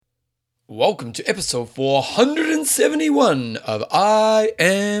Welcome to episode 471 of I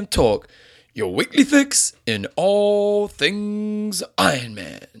Am Talk, your weekly fix in all things Iron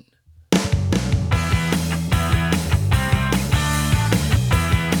Man.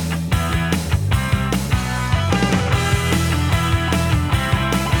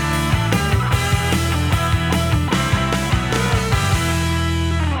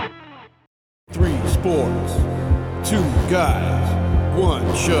 Three sports, two guys,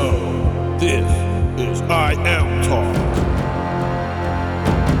 one show. This is I Am Talk.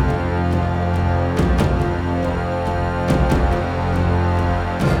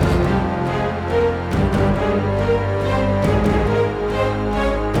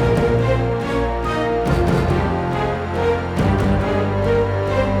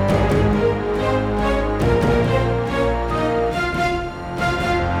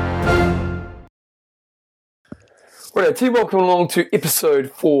 Right, team, welcome along to episode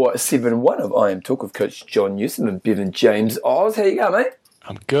 471 of I Am Talk with Coach John Newsom and Bevan James Oz. How you going, mate?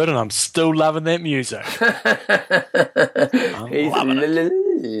 I'm good, and I'm still loving that music. He's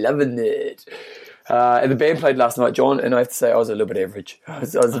loving it. And the band played last night, John, and I have to say I was a little bit average. I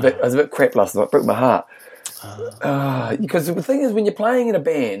was a bit crap last night. It broke my heart. Because the thing is, when you're playing in a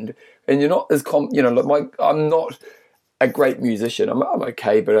band and you're not as I'm not a great musician. I'm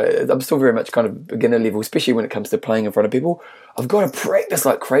okay, but I'm still very much kind of beginner level, especially when it comes to playing in front of people. I've got to practice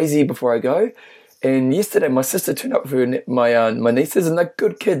like crazy before I go. And yesterday, my sister turned up for my nieces, and they're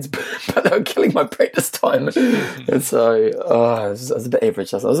good kids, but they were killing my practice time. And so I was a bit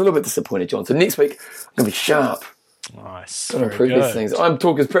average. I was a little bit disappointed, John. So next week, I'm going to be sharp. Nice. Got to improve these things. I'm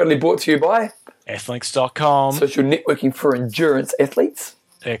Talk is proudly brought to you by Athlinks.com. Social networking for endurance athletes.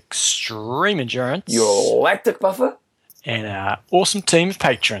 Extreme Endurance. Your lactic buffer. And our awesome team of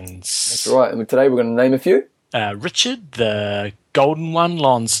patrons. That's right. And today we're going to name a few. Richard, the Golden One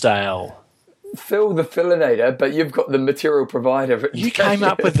Lonsdale. Phil the Fillinator, but you've got the material provider. You came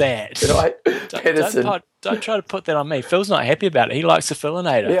up with that. Right? Pedersen. Don't try to put that on me. Phil's not happy about it. He likes the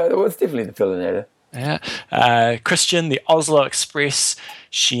Fillinator. Yeah, well, it's definitely the Fillinator. Yeah. Christian, the Oslo Express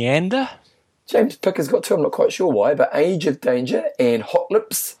Sheander. James Picker's got two, I'm not quite sure why, but Age of Danger and Hot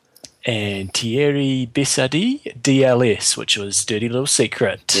Lips. And Thierry Bessadi, DLS, which was Dirty Little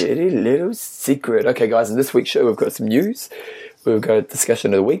Secret. Dirty Little Secret. Okay, guys, in this week's show, we've got some news. We've got a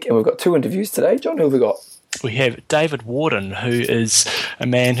discussion of the week, and we've got two interviews today. John, who have we got? We have David Warden, who is a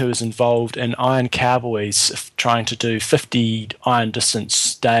man who is involved in Iron Cowboys, trying to do 50 iron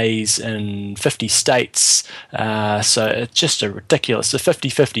distance days in 50 states. So it's just a ridiculous,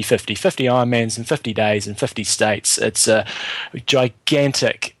 50 Ironmans in 50 days in 50 states. It's a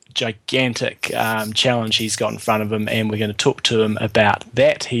gigantic challenge he's got in front of him, and we're going to talk to him about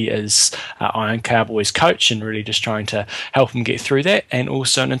that. He is Iron Cowboys coach and really just trying to help him get through that, and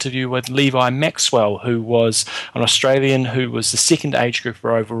also an interview with Levi Maxwell, who was an Australian who was the second age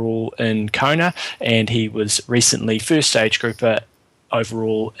grouper overall in Kona, and he was recently first age grouper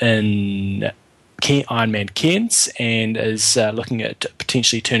overall in Ironman Cairns, and is looking at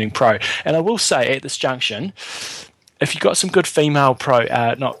potentially turning pro. And I will say at this junction, if you've got some good female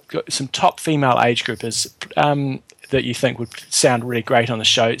some top female age groupers that you think would sound really great on the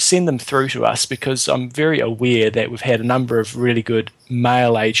show, send them through to us, because I'm very aware that we've had a number of really good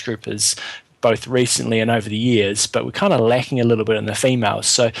male age groupers both recently and over the years, but we're kind of lacking a little bit in the females.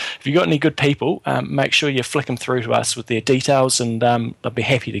 So if you've got any good people, make sure you flick them through to us with their details, and I'll be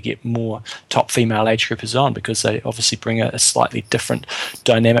happy to get more top female age groupers on, because they obviously bring a slightly different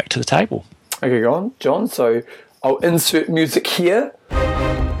dynamic to the table. Okay, go on, John. So I'll insert music here.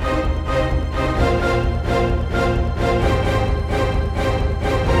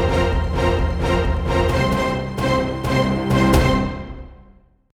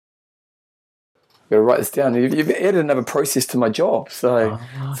 Got to write this down. You've added another process to my job, so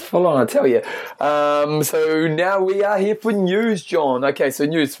it's full on, I tell you. So now we are here for news, John. Okay, so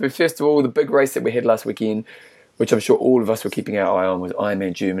news. First of all, the big race that we had last weekend, which I'm sure all of us were keeping our eye on, was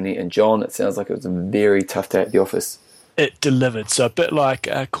Ironman Germany. And John, it sounds like it was a very tough day at the office. It delivered. So a bit like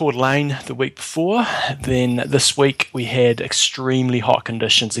Coeur d'Alene the week before, then this week we had extremely hot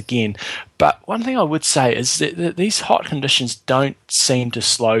conditions again. But one thing I would say is that these hot conditions don't seem to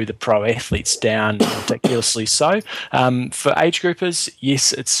slow the pro athletes down ridiculously so. For age groupers,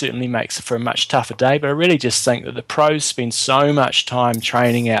 yes, it certainly makes it for a much tougher day, but I really just think that the pros spend so much time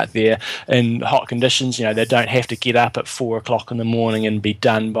training out there in hot conditions. You know, they don't have to get up at 4 o'clock in the morning and be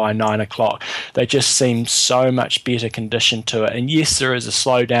done by 9 o'clock. They just seem so much better condition to it. And yes, there is a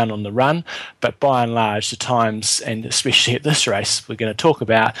slowdown on the run, but by and large, the times, and especially at this race we're going to talk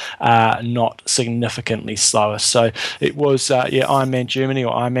about, are not significantly slower. So it was Ironman Germany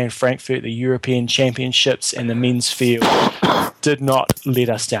or Ironman Frankfurt, the European Championships, and the men's field did not let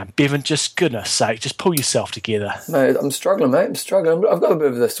us down. Bevan, just goodness sake, just pull yourself together. Mate, I'm struggling, mate. I'm struggling. I've got a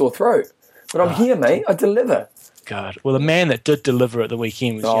bit of a sore throat. But I'm here, mate. I deliver. God. Well, the man that did deliver at the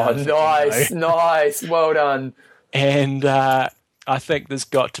weekend was nice. Well done. And I think there's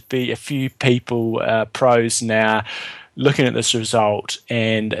got to be a few people, pros now, looking at this result,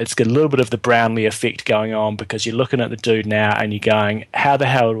 and it's got a little bit of the Brownlee effect going on, because you're looking at the dude now and you're going, how the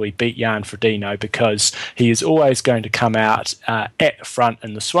hell do we beat Jan Frodeno? Because he is always going to come out at the front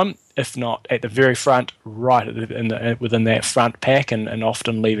in the swim, if not at the very front, right at within that front pack, and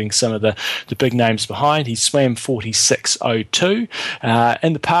often leaving some of the big names behind. He swam 46.02.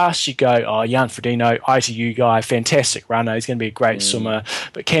 In the past, you go, oh, Jan Frodeno, ITU guy, fantastic runner, he's going to be a great swimmer,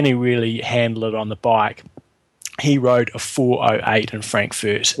 but can he really handle it on the bike? He rode a 4:08 in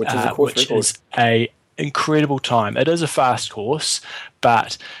Frankfurt, which is an incredible time. It is a fast course,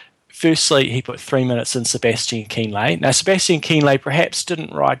 but firstly, he put 3 minutes in Sebastian Kienle. Now, Sebastian Kienle perhaps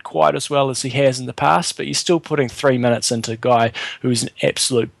didn't ride quite as well as he has in the past, but you're still putting 3 minutes into a guy who's an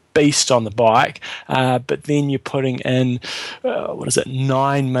absolute beast on the bike, but then you're putting in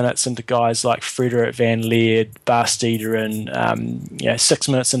 9 minutes into guys like Frederik van Leerd, Bastideren, 6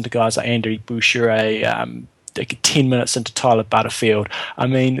 minutes into guys like Andy Boucheret, 10 minutes into Tyler Butterfield. I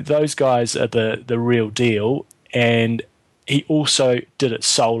mean, those guys are the real deal, and he also did it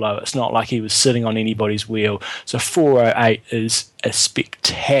solo. It's not like he was sitting on anybody's wheel. So 4:08 is a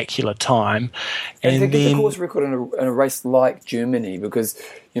spectacular time. And to get the course record in a race like Germany, because,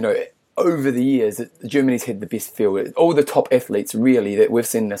 over the years, Germany's had the best field. All the top athletes, really, that we've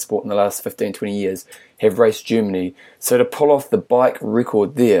seen in the sport in the last 15, 20 years have raced Germany. So to pull off the bike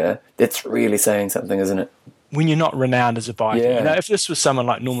record there, that's really saying something, isn't it? When you're not renowned as a biker. Yeah. If this was someone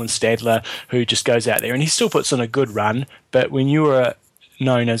like Norman Stadler, who just goes out there and he still puts on a good run, but when you were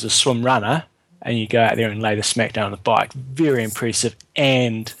known as a swim runner and you go out there and lay the smack down on the bike, very impressive,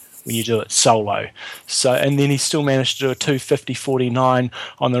 and when you do it solo. So, and then he still managed to do a 2:50.49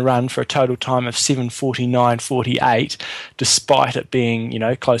 on the run for a total time of 7:49.48, despite it being,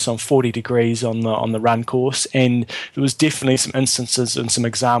 close on 40 degrees on the run course. And there was definitely some instances and some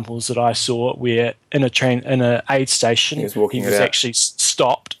examples that I saw where in a aid station he was actually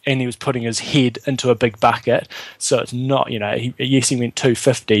stopped and he was putting his head into a big bucket. So it's not, yes, he went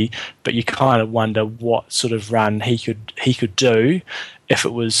 2:50, but you kind of wonder what sort of run he could do if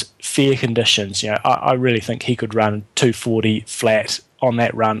it was fair conditions. I really think he could run 2:40 flat on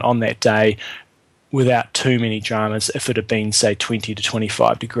that run on that day without too many dramas if it had been, say, 20 to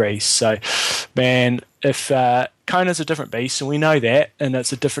 25 degrees. So, man, if Kona's a different beast, and we know that, and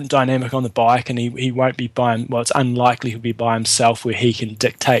it's a different dynamic on the bike, and he won't be it's unlikely he'll be by himself where he can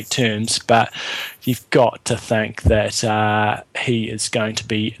dictate terms, but you've got to think that he is going to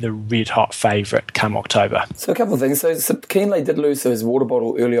be the red-hot favourite come October. So a couple of things. So Kienle did lose his water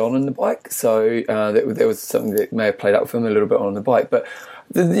bottle early on in the bike, so that was something that may have played up for him a little bit on the bike, but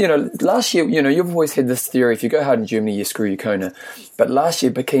last year, you've always had this theory, if you go hard in Germany, you screw your Kona. But last year,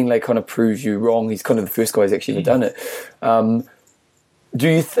 Kienle kind of proves you wrong. He's kind of the first guy who's actually ever done it. Do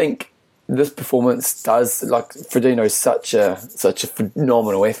you think this performance does, like, Frodeno's such a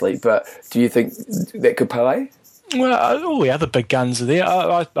phenomenal athlete, but do you think that could parlay? Well, all the other big guns are there.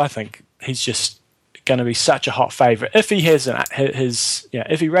 I think he's just going to be such a hot favourite. If he has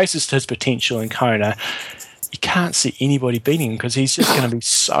if he races to his potential in Kona, you can't see anybody beating him, because he's just going to be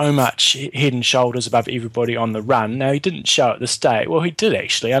so much head and shoulders above everybody on the run. Now, he didn't show it this day. Well, he did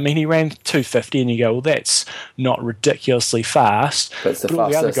actually. I mean, he ran 2:50, and you go, well, that's not ridiculously fast. But all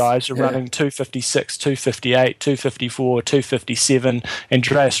the other guys are running 2:56, 2:58, 2:54, 2:57.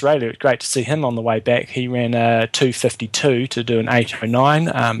 Andreas Raelert, it's great to see him on the way back. He ran 2:52 to do an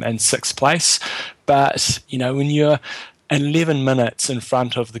 8:09 in sixth place. But, when you're 11 minutes in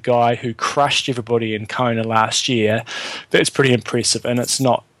front of the guy who crushed everybody in Kona last year, that's pretty impressive, and it's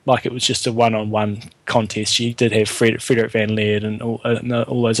not like it was just a one-on-one contest. You did have Frederik van Leerd and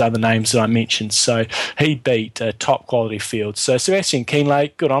all those other names that I mentioned, so he beat a top quality field. So Sebastian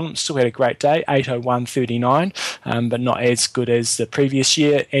Kienle, good on him, still had a great day, 8:01.39, but not as good as the previous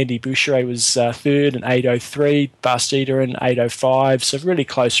year. Andy Boucheret was third in 8:03, Bastideren 8:05, so really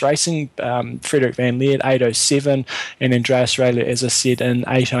close racing. Frederik van Leerd 8:07, and Andreas Raelert, as I said, in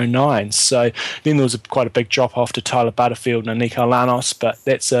 8:09. So then there was quite a big drop off to Tyler Butterfield and Nico Lanos, but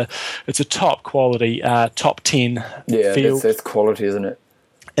it's a top quality top 10 field. That's quality, isn't it?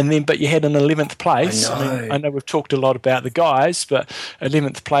 But you had an 11th place. I know we've talked a lot about the guys, but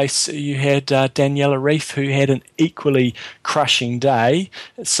 11th place, you had Daniela Ryf, who had an equally crushing day.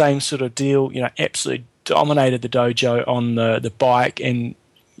 Same sort of deal, absolutely dominated the dojo on the bike and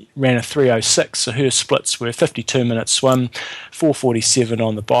ran a 3:06, so her splits were 52-minute swim, 4:47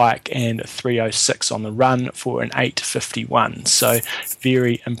 on the bike, and 3:06 on the run for an 8:51. So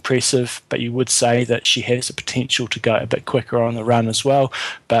very impressive, but you would say that she has the potential to go a bit quicker on the run as well.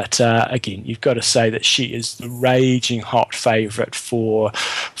 But again, you've got to say that she is the raging hot favourite for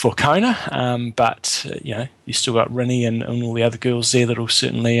Kona. But you still got Rinny and all the other girls there that will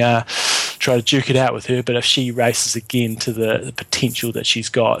certainly try to duke it out with her. But if she races again to the potential that she's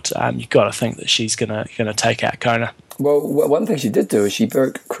got, you've got to think that she's gonna take out Kona. Well, one thing she did do is she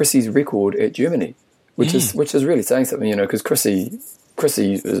broke Chrissy's record at Germany, which is really saying something, because Chrissy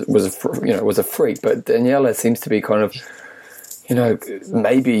was a freak, but Daniela seems to be kind of,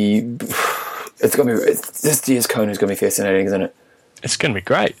 maybe this year's Kona is going to be fascinating, isn't it? It's going to be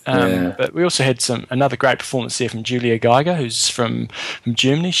great. But we also had another great performance there from Julia Geiger, who's from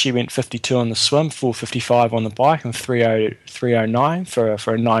Germany. She went 52 on the swim, 4:55 on the bike, and 3:09 for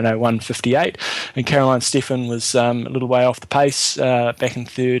a 9:01:58. And Caroline Steffen was a little way off the pace, back in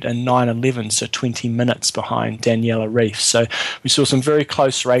third, and 9:11, so 20 minutes behind Daniela Ryf. So we saw some very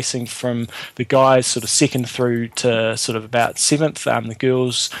close racing from the guys, sort of second through to sort of about seventh. The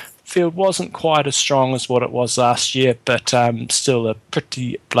girls' field wasn't quite as strong as what it was last year, but still a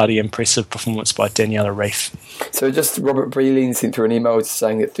pretty bloody impressive performance by Daniela Ryf. So just Robert Breline sent through an email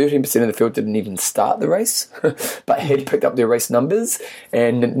saying that 13% of the field didn't even start the race, but had picked up their race numbers,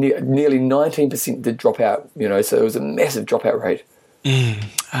 and nearly 19% did drop out, so it was a massive dropout rate.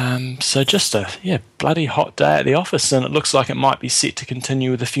 So just a bloody hot day at the office, and it looks like it might be set to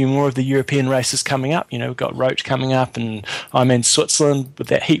continue with a few more of the European races coming up. We've got Roche coming up, and I'm in Switzerland with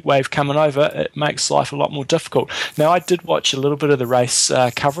that heat wave coming over. It makes life a lot more difficult. Now, I did watch a little bit of the race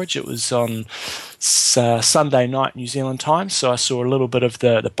coverage. It was on Sunday night New Zealand time, so I saw a little bit of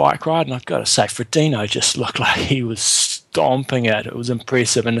the bike ride, and I've got to say, Frodeno just looked like he was stomping it. It was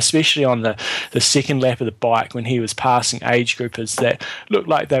impressive, and especially on the second lap of the bike when he was passing age groupers that looked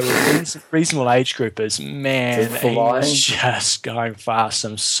like they were reasonable age groupers. Man, he was just going past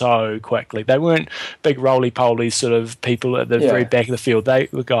them so quickly. They weren't big roly-poly sort of people at the very back of the field. They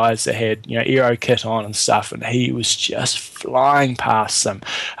were guys that had aero kit on and stuff, and he was just flying past them.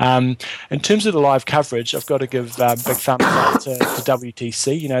 In terms of the live coverage, I've got to give big thumbs up to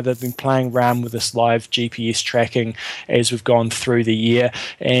WTC. They've been playing around with this live GPS tracking as we've gone through the year,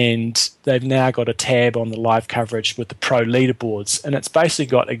 and they've now got a tab on the live coverage with the pro leaderboards, and it's basically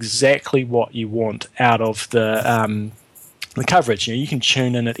got exactly what you want out of the coverage. You can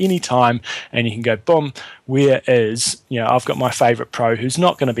tune in at any time and you can go, boom, where is, I've got my favourite pro who's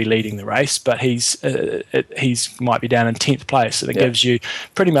not going to be leading the race, but he's might be down in 10th place. So it gives you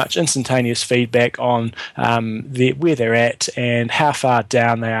pretty much instantaneous feedback on where they're at and how far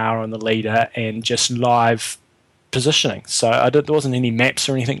down they are on the leader, and just live positioning. So there wasn't any maps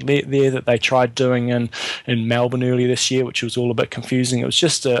or anything there that they tried doing in Melbourne earlier this year, which was all a bit confusing. It was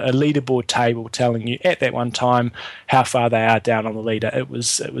just a leaderboard table telling you at that one time how far they are down on the leader. It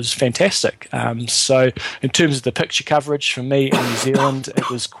was fantastic. So in terms of the picture coverage for me in New Zealand, it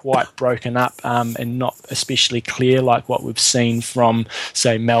was quite broken up and not especially clear like what we've seen from,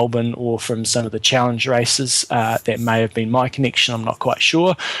 say, Melbourne or from some of the challenge races. That may have been my connection, I'm not quite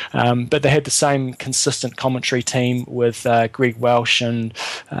sure. But they had the same consistent commentary team with Greg Welsh and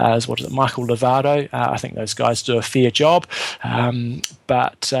Michael Lovato. I think those guys do a fair job.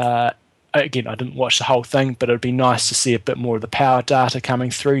 But again, I didn't watch the whole thing, but it would be nice to see a bit more of the power data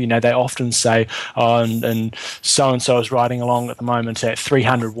coming through. They often say, and so-and-so is riding along at the moment at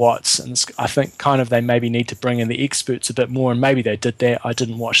 300 watts. And I think kind of they maybe need to bring in the experts a bit more, and maybe they did that. I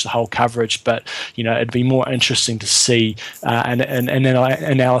didn't watch the whole coverage, but, it'd be more interesting to see an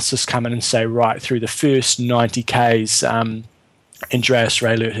analysis come in and say, right, through the first 90 Ks, Andreas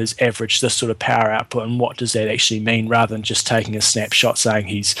Raelert has averaged this sort of power output, and what does that actually mean, rather than just taking a snapshot saying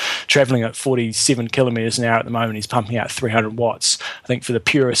he's travelling at 47 kilometres an hour at the moment, he's pumping out 300 watts. I think for the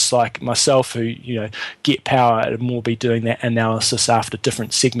purists like myself who get power, it'd more be doing that analysis after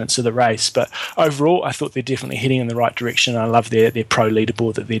different segments of the race. But overall, I thought they're definitely heading in the right direction. I love their pro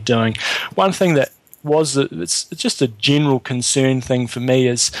leaderboard that they're doing. One thing that it's just a general concern thing for me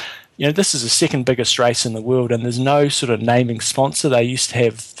is, this is the second biggest race in the world, and there's no sort of naming sponsor. They used to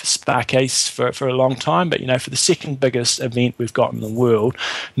have Sparkcase for a long time, but for the second biggest event we've got in the world,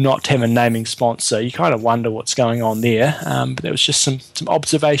 not to have a naming sponsor, you kind of wonder what's going on there. But there was just some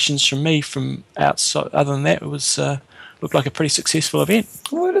observations from me from outside. Other than that, it was looked like a pretty successful event.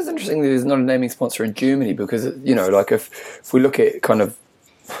 Well, it is interesting that there's not a naming sponsor in Germany because, like if we look at kind of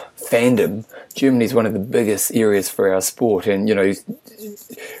fandom, Germany is one of the biggest areas for our sport. And,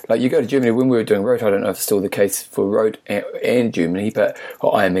 like you go to Germany, when we were doing Rote, I don't know if it's still the case for Rote and Germany, but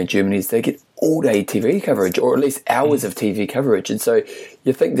Ironman Germany, is they get all-day TV coverage, or at least hours of TV coverage. And so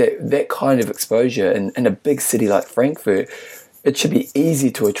you think that kind of exposure in a big city like Frankfurt, it should be easy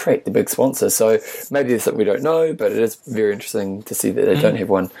to attract the big sponsor. So maybe there's something we don't know, but it is very interesting to see that they don't have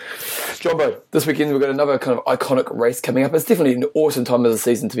one. Jumbo, this weekend we've got another kind of iconic race coming up. It's definitely an awesome time of the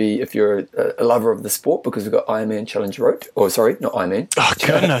season to be, if you're a lover of the sport, because we've got Ironman Challenge Rote. Oh, sorry, not Ironman. Oh,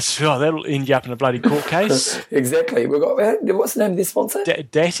 goodness. That'll end you up in a bloody court case. Exactly. We've got, what's the name of their sponsor?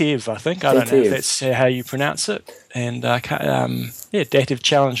 Datev, I think. I don't know if that's how you pronounce it. And Datev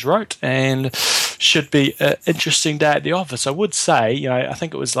Challenge Rote, and should be an interesting day at the office. I would say, I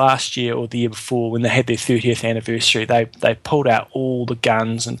think it was last year or the year before when they had their 30th anniversary, they pulled out all the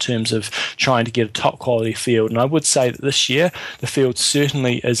guns in terms of trying to get a top quality field. And I would say that this year the field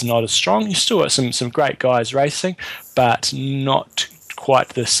certainly is not as strong. You still got some great guys racing, but not quite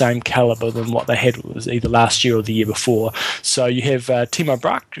the same caliber than what they had was either last year or the year before. So you have Timo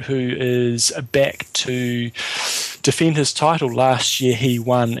Bracht, who is back to defend his title. Last year he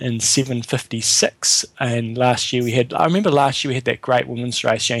won in 7:56, and I remember last year we had that great women's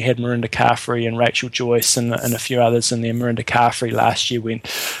race. You had Mirinda Carfrey and Rachel Joyce and a few others in there. Mirinda Carfrey last year went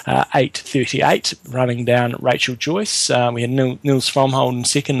 8:38, running down Rachel Joyce. We had Nils Fromhold in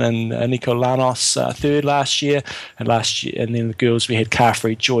second and Nico Lanos third last year, and then the girls we had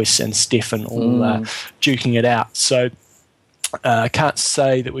Carfrey, Joyce and Stefan all duking it out. So I can't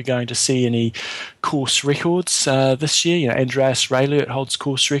say that we're going to see any course records this year. Andreas Raelert holds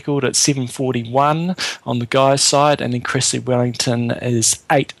course record at 7:41 on the guys' side, and then Chrissy Wellington is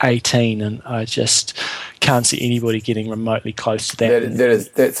 8:18, and I just can't see anybody getting remotely close to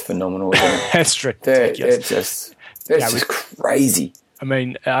that. That's phenomenal. Isn't it? That's ridiculous. That's just crazy. I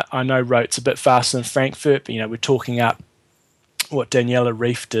mean, I know Rote's a bit faster than Frankfurt, but we're talking up what Daniela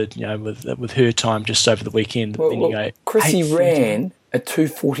Reif did, with her time just over the weekend. Chrissy ran a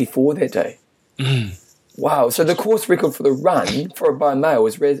 2:44 that day. Wow! So the course record for the run by a male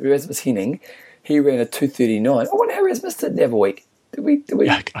was Rasmus Henning. He ran a 2:39. I wonder how Rasmus did the other week. Did we?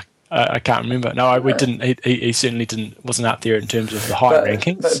 Yeah, I can't remember. No, we didn't. He certainly wasn't up there in terms of the height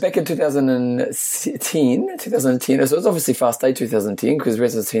rankings. But back in 2010, it was obviously fast day 2010 because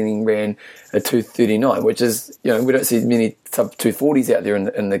Rasmus Henning ran a 2:39, which is, we don't see many sub 240s out there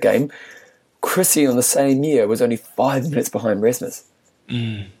in the game. Chrissy on the same year was only 5 minutes behind Rasmus.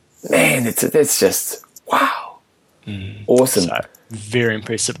 Man, that's just wow. Awesome. So, very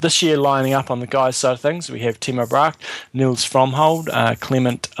impressive. This year, lining up on the guys' side of things, we have Timo Bracht, Nils Fromhold,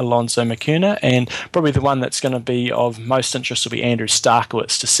 Clement Alonso McKenna, and probably the one that's going to be of most interest will be Andrew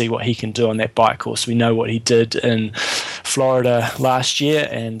Starkowitz to see what he can do on that bike course. We know what he did in Florida last year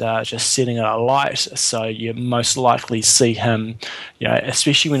and just setting it alight. So you most likely see him,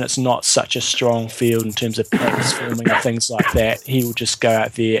 especially when it's not such a strong field in terms of practice forming and things like that, he will just go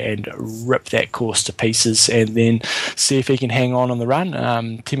out there and rip that course to pieces and then see if he can hang on the run.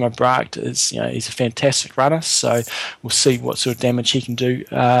 Timo Bracht is, he's a fantastic runner, so we'll see what sort of damage he can do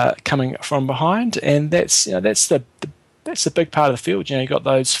coming from behind. And that's the big part of the field. You've got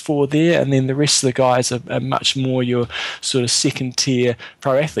those four there, and then the rest of the guys are much more your sort of second tier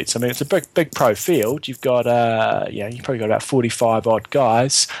pro athletes. I mean, it's a big pro field. You've got you've probably got about 45 odd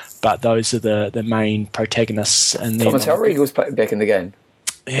guys, but those are the main protagonists. And Thomas Helrig was back in the game.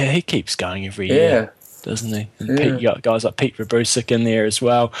 Yeah, he keeps going every year, doesn't he? And Pete, you got guys like Pete Rebrusik in there as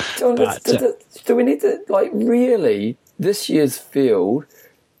well. John, do we need to, really, this year's field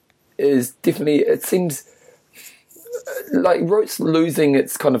is definitely, it seems like Rote's losing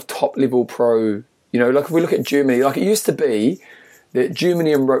its kind of top level pro, like if we look at Germany, like it used to be that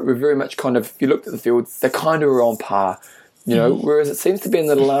Germany and Rote were very much kind of, if you looked at the fields, they kind of were on par. Whereas it seems to be in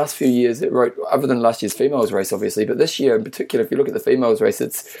the last few years that Rote, other than last year's females race, obviously, but this year in particular, if you look at the females race,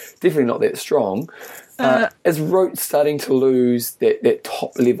 it's definitely not that strong. Is Rote starting to lose that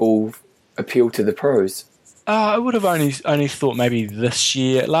top level appeal to the pros? I would have only thought maybe this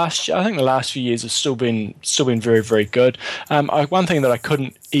year. Last year, I think the last few years have still been very, very good. One thing that I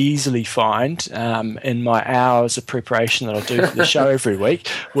couldn't easily find in my hours of preparation that I do for the show every week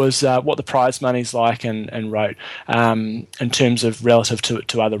was what the prize money's like in Rote in terms of relative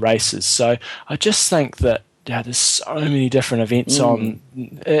to other races. So I just think that there's so many different events on,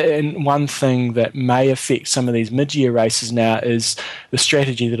 and one thing that may affect some of these mid-year races now is the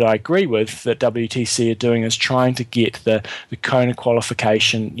strategy that I agree with that WTC are doing is trying to get the Kona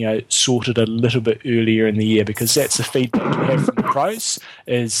qualification, sorted a little bit earlier in the year, because that's the feedback we have from the pros,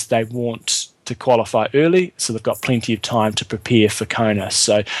 is they want to qualify early, so they've got plenty of time to prepare for Kona.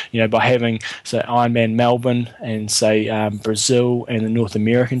 So, by having Ironman Melbourne and Brazil and the North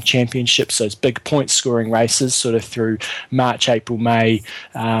American Championships, those big point scoring races sort of through March, April, May,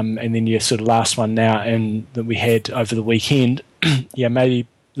 and then your sort of last one now and that we had over the weekend, maybe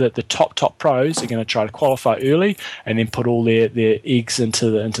the top pros are going to try to qualify early and then put all their eggs into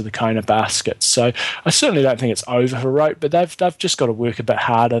the Kona basket. So I certainly don't think it's over for Roth, but they've just got to work a bit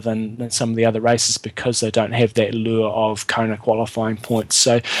harder than some of the other races because they don't have that lure of Kona qualifying points.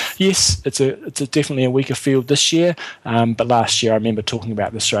 So yes, it's definitely a weaker field this year, but last year I remember talking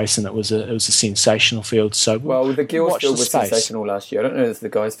about this race and it was a sensational field. So the girls' field was sensational last year. I don't know if the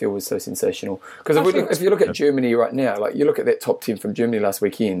guys' field was so sensational because if you look at Germany right now, like you look at that top 10 from Germany last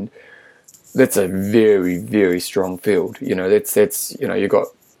weekend. That's a very, very strong field. That's you've got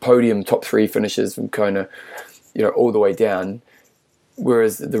podium top 3 finishes from Kona, all the way down.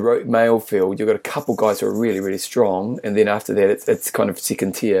 Whereas the male field, you've got a couple guys who are really, really strong, and then after that, it's kind of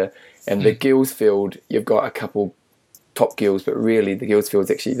second tier. And the girls' field, you've got a couple top girls, but really the girls'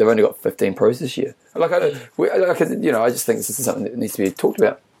 field's actually they've only got 15 pros this year. I just think this is something that needs to be talked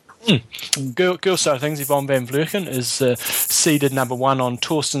about. Girl side of things, Yvonne van Vleuten is seeded number 1 on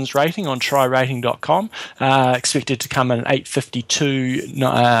Torsten's rating on tryrating.com. Expected to come in at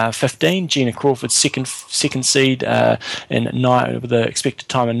 8:52.15. Gina Crawford second seed in 9 with the expected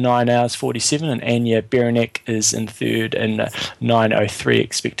time in 9 hours 47, and Anya Berenek is in third in 9:03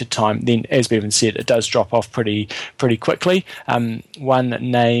 expected time. Then, as Bevan said, it does drop off pretty quickly. One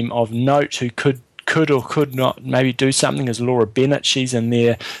name of note who could or could not maybe do something is Laura Bennett. She's in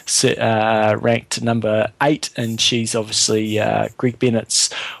there ranked number 8, and she's obviously Greg Bennett's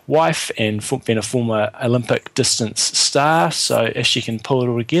wife and been a former Olympic distance star. So if she can pull it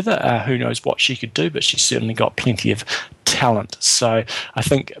all together, who knows what she could do, but she's certainly got plenty of talent. So I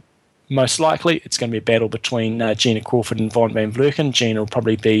think most likely it's going to be a battle between Gina Crawford and Yvonne van Vleuten. Gina will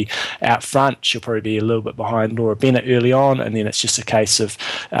probably be out front. She'll probably be a little bit behind Laura Bennett early on, and then it's just a case of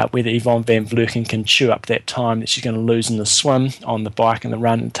whether Yvonne van Vleuten can chew up that time that she's going to lose in the swim, on the bike and the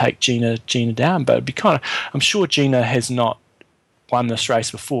run, and take Gina down. But it'd be I'm sure Gina has not won this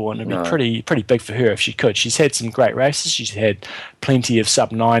race before, and it'd be pretty big for her if she could. She's had some great races. She's had plenty of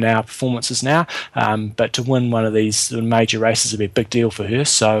sub 9 hour performances now, but to win one of these major races would be a big deal for her.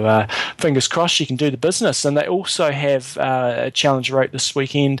 So fingers crossed she can do the business. And they also have a Challenger Roth this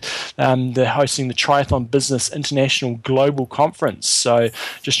weekend. They're hosting the Triathlon Business International Global Conference. So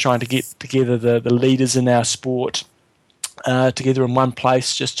just trying to get together the leaders in our sport together in one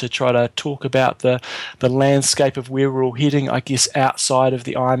place, just to try to talk about the landscape of where we're all heading, I guess, outside of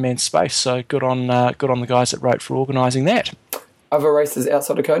the Ironman space. So good on the guys at Roth for organising that. Other races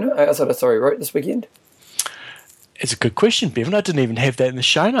outside of Roth this weekend? It's a good question, Bevan. I didn't even have that in the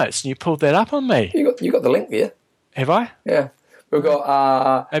show notes, and you pulled that up on me. You got the link there. Have I? Yeah. We've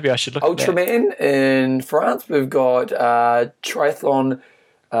got maybe I should look Ultraman in France. We've got Triathlon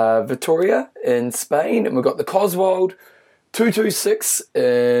Vitoria in Spain, and we've got the Coswold 226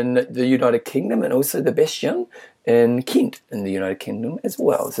 in the United Kingdom, and also the Bastion in Kent in the United Kingdom as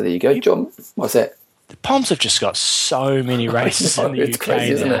well. So there you go, John. What's that? The Poms have just got so many races in the UK.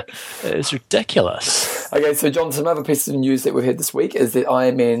 Crazy, isn't it? It's ridiculous. Okay, so John, some other pieces of news that we've had this week is that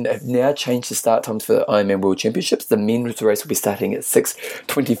Ironman have now changed the start times for the Ironman World Championships. The men's race will be starting at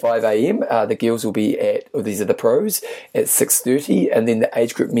 6:25 a.m. The girls will be these are the pros, at 6:30, and then the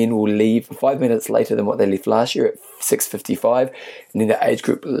age group men will leave 5 minutes later than what they left last year at 6:55, and then the age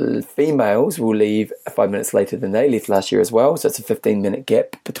group females will leave 5 minutes later than they left last year as well. So it's a 15-minute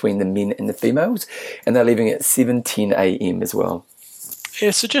gap between the men and the females, and they're leaving at 7:10 a.m. as well.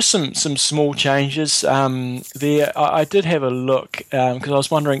 Yeah, so just some small changes there. I did have a look because I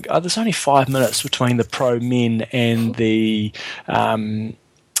was wondering, there's only 5 minutes between the pro men and the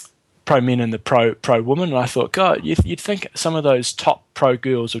pro men and the pro women, and I thought, God, you'd think some of those top pro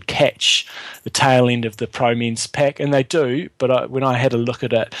girls would catch the tail end of the pro men's pack, and they do, but when I had a look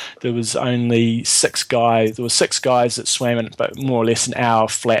at it, there was only 6 guys. There were 6 guys that swam in, but more or less an hour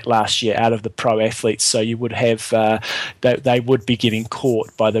flat last year out of the pro athletes. So you would have they would be getting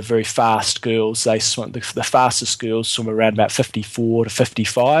caught by the very fast girls. They swim, the fastest girls swim around about 54 to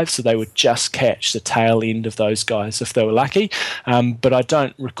 55, so they would just catch the tail end of those guys if they were lucky. But I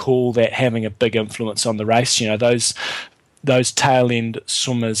don't recall that having a big influence on the race. those tail end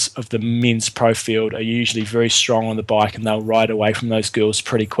swimmers of the men's pro field are usually very strong on the bike, and they'll ride away from those girls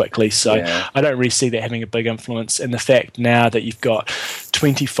pretty quickly. So I don't really see that having a big influence. And the fact now that you've got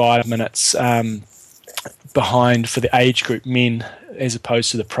 25 minutes behind for the age group men as opposed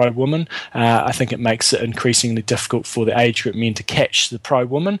to the pro woman, I think it makes it increasingly difficult for the age group men to catch the pro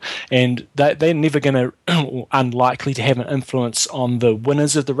woman, and they're never going to, unlikely to have an influence on the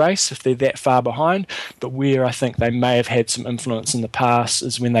winners of the race if they're that far behind. But where I think they may have had some influence in the past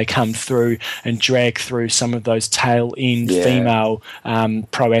is when they come through and drag through some of those tail end female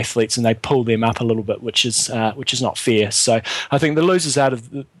pro athletes, and they pull them up a little bit, which is not fair. So I think the losers out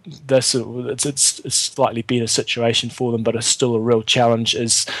of this, it's a slightly better situation for them, but it's still a real challenge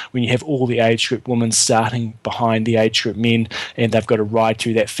is when you have all the age group women starting behind the age group men, and they've got to ride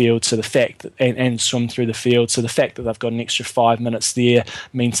through that field. So the fact that, and swim through the field. So the fact that they've got an extra 5 minutes there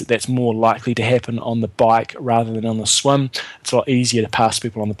means that that's more likely to happen on the bike rather than on the swim. It's a lot easier to pass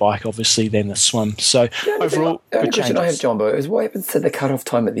people on the bike, obviously, than the swim. So overall, the only question I have, Jumbo, is what happens to the cut-off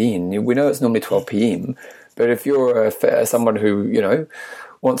time at the end? We know it's normally 12 p.m, but if you're someone who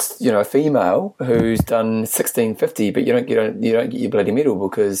wants a female who's done 16:50, but you don't get your bloody medal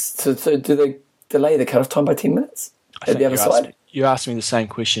because so do they delay the cut-off time by 10 minutes at the other side? You asked me the same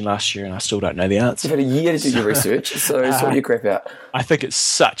question last year, and I still don't know the answer. You've had a year to do your research, so sort your crap out. I think it's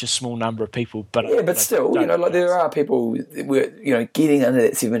such a small number of people, but but still, there are people where getting under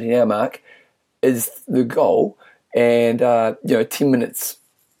that 17-hour mark is the goal, and 10 minutes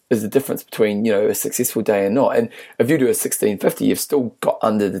is the difference between a successful day and not. And if you do a 16:50, you've still got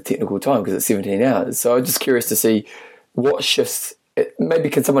under the technical time because it's 17 hours. So I'm just curious to see what shifts. Maybe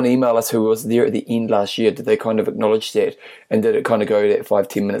can someone email us who was there at the end last year? Did they kind of acknowledge that, and did it kind of go that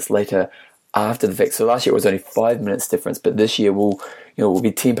 5-10 minutes later after the fact? So last year it was only 5 minutes difference, but this year will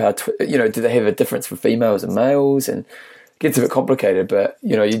be 10 power. Do they have a difference for females and males? And it gets a bit complicated, but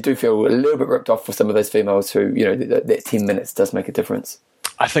you do feel a little bit ripped off for some of those females who that 10 minutes does make a difference.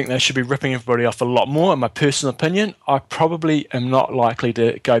 I think they should be ripping everybody off a lot more, in my personal opinion. I probably am not likely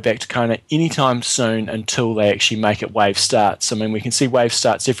to go back to Kona anytime soon until they actually make it wave starts. I mean, we can see wave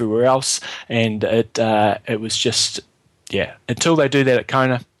starts everywhere else, and it was just, until they do that at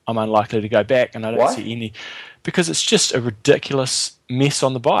Kona, I'm unlikely to go back, and I don't see any, because it's just a ridiculous mess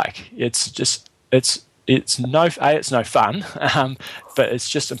on the bike. It's no fun, but it's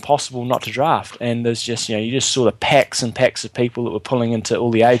just impossible not to draft. And there's just you just saw the packs and packs of people that were pulling into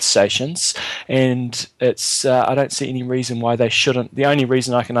all the aid stations, and it's I don't see any reason why they shouldn't. The only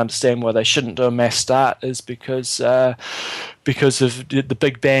reason I can understand why they shouldn't do a mass start is because of the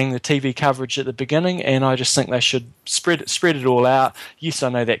Big Bang, the TV coverage at the beginning, and I just think they should spread it all out. Yes, I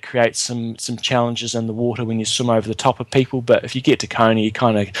know that creates some challenges in the water when you swim over the top of people, but if you get to Kona, you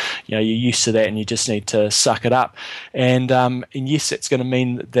kind of you're used to that, and you just need to suck it up. And yes, it's going to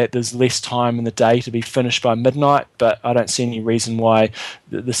mean that there's less time in the day to be finished by midnight, but I don't see any reason why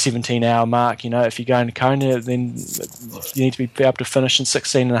the 17-hour mark. If you're going to Kona, then you need to be able to finish in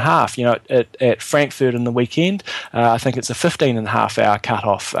 16 and a half. At Frankfurt in the weekend, I think it's a 15.5-hour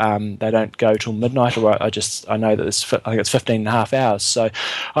cut-off. They don't go till midnight, or I know that I think it's 15.5 hours. So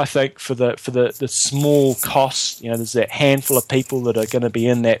I think for the small cost, there's that handful of people that are going to be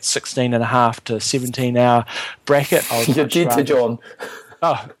in that 16.5 to 17-hour bracket. You're dead to John.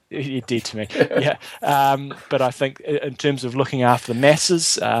 Oh, you're dead to me. Yeah. But I think in terms of looking after the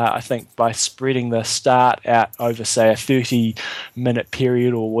masses, I think by spreading the start out over, say, a 30-minute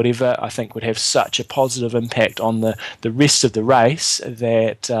period or whatever, I think would have such a positive impact on the rest of the race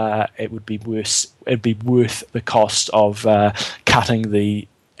that it would be worth the cost of cutting the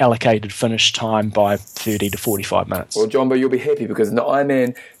allocated finish time by 30 to 45 minutes. Well, Jumbo, you'll be happy because in the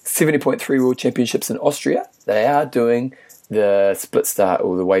Ironman 70.3 World Championships in Austria, they are doing the split start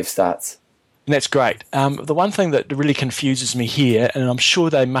or the wave starts. And that's great. The one thing that really confuses me here, and I'm sure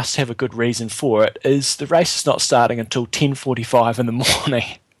they must have a good reason for it, is the race is not starting until 10:45 in the morning.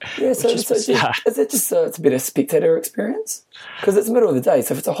 Yeah, so is it just it's a bit of spectator experience? Because it's the middle of the day,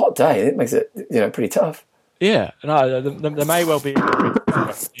 so if it's a hot day, it makes it pretty tough. Yeah, no, there may well be,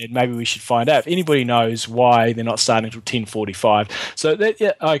 and maybe we should find out if anybody knows why they're not starting until 10:45. So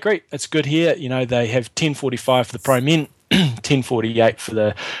I agree. It's good here. They have 10:45 for the pro men,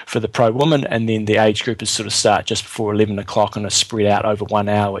 10:48 for the pro woman, and then the age groupers sort of start just before 11 o'clock and are spread out over 1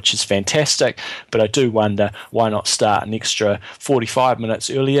 hour, which is fantastic. But I do wonder why not start an extra 45 minutes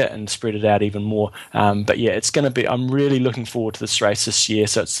earlier and spread it out even more. But yeah, it's going to be. I'm really looking forward to this race this year.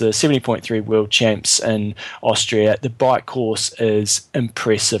 So it's the 70.3 World Champs in Austria. The bike course is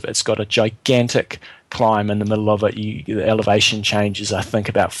impressive. It's got a gigantic climb in the middle of it. The elevation changes, I think,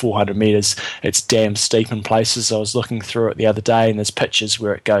 about 400 metres. It's damn steep in places. I was looking through it the other day, and there's pictures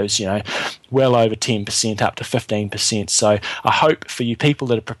where it goes, well over 10%, up to 15%. So I hope for you people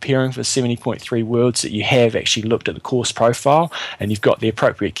that are preparing for 70.3 Worlds that you have actually looked at the course profile and you've got the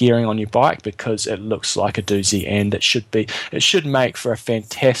appropriate gearing on your bike, because it looks like a doozy, and it should make for a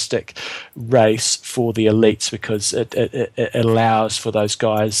fantastic race for the elites, because it allows for those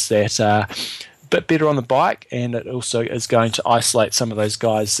guys that are a bit better on the bike, and it also is going to isolate some of those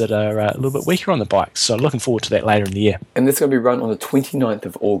guys that are a little bit weaker on the bike. So looking forward to that later in the year. And that's going to be run on the 29th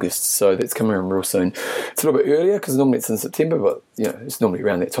of August, so that's coming around real soon. It's a little bit earlier because normally it's in September, but it's normally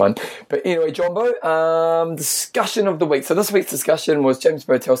around that time. But anyway, Jumbo, discussion of the week. So this week's discussion was, James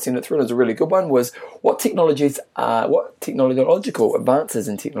Botel sent it through, and it was a really good one, was what technological advances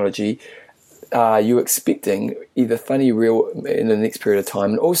in technology are you expecting, either funny, real, in the next period of time?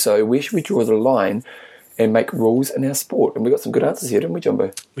 And also, where should we draw the line and make rules in our sport? And we got some good answers here, didn't we,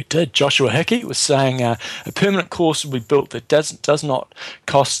 Jumbo? We did. Joshua Hickey was saying a permanent course will be built that does not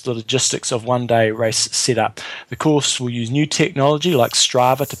cost the logistics of one-day race setup. The course will use new technology like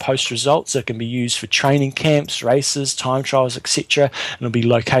Strava to post results that can be used for training camps, races, time trials, etc. And it'll be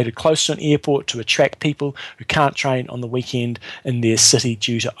located close to an airport to attract people who can't train on the weekend in their city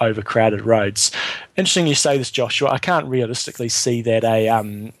due to overcrowded roads. Interesting you say this, Joshua. I can't realistically see that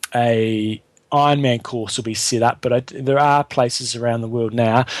a Ironman course will be set up, but there are places around the world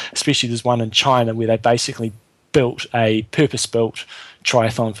now, especially there's one in China, where they basically built a purpose-built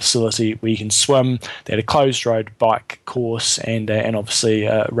triathlon facility where you can swim. They had a closed road bike course and obviously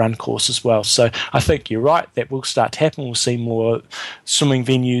a run course as well. So I think you're right, that will start to happen. We'll see more swimming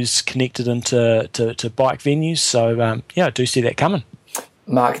venues connected into bike venues. So I do see that coming.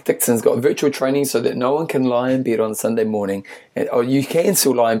 Mark Dixon's got virtual training so that no one can lie in bed on Sunday morning. Or you can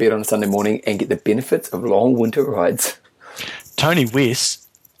still lie in bed on a Sunday morning and get the benefits of long winter rides. Tony West,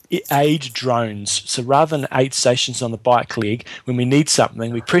 aid drones. So rather than aid stations on the bike leg, when we need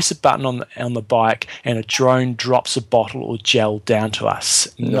something, we press a button on the bike and a drone drops a bottle or gel down to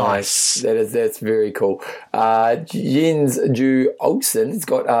us. Nice. That's very cool. Jens Ju Olsen has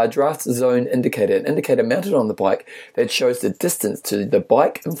got a draft zone indicator, an indicator mounted on the bike that shows the distance to the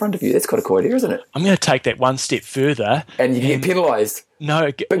bike in front of you. That's quite a cool idea, isn't it? I'm going to take that one step further. And you can get penalised.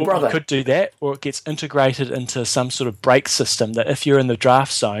 No, Big Brother could do that, or it gets integrated into some sort of brake system that if you're in the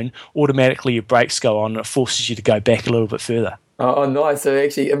draft zone, automatically your brakes go on and it forces you to go back a little bit further. Oh, nice. So it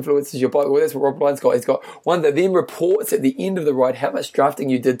actually influences your bike. Well, that's what Rob Lyon's got. He's got one that then reports at the end of the ride how much drafting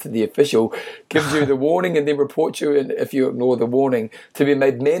you did to the official, gives you the warning, and then reports you, and if you ignore the warning, to be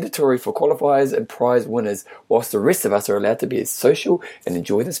made mandatory for qualifiers and prize winners, whilst the rest of us are allowed to be as social and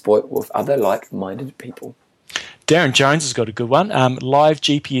enjoy the sport with other like-minded people. Darren Jones has got a good one. Live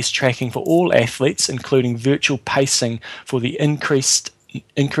GPS tracking for all athletes, including virtual pacing for the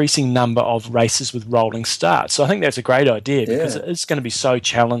increasing number of races with rolling starts. So I think that's a great idea, because it's going to be so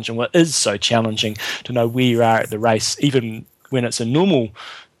challenging. Well, it is so challenging to know where you are at the race, even when it's a normal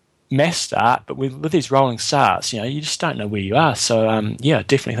mass start. But with these rolling starts, you just don't know where you are. So I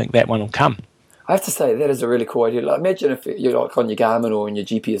definitely think that one will come. I have to say, that is a really cool idea. Like, imagine if you're like on your Garmin or on your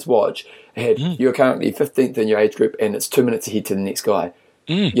GPS watch, you're currently 15th in your age group and it's 2 minutes ahead to the next guy.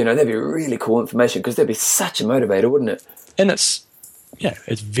 That'd be really cool information, because that'd be such a motivator, wouldn't it? And it's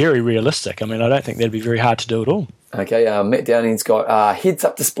very realistic. I mean, I don't think that'd be very hard to do at all. Okay, Matt Downing's got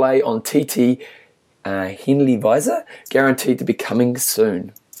heads-up display on TT Henley visor, guaranteed to be coming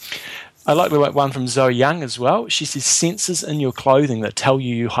soon. I like the one from Zoe Young as well. She says sensors in your clothing that tell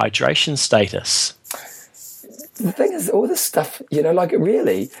you your hydration status. The thing is, all this stuff,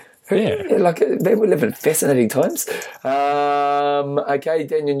 really... Yeah. We live in fascinating times. Okay,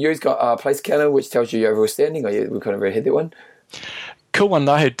 Daniel New's got a place counter, which tells you your overall standing. We kind of already had that one. Cool one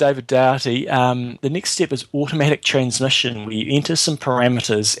though, David Doughty. The next step is automatic transmission, where you enter some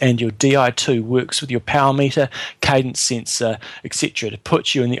parameters and your Di2 works with your power meter, cadence sensor, etc. to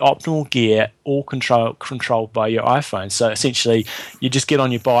put you in the optimal gear, all controlled by your iPhone. So essentially, you just get on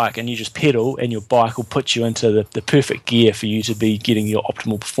your bike and you just pedal, and your bike will put you into the perfect gear for you to be getting your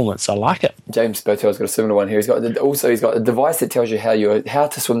optimal performance. I like it. James Botel's got a similar one here. He's got a device that tells you how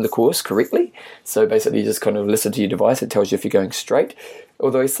to swim the course correctly. So basically, you just kind of listen to your device. It tells you if you're going straight.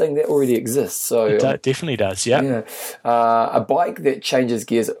 Although he's saying that already exists. So it definitely does, yeah. A bike that changes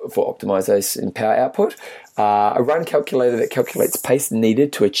gears for optimization and power output. A run calculator that calculates pace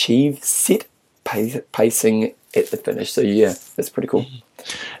needed to achieve set pacing at the finish. So yeah, that's pretty cool.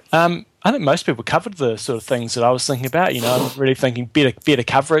 I think most people covered the sort of things that I was thinking about. I'm really thinking better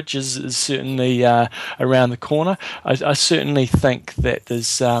coverage is certainly around the corner. I certainly think that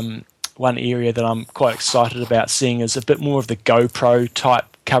there's one area that I'm quite excited about seeing is a bit more of the GoPro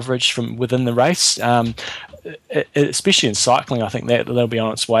type coverage from within the race. Especially in cycling, I think that'll be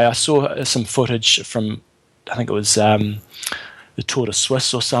on its way. I saw some footage from, I think it was the Tour de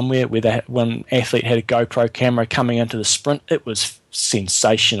Suisse or somewhere, where one athlete had a GoPro camera coming into the sprint. It was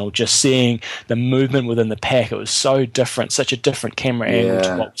sensational, just seeing the movement within the pack. It was so different, such a different camera angle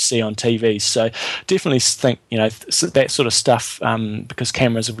to what we see on TV. So definitely think, that sort of stuff, because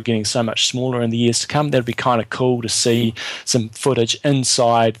cameras are getting so much smaller in the years to come, that'd be kind of cool to see some footage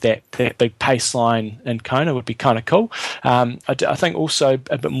inside that big pace line in Kona. Would be kind of cool. I think also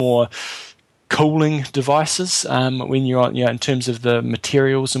a bit more cooling devices when you're on, in terms of the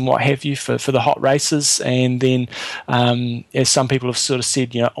materials and what have you for the hot races. And then as some people have sort of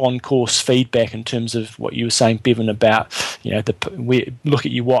said, on course feedback in terms of what you were saying, Bevan, about look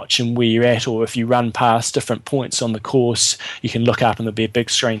at your watch and where you're at, or if you run past different points on the course, you can look up and there'll be a big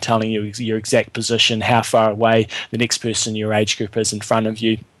screen telling you your exact position, how far away the next person in your age group is in front of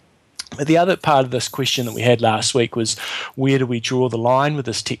you. But the other part of this question that we had last week was, where do we draw the line with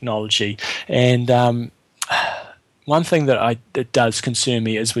this technology? And one thing that does concern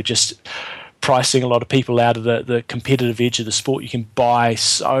me is we're just pricing a lot of people out of the competitive edge of the sport. You can buy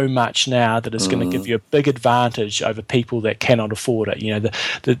so much now that is going to give you a big advantage over people that cannot afford it.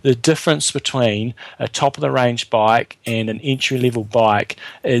 The difference between a top-of-the-range bike and an entry-level bike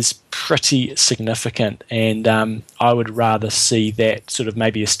is pretty significant, and I would rather see that sort of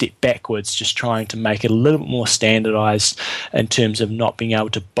maybe a step backwards, just trying to make it a little bit more standardized in terms of not being able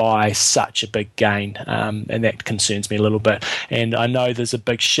to buy such a big gain, and that concerns me a little bit. And I know there's a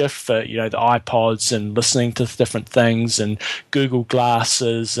big shift for the iPods and listening to different things and Google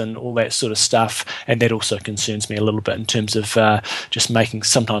Glasses and all that sort of stuff, and that also concerns me a little bit in terms of just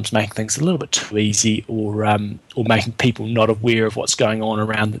sometimes making things a little bit too easy, or making people not aware of what's going on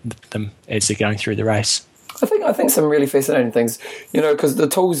around them as they're going through the race. I think some really fascinating things, because the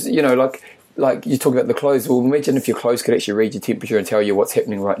tools, like you talk about the clothes. Well, imagine if your clothes could actually read your temperature and tell you what's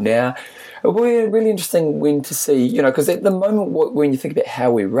happening right now. It would be really interesting when to see, because at the moment, when you think about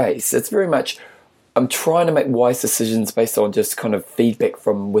how we race, it's very much, I'm trying to make wise decisions based on just kind of feedback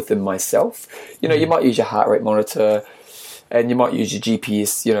from within myself. You might use your heart rate monitor, and you might use your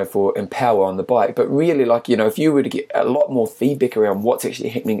GPS, for Empower on the bike. But really, if you were to get a lot more feedback around what's actually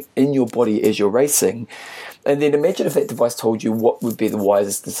happening in your body as you're racing, and then imagine if that device told you what would be the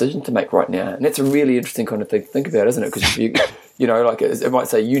wisest decision to make right now. And that's a really interesting kind of thing to think about, isn't it? Because it might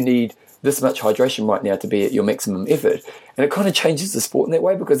say you need this much hydration right now to be at your maximum effort. And it kind of changes the sport in that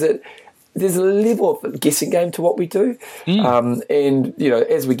way, because there's a level of guessing game to what we do. And,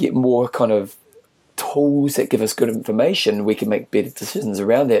 as we get more kind of tools that give us good information, we can make better decisions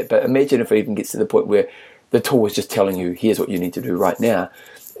around that. But imagine if it even gets to the point where the tool is just telling you, here's what you need to do right now.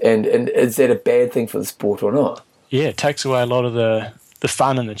 And is that a bad thing for the sport or not? Yeah, it takes away a lot of the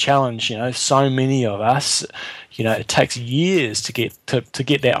fun and the challenge. So many of us, it takes years to get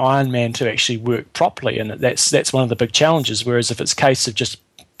that Ironman to actually work properly, and that's one of the big challenges. Whereas if it's a case of just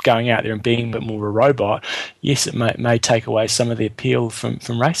going out there and being a bit more of a robot, yes, it may take away some of the appeal from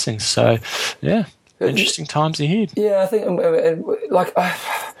racing. So, yeah. Interesting times ahead. Yeah, I think,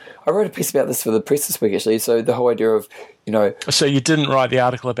 I wrote a piece about this for the press this week, actually. So the whole idea of, So you didn't write the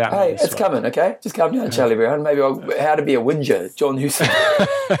article about hey, it's coming, okay? Just calm down, Charlie Brown. Maybe how to be a whinger, John Hewson.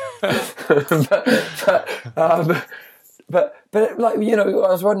 But I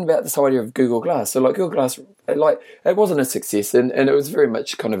was writing about this idea of Google Glass. So Google Glass, it wasn't a success, and it was very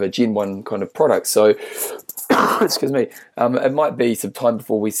much kind of a Gen 1 kind of product. So, excuse me, it might be some time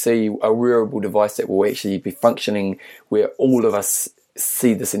before we see a wearable device that will actually be functioning where all of us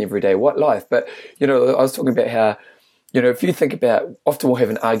see this in everyday life. But, I was talking about how, if you think about, often we'll have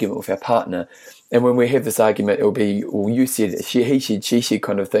an argument with our partner, and when we have this argument, it'll be, well, you said, he said, she said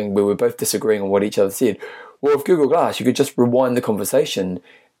kind of thing, where we're both disagreeing on what each other said. Well, with Google Glass, you could just rewind the conversation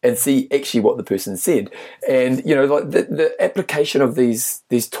and see actually what the person said. And, the application of these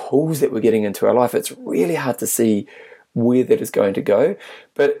tools that we're getting into our life, it's really hard to see where that is going to go.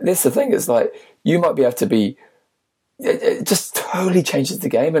 But that's the thing, is you might be able to be, it just totally changes the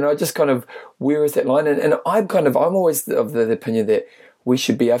game. And I just kind of, where is that line? And I'm always of the opinion that we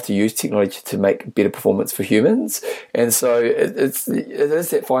should be able to use technology to make better performance for humans. And so it is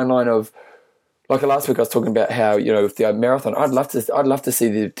that fine line of, like last week I was talking about how, with the marathon, I'd love to see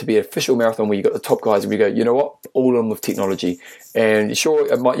there to be an official marathon where you got the top guys and we go, you know what, all in with technology. And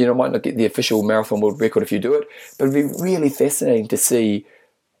sure, it might not get the official marathon world record if you do it, but it'd be really fascinating to see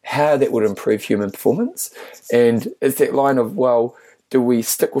how that would improve human performance. And it's that line of, well, do we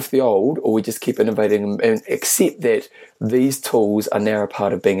stick with the old, or we just keep innovating and accept that these tools are now a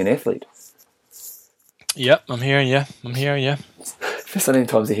part of being an athlete? Yep, I'm hearing you. Fascinating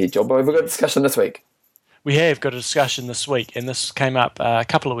times ahead, John. But we've got a discussion this week. We have got a discussion this week, and this came up a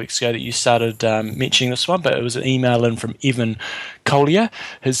couple of weeks ago that you started mentioning this one, but it was an email in from Evan Collier.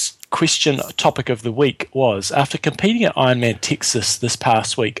 His topic of the week was, after competing at Ironman Texas this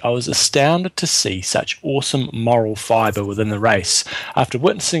past week, I was astounded to see such awesome moral fibre within the race. After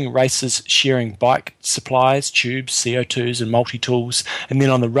witnessing racers sharing bike supplies, tubes, CO2s and multi-tools, and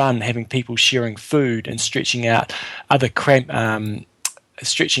then on the run having people sharing food and stretching out other cramping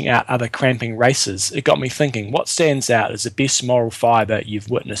races, it got me thinking, what stands out as the best moral fibre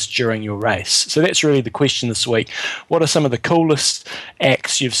you've witnessed during your race? So that's really the question this week. What are some of the coolest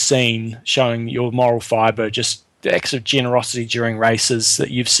acts you've seen showing your moral fibre, just acts of generosity during races that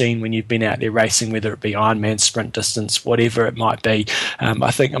you've seen when you've been out there racing, whether it be Ironman, sprint distance, whatever it might be? I'm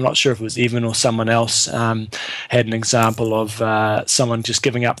not sure if it was Evan or someone else had an example of someone just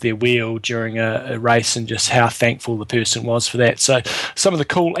giving up their wheel during a race and just how thankful the person was for that. So some of the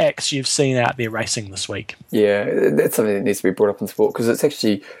cool acts you've seen out there racing this week. Yeah, that's something that needs to be brought up in sport, because it's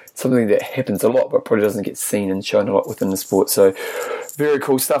actually something that happens a lot but probably doesn't get seen and shown a lot within the sport. So very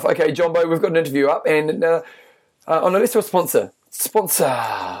cool stuff. Okay, Jumbo, we've got an interview up, and on the list of sponsor.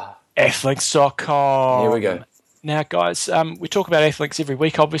 Athlinks.com. Here we go. Now, guys, we talk about Athlinks every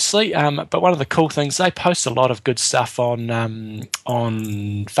week, obviously, but one of the cool things, they post a lot of good stuff on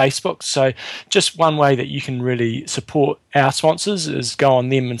Facebook. So just one way that you can really support our sponsors is go on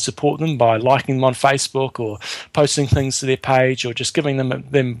them and support them by liking them on Facebook or posting things to their page or just giving them a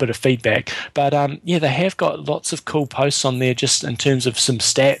bit of feedback. But, they have got lots of cool posts on there just in terms of some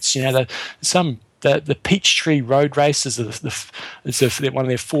stats. The Peachtree Road Race is one of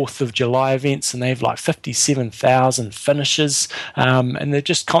their 4th of July events, and they have like 57,000 finishes, and they're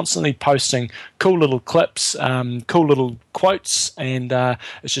just constantly posting cool little clips, cool little quotes, and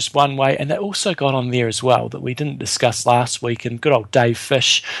it's just one way. And they also got on there as well that we didn't discuss last week, and good old Dave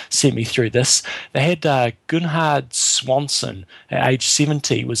Fish sent me through this. They had Gunhard Swanson at age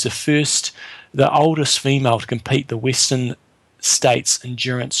 70 was the oldest female to compete the Western States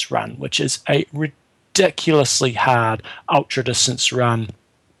Endurance Run, which is a ridiculously hard ultra distance run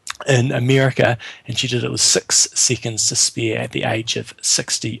in America, and she did it with 6 seconds to spare at the age of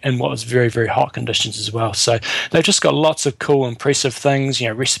 60 in what was very, very hot conditions as well. So they've just got lots of cool, impressive things,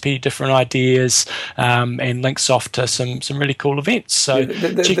 recipe, different ideas, and links off to some really cool events. So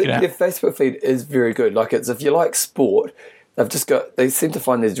check it out. Their Facebook feed is very good. Like, it's, if you like sport, they seem to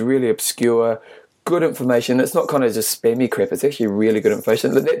find there's really obscure, good information. It's not kind of just spammy crap. It's actually really good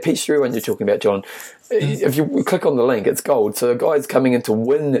information. That Peachtree one you're talking about, John, if you click on the link, it's gold. So the guy's coming in to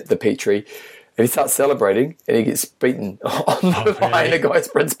win the Peachtree, and he starts celebrating, and he gets beaten on the line. The guy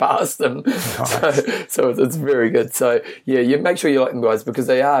sprints past him. Nice. So it's very good. So, yeah, you make sure you like them, guys, because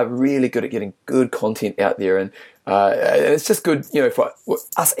they are really good at getting good content out there. And it's just good, for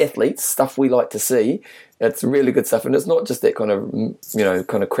us athletes, stuff we like to see. It's really good stuff, and it's not just that kind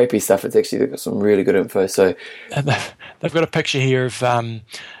of crappy stuff. It's actually got some really good info. So they've got a picture here of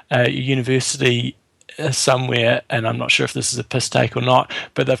a university somewhere, and I'm not sure if this is a piss take or not,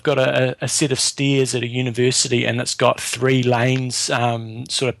 but they've got a set of stairs at a university, and it's got 3 lanes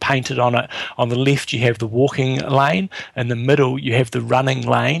sort of painted on it. On the left you have the walking lane, in the middle you have the running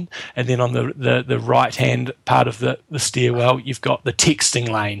lane, and then on the right hand part of the stairwell you've got the texting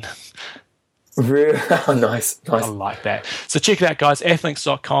lane. Really? Oh, nice. I like that. So check it out, guys,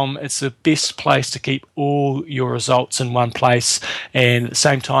 athlinks.com. It's the best place to keep all your results in one place, and at the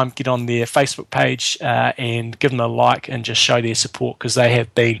same time get on their Facebook page and give them a like and just show their support, because they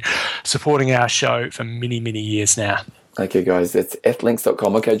have been supporting our show for many, many years now. Okay, guys, that's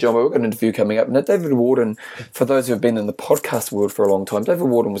athlinks.com. Okay, John, we've got an interview coming up. Now, David Warden, for those who have been in the podcast world for a long time, David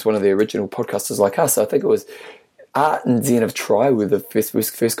Warden was one of the original podcasters like us. I think it was Art and Zen of Try were the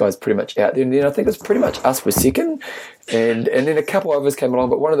first guys pretty much out there, and then I think it was pretty much us were second, and then a couple of us came along,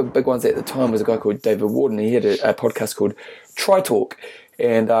 but one of the big ones at the time was a guy called David Warden. He had a podcast called Try Talk,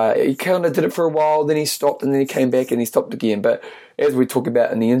 and he kind of did it for a while, then he stopped, and then he came back and he stopped again. But as we talk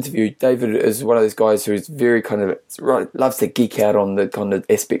about in the interview, David is one of those guys who's very loves to geek out on the kind of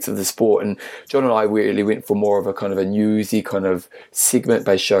aspects of the sport, and John and I really went for more of a kind of a newsy kind of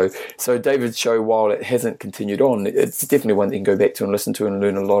segment-based show. So David's show, while it hasn't continued on, it's definitely one that you can go back to and listen to and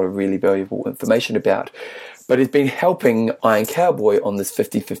learn a lot of really valuable information about. But he's been helping Iron Cowboy on this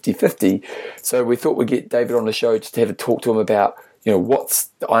 50-50-50. So we thought we'd get David on the show just to have a talk to him about, what's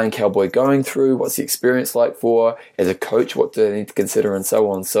the Iron Cowboy going through, what's the experience like for as a coach, what do they need to consider, and so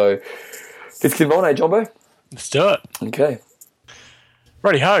on. So let's get on, Jumbo? Let's do it. Okay.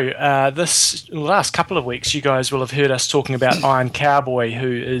 Righty-ho. This last couple of weeks, you guys will have heard us talking about Iron Cowboy,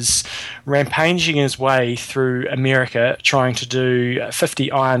 who is rampaging his way through America, trying to do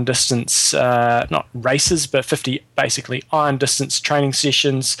 50 iron distance, not races, but 50 basically iron distance training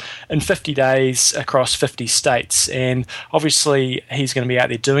sessions in 50 days across 50 states. And obviously, he's going to be out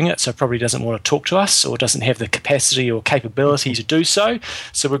there doing it, so probably doesn't want to talk to us or doesn't have the capacity or capability to do so.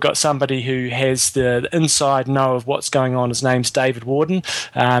 So we've got somebody who has the inside know of what's going on. His name's David Warden.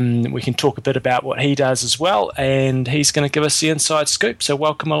 We can talk a bit about what he does as well, and he's going to give us the inside scoop. So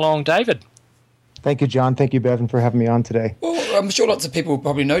welcome along, David. Thank you, John. Thank you, Bevan, for having me on today. Well, I'm sure lots of people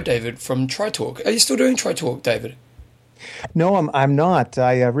probably know David from TriTalk. Are you still doing TriTalk, David? No, I'm not.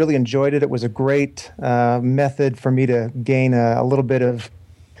 I really enjoyed it. It was a great method for me to gain a little bit of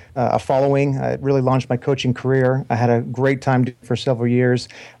a following. It really launched my coaching career. I had a great time doing it for several years,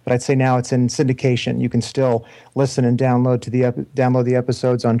 but I'd say now it's in syndication. You can still listen and download the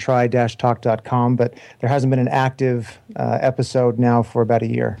episodes on try-talk.com, but there hasn't been an active episode now for about a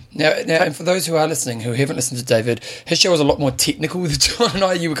year. Now, and for those who are listening who haven't listened to David, his show was a lot more technical than John and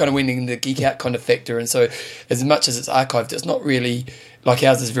I. You were kind of winning the geek out kind of factor, and so as much as it's archived, it's not really like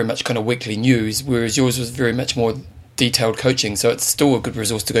ours is very much kind of weekly news, whereas yours was very much more detailed coaching, so it's still a good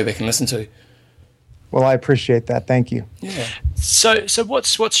resource to go back and listen to. Well, I appreciate that. Thank you. Yeah. So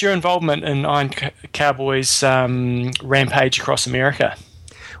what's your involvement in Iron Cowboy's rampage across America?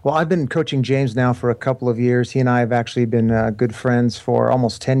 Well, I've been coaching James now for a couple of years. He and I have actually been good friends for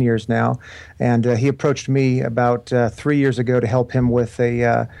almost 10 years now. And he approached me about 3 years ago to help him with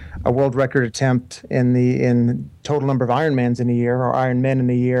a world record attempt in total number of Ironmans in a year, or Ironmen in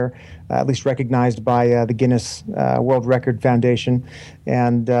a year, at least recognized by the Guinness World Record Foundation.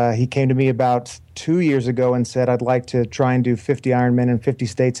 And he came to me about 2 years ago and said, I'd like to try and do 50 Ironmen in 50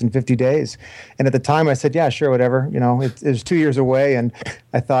 states in 50 days. And at the time I said, yeah, sure, whatever. You know, it was 2 years away, and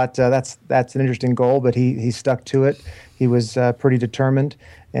I thought that's an interesting goal, but he stuck to it. He was pretty determined.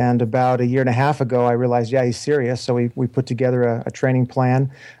 And about a year and a half ago, I realized, yeah, he's serious. So we put together a training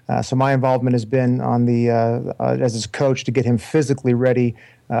plan. So my involvement has been on as his coach to get him physically ready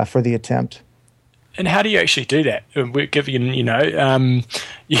for the attempt. And how do you actually do that? We're giving,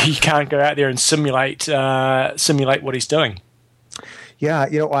 you can't go out there and simulate what he's doing. Yeah,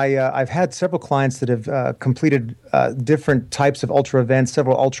 I've had several clients that have completed different types of ultra events,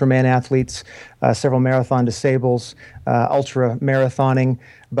 several Ultraman athletes, several marathon disables, ultra marathoning.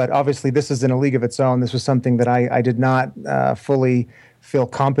 But obviously this is in a league of its own. This was something that I did not fully feel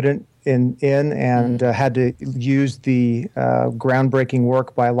competent in and had to use the groundbreaking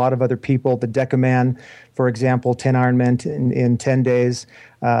work by a lot of other people. The Decaman, for example, 10 Ironmen in 10 days.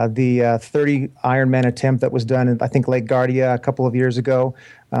 The 30 Ironman attempt that was done in, I think, Lake Guardia a couple of years ago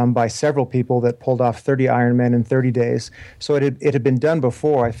by several people that pulled off 30 Ironmen in 30 days. So it had been done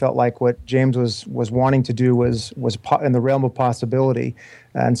before. I felt like what James was wanting to do was in the realm of possibility.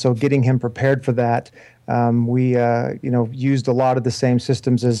 And so getting him prepared for that, we used a lot of the same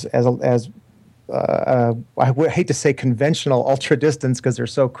systems as I would hate to say conventional ultra distance because they're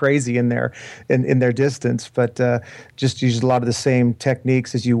so crazy in their distance, but just used a lot of the same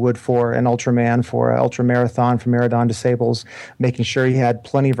techniques as you would for an Ultraman, for an ultra marathon, for marathon disables, making sure he had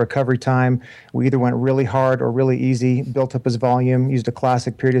plenty of recovery time. We either went really hard or really easy, built up his volume, used a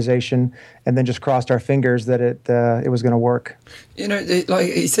classic periodization, and then just crossed our fingers that it was going to work.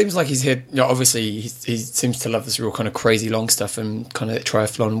 He seems like he's had. Obviously, he seems to love this real kind of crazy long stuff and kind of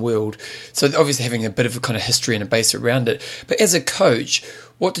triathlon world. So obviously, having a bit of a kind of history and a base around it. But as a coach,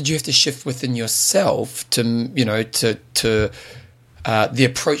 what did you have to shift within yourself to the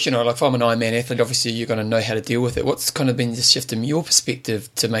approach? Like if I'm an Ironman athlete, obviously you're going to know how to deal with it. What's kind of been the shift in your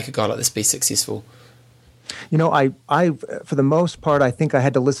perspective to make a guy like this be successful? I for the most part, I think I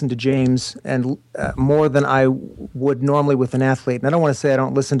had to listen to James and more than I would normally with an athlete. And I don't want to say I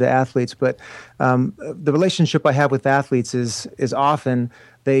don't listen to athletes, but the relationship I have with athletes is often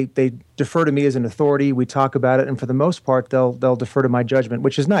they defer to me as an authority. We talk about it, and for the most part, they'll defer to my judgment,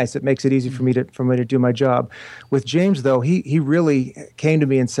 which is nice. It makes it easy for me to do my job. With James, though, he really came to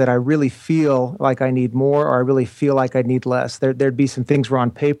me and said, "I really feel like I need more, or I really feel like I need less." There'd be some things were on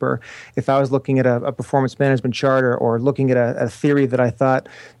paper. If I was looking at a performance management chart or looking at a theory that I thought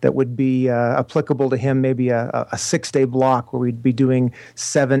that would be applicable to him, maybe a 6-day block where we'd be doing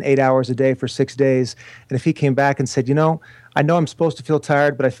 7-8 hours a day for 6 days, and if he came back and said, I know I'm supposed to feel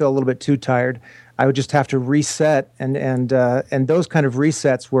tired, but I feel a little bit too tired, I would just have to reset, and those kind of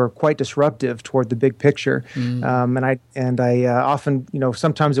resets were quite disruptive toward the big picture. And I often,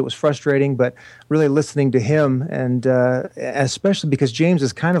 sometimes it was frustrating, but really listening to him, and especially because James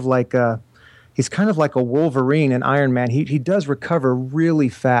is kind of like he's kind of like a Wolverine in Iron Man. He does recover really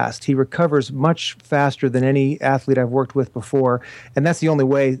fast. He recovers much faster than any athlete I've worked with before, and that's the only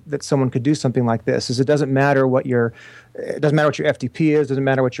way that someone could do something like this. Is it doesn't matter what your FTP is, doesn't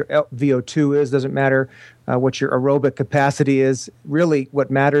matter what your VO2 is, doesn't matter what your aerobic capacity is. Really, what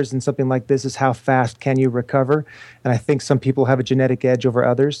matters in something like this is how fast can you recover. And I think some people have a genetic edge over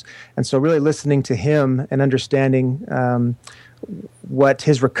others. And so really listening to him and understanding what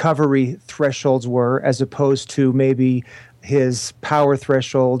his recovery thresholds were as opposed to maybe his power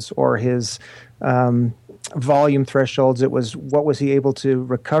thresholds or his volume thresholds. It was what was he able to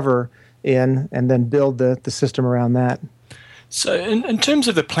recover in and then build the system around that. So in terms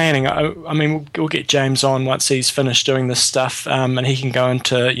of the planning, I mean, we'll get James on once he's finished doing this stuff, and he can go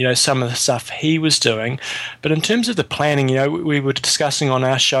into, some of the stuff he was doing. But in terms of the planning, we were discussing on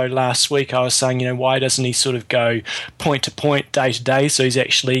our show last week, I was saying, why doesn't he sort of go point to point, day to day, so he's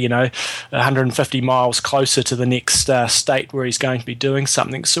actually, 150 miles closer to the next state where he's going to be doing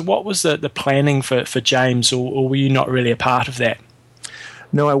something. So what was the planning for James, or were you not really a part of that?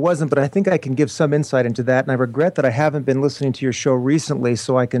 No, I wasn't, but I think I can give some insight into that. And I regret that I haven't been listening to your show recently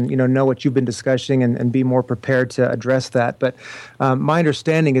so I can, know what you've been discussing and be more prepared to address that. But my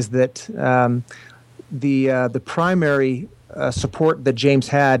understanding is that the primary support that James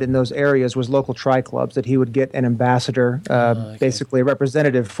had in those areas was local tri-clubs, that he would get an ambassador, basically a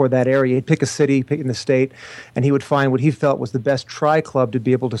representative for that area. He'd pick a city, pick in the state, and he would find what he felt was the best tri-club to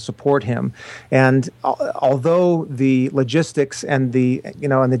be able to support him. And although the logistics and the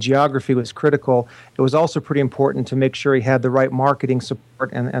geography was critical, it was also pretty important to make sure he had the right marketing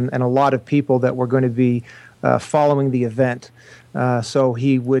support and a lot of people that were going to be following the event. So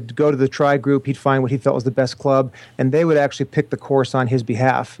he would go to the tri group, he'd find what he felt was the best club, and they would actually pick the course on his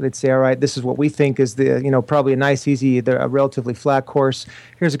behalf. They'd say, all right, this is what we think is probably a nice, easy, a relatively flat course.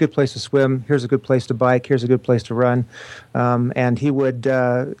 Here's a good place to swim. Here's a good place to bike. Here's a good place to run. And he would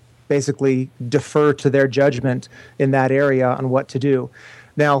basically defer to their judgment in that area on what to do.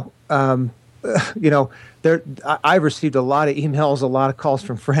 Now, I've received a lot of emails, a lot of calls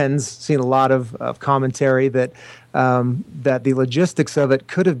from friends, seen a lot of commentary that the logistics of it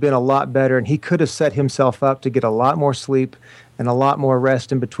could have been a lot better, and he could have set himself up to get a lot more sleep and a lot more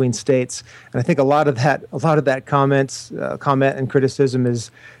rest in between states. And I think a lot of that comment and criticism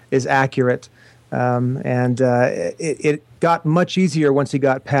is accurate. It got much easier once he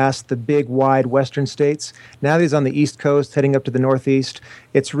got past the big, wide western states. Now that he's on the East Coast, heading up to the Northeast,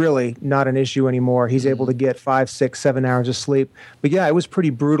 it's really not an issue anymore. He's able to get 5, 6, 7 hours of sleep. But yeah, it was pretty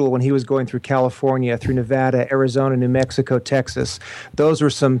brutal when he was going through California, through Nevada, Arizona, New Mexico, Texas. Those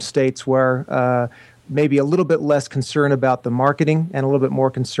were some states where maybe a little bit less concern about the marketing and a little bit more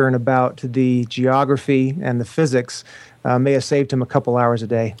concern about the geography and the physics may have saved him a couple hours a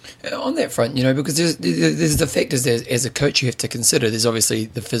day. On that front, because there's the factors there as a coach you have to consider. There's obviously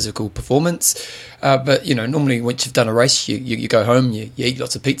the physical performance, but normally once you've done a race, you go home, you eat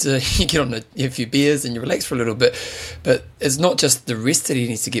lots of pizza, you get on a few beers, and you relax for a little bit. But it's not just the rest that he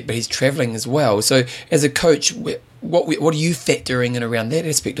needs to get, but he's traveling as well. So as a coach, what are you factoring in around that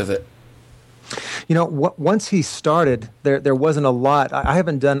aspect of it? Once he started, there wasn't a lot. I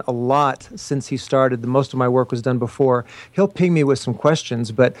haven't done a lot since he started. Most of my work was done before. He'll ping me with some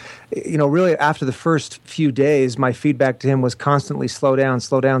questions, but, really after the first few days, my feedback to him was constantly slow down,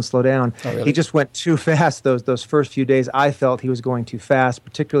 slow down, slow down. Oh, really? He just went too fast those first few days. I felt he was going too fast,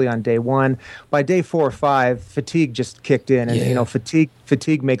 particularly on day 1. By day 4 or 5, fatigue just kicked in. And,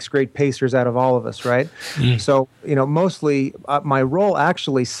 fatigue makes great pacers out of all of us, right? Mm. So, mostly my role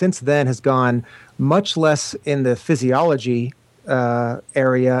actually since then has gone much less in the physiology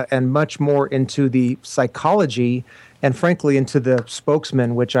area and much more into the psychology and frankly into the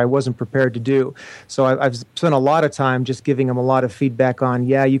spokesman, which I wasn't prepared to do. So I've spent a lot of time just giving him a lot of feedback on,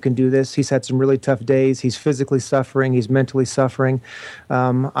 yeah, you can do this. He's had some really tough days. He's physically suffering. He's mentally suffering.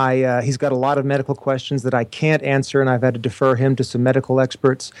 He's got a lot of medical questions that I can't answer, and I've had to defer him to some medical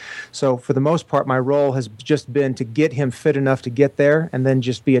experts. So for the most part, my role has just been to get him fit enough to get there and then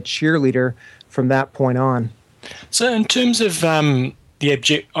just be a cheerleader from that point on. So in terms of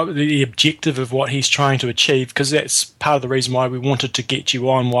the objective of what he's trying to achieve, because that's part of the reason why we wanted to get you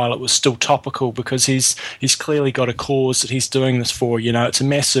on while it was still topical, because he's clearly got a cause that he's doing this for. It's a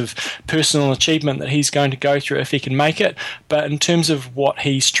massive personal achievement that he's going to go through if he can make it. But in terms of what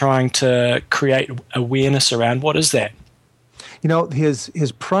he's trying to create awareness around, what is that?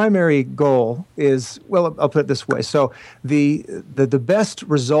 His primary goal is, well, I'll put it this way. So the best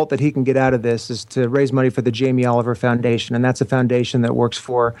result that he can get out of this is to raise money for the Jamie Oliver Foundation, and that's a foundation that works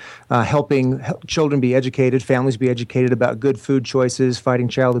for helping children be educated, families be educated about good food choices, fighting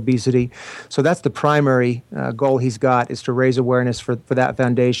child obesity. So that's the primary goal he's got, is to raise awareness for that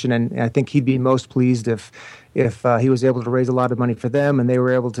foundation, and I think he'd be most pleased if he was able to raise a lot of money for them, and they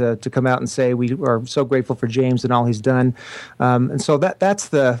were able to come out and say, we are so grateful for James and all he's done. And so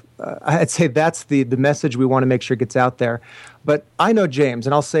that's I'd say that's the message we want to make sure gets out there. But I know James,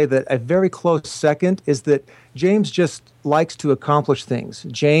 and I'll say that a very close second is that James just likes to accomplish things.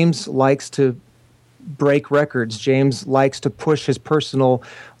 James likes to break records. James likes to push his personal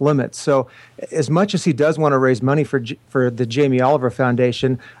limits. So as much as he does want to raise money for the Jamie Oliver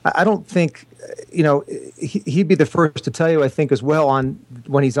Foundation, I don't think, he'd be the first to tell you, I think, as well,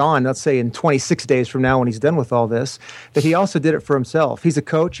 when he's on, let's say in 26 days from now when he's done with all this, that he also did it for himself. He's a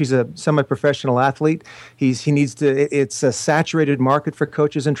coach. He's a semi-professional athlete. It's a saturated market for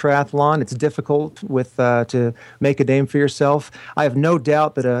coaches in triathlon. It's difficult to make a name for yourself. I have no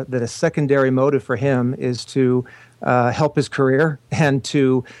doubt that a secondary motive for him is to help his career and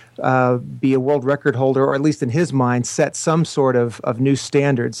to be a world record holder, or at least in his mind, set some sort of new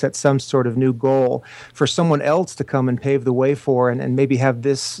standard, set some sort of new goal for someone else to come and pave the way for, and maybe have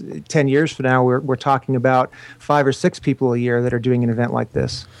this 10 years from now, we're talking about 5 or 6 people a year that are doing an event like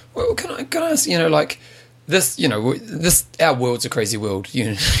this. Well, can I ask, this, our world's a crazy world,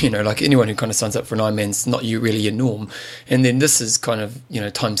 like anyone who kind of signs up for an Ironman's not really your norm. And then this is kind of,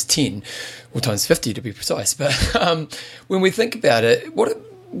 times 10 or times 50 to be precise. But when we think about it,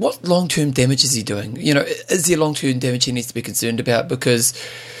 what long-term damage is he doing? Is there long-term damage he needs to be concerned about? Because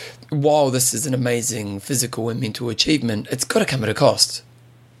while this is an amazing physical and mental achievement, it's got to come at a cost.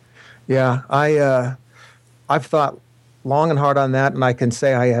 Yeah, I've thought long and hard on that, and I can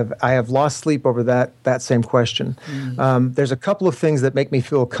say I have lost sleep over that same question. There's a couple of things that make me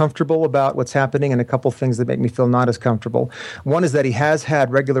feel comfortable about what's happening, and a couple of things that make me feel not as comfortable. One is that he has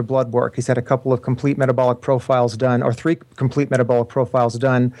had regular blood work. He's had a couple of complete metabolic profiles done, or 3 complete metabolic profiles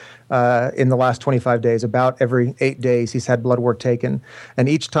done in the last 25 days. About every 8 days, he's had blood work taken, and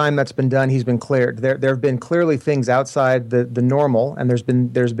each time that's been done, he's been cleared. There have been clearly things outside the normal, and there's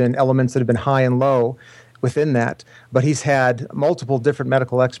been elements that have been high and low within that, but he's had multiple different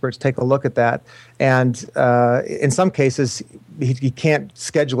medical experts take a look at that, and in some cases he can't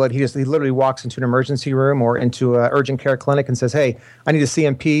schedule it. He literally walks into an emergency room or into an urgent care clinic and says, "Hey, I need a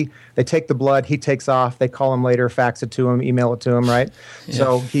CMP." They take the blood, he takes off, they call him later, fax it to him, email it to him, right? Yeah.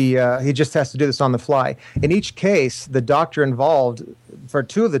 So he just has to do this on the fly. In each case, the doctor involved, for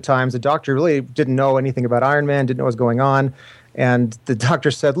 2 of the times, the doctor really didn't know anything about Ironman, didn't know what was going on. And the doctor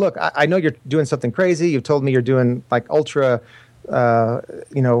said, "Look, I know you're doing something crazy. You've told me you're doing like ultra,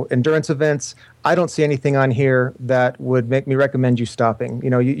 endurance events. I don't see anything on here that would make me recommend you stopping.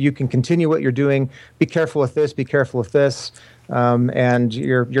 You can continue what you're doing. Be careful with this. Be careful with this, and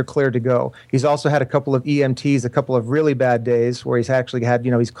you're clear to go." He's also had a couple of EMTs, a couple of really bad days where he's actually had,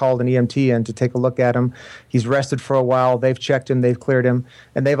 he's called an EMT in to take a look at him. He's rested for a while. They've checked him. They've cleared him,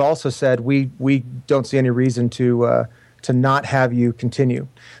 and they've also said we don't see any reason to not have you continue.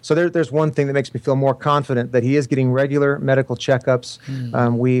 So there's one thing that makes me feel more confident, that he is getting regular medical checkups.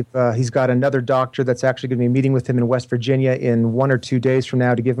 He's got another doctor that's actually going to be meeting with him in West Virginia in 1 or 2 days from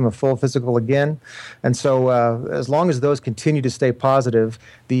now to give him a full physical again. And so as long as those continue to stay positive,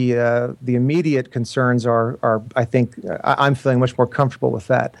 the immediate concerns are I think I'm feeling much more comfortable with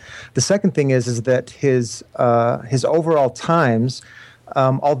that. The second thing is that his overall times,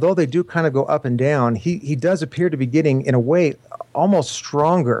 although they do kind of go up and down, he does appear to be getting, in a way, almost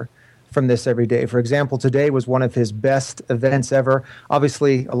stronger from this every day. For example, today was one of his best events ever.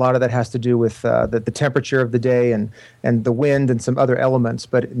 Obviously, a lot of that has to do with the temperature of the day and the wind and some other elements.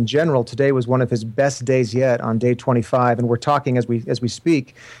 But in general, today was one of his best days yet on day 25. And we're talking as we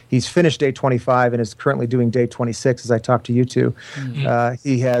speak. He's finished day 25 and is currently doing day 26 as I talk to you two.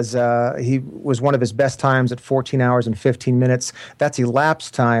 Mm-hmm. He was one of his best times at 14 hours and 15 minutes. That's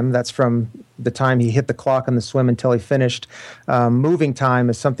elapsed time. That's from the time he hit the clock on the swim until he finished. Moving time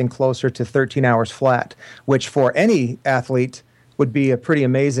is something closer to 13 hours flat, which for any athlete would be a pretty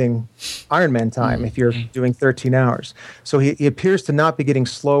amazing Ironman time if you're doing 13 hours. So he appears to not be getting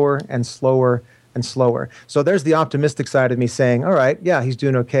slower and slower and slower. So there's the optimistic side of me saying, all right, yeah, he's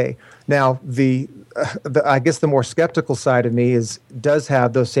doing okay. Now, I guess the more skeptical side of me does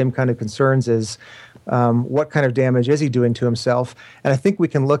have those same kind of concerns as what kind of damage is he doing to himself? And I think we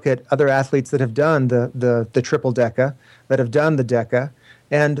can look at other athletes that have done the triple DECA, that have done the DECA,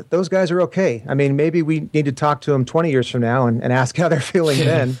 And those guys are okay. I mean, maybe we need to talk to them 20 years from now and ask how they're feeling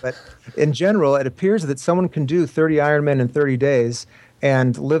then. But in general, it appears that someone can do 30 Ironman in 30 days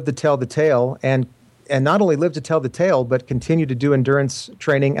and live to tell the tale, and not only live to tell the tale, but continue to do endurance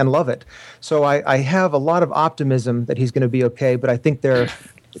training and love it. So I have a lot of optimism that he's going to be okay, but I think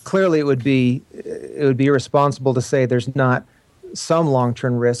clearly it would be irresponsible to say there's not some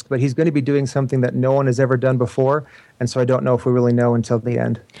long-term risk, but he's going to be doing something that no one has ever done before, and so I don't know if we really know until the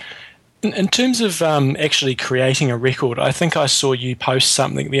end. In terms of actually creating a record, I think I saw you post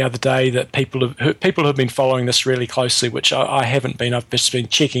something the other day that people have been following this really closely, which I haven't been. I've just been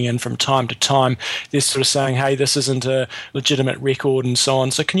checking in from time to time. They're sort of saying, hey, this isn't a legitimate record and so on.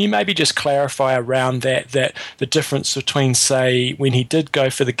 So can you maybe just clarify around that the difference between, say, when he did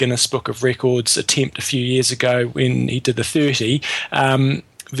go for the Guinness Book of Records attempt a few years ago when he did the 30,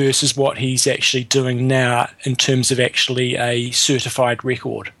 versus what he's actually doing now in terms of actually a certified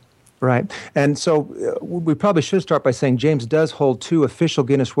record? Right. And so we probably should start by saying James does hold 2 official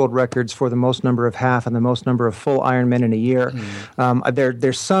Guinness World Records for the most number of half and the most number of full Ironmen in a year.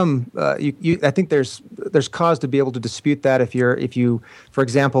 There's some, I think there's cause to be able to dispute that if you, for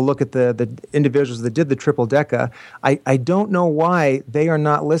example, look at the individuals that did the triple deca. I don't know why they are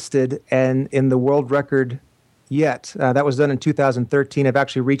not listed in the world record yet. That was done in 2013. I've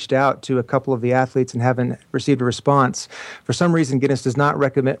actually reached out to a couple of the athletes and haven't received a response. For some reason, Guinness does not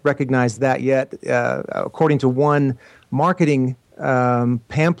recognize that yet. According to one marketing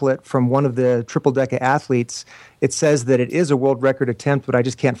pamphlet from one of the triple deca athletes, it says that it is a world record attempt, but I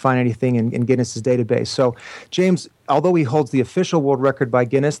just can't find anything in Guinness's database. So James, although he holds the official world record by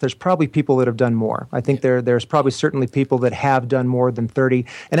Guinness, there's probably people that have done more. I think there's probably certainly people that have done more than 30.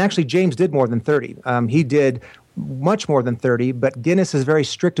 And actually, James did more than 30. He did much more than 30, but Guinness is very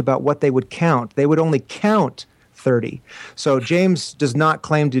strict about what they would count. They would only count 30. So James does not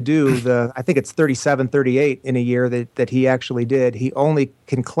claim to do I think it's 37, 38 in a year that he actually did. He only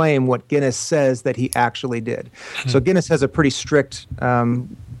can claim what Guinness says that he actually did. So Guinness has a pretty strict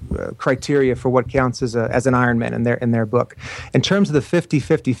criteria for what counts as an Ironman in their book. In terms of the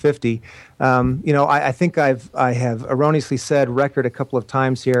 50-50-50, I think I have erroneously said record a couple of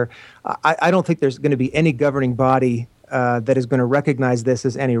times here. I don't think there's going to be any governing body that is going to recognize this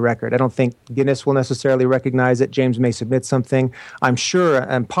as any record. I don't think Guinness will necessarily recognize it. James may submit something. I'm sure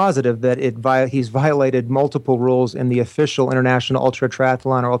and positive that he's violated multiple rules in the official International Ultra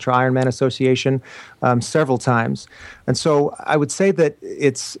Triathlon or Ultra Ironman Association several times. And so I would say that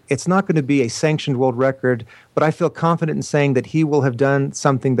it's not going to be a sanctioned world record, but I feel confident in saying that he will have done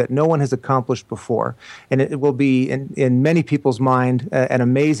something that no one has accomplished before. And it will be, in many people's mind, an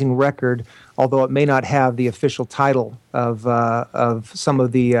amazing record, although it may not have the official title of some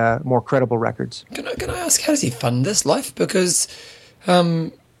of the more credible records. Can I ask, how does he fund this life? Because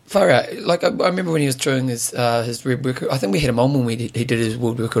far out, like I remember when he was doing his world record, I think we had him on when he did his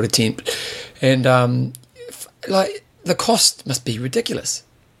world record attempt, and the cost must be ridiculous.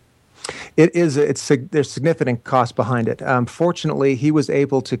 It is. There's significant cost behind it. Fortunately, he was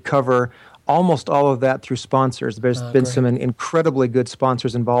able to cover almost all of that through sponsors. There's been some incredibly good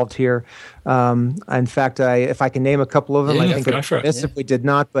sponsors involved here. In fact, if I can name a couple of them, I think if we did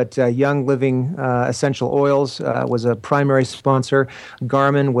not, but Young Living Essential Oils was a primary sponsor.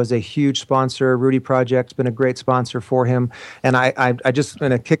 Garmin was a huge sponsor. Rudy Project's been a great sponsor for him. And I just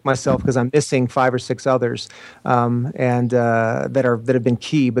going to kick myself because I'm missing 5 or 6 others that have been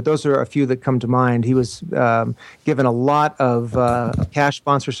key. But those are a few that come to mind. He was given a lot of cash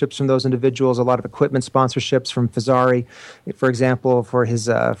sponsorships from those individuals, a lot of equipment sponsorships from Fazari, for example, for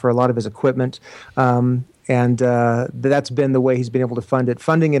a lot of his equipment. And that's been the way he's been able to fund it,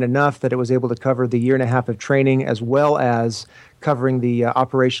 funding it enough that it was able to cover the year and a half of training as well as covering the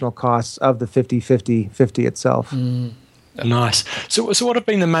operational costs of the 50-50-50 itself. Nice. So what have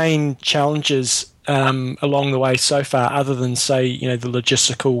been the main challenges along the way so far, other than, say, the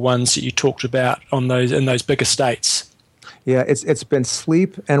logistical ones that you talked about in those bigger states? Yeah, it's been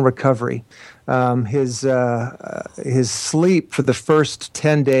sleep and recovery. His sleep for the first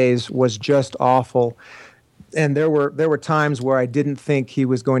 10 days was just awful, and there were times where I didn't think he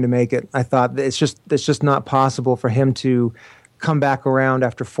was going to make it. I thought it's just not possible for him to come back around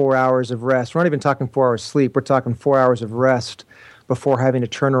after 4 hours of rest. We're not even talking 4 hours sleep. We're talking 4 hours of rest before having to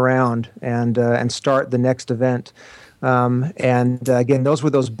turn around and start the next event. Again, those were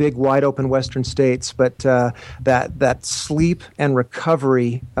those big, wide open Western states, but that sleep and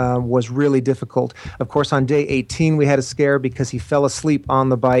recovery was really difficult. Of course, on day 18, we had a scare because he fell asleep on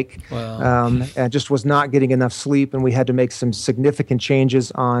the bike. Wow. And just was not getting enough sleep, and we had to make some significant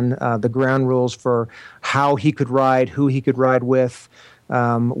changes on the ground rules for how he could ride, who he could ride with.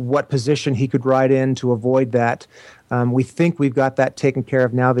 what position he could ride in to avoid that. We think we've got that taken care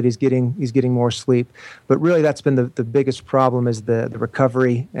of now that he's getting more sleep. But really, that's been the biggest problem is the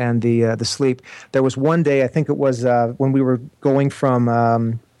recovery and the sleep. There was one day, I think it was when we were going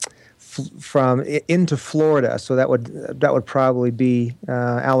from into Florida, so that would probably be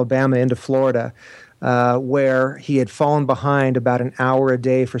Alabama into Florida, where he had fallen behind about an hour a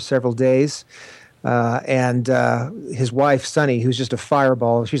day for several days. And his wife, Sunny, who's just a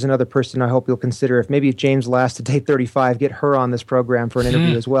fireball, she's another person I hope you'll consider. If James lasts to day 35, get her on this program for an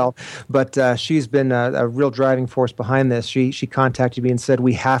interview as well. But she's been a real driving force behind this. She contacted me and said,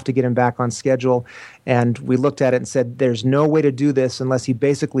 we have to get him back on schedule. And we looked at it and said, there's no way to do this unless he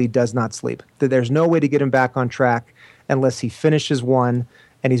basically does not sleep. There's no way to get him back on track unless he finishes one,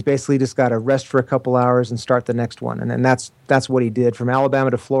 and he's basically just got to rest for a couple hours and start the next one. And that's what he did. From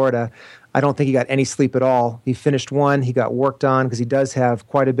Alabama to Florida, I don't think he got any sleep at all. He finished one. He got worked on because he does have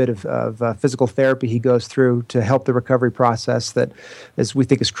quite a bit of physical therapy he goes through to help the recovery process that we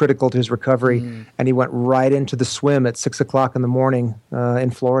think is critical to his recovery. And he went right into the swim at 6 o'clock in the morning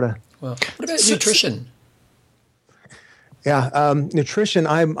in Florida. Well, what about nutrition? Yeah, nutrition,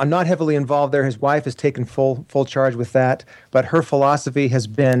 I'm not heavily involved there. His wife has taken full charge with that, but her philosophy has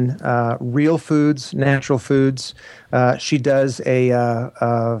been real foods, natural foods. She does a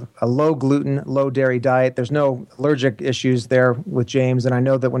low gluten, low dairy diet. There's no allergic issues there with James, and I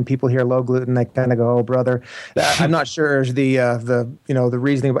know that when people hear low gluten, they kind of go, "Oh, brother." I'm not sure the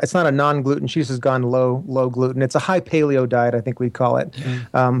reasoning, but it's not a non-gluten. She's just gone low gluten. It's a high paleo diet, I think we call it,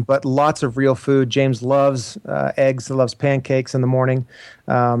 but lots of real food. James loves eggs. He loves pancakes in the morning,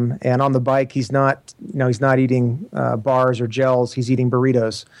 and on the bike, he's not eating bars or gels. He's eating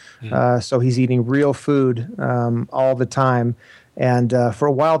burritos. So he's eating real food all the time. And for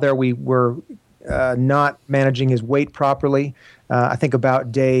a while there, we were not managing his weight properly. I think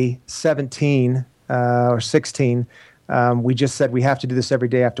about day 17 or 16, we just said we have to do this every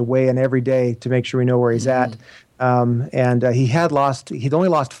day. I have to weigh in every day to make sure we know where he's at. And he'd only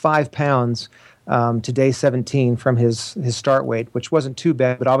lost 5 pounds to day 17 from his start weight, which wasn't too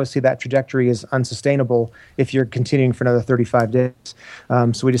bad, but obviously that trajectory is unsustainable if you're continuing for another 35 days.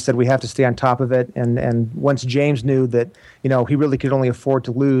 So we just said we have to stay on top of it. And once James knew that, he really could only afford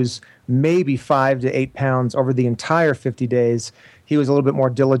to lose maybe 5 to 8 pounds over the entire 50 days, he was a little bit more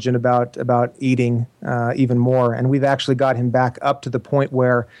diligent about eating even more. And we've actually got him back up to the point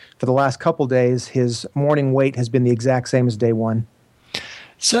where for the last couple days, his morning weight has been the exact same as day one.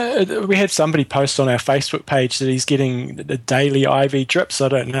 So we had somebody post on our Facebook page that he's getting the daily IV drips. I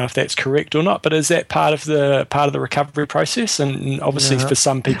don't know if that's correct or not, but is that part of the recovery process? And obviously for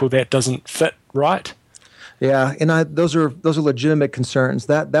some people that doesn't fit right. Yeah, and those are legitimate concerns.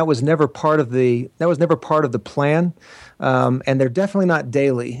 That was never part of the plan, and they're definitely not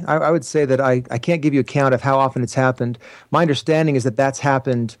daily. I would say that I can't give you a count of how often it's happened. My understanding is that that's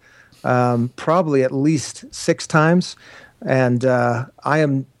happened probably at least 6 times. And I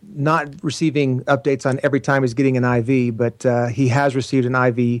am not receiving updates on every time he's getting an IV, but he has received an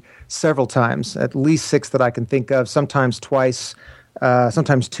IV several times, at least 6 that I can think of, sometimes twice,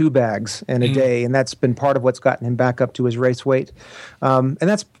 sometimes 2 bags in a day. And that's been part of what's gotten him back up to his race weight. And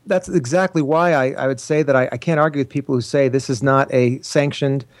that's exactly why I would say that I can't argue with people who say this is not a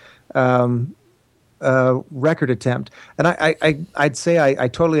sanctioned record attempt. And I'd say I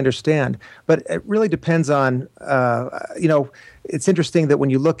totally understand, but it really depends on, it's interesting that when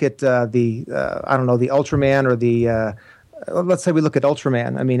you look at the Ultraman or the, let's say we look at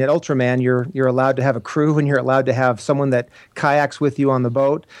Ultraman. I mean, at Ultraman, you're allowed to have a crew and you're allowed to have someone that kayaks with you on the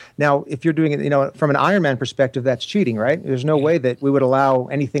boat. Now, if you're doing it, from an Ironman perspective, that's cheating, right? There's no way that we would allow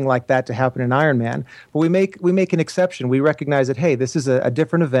anything like that to happen in Ironman. But we make an exception. We recognize that, hey, this is a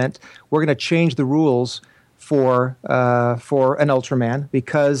different event. We're going to change the rules for an Ultraman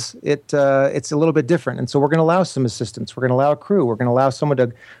because it's a little bit different. And so we're going to allow some assistance. We're going to allow a crew. We're going to allow someone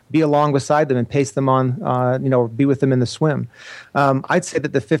to be along beside them and pace them on, be with them in the swim. I'd say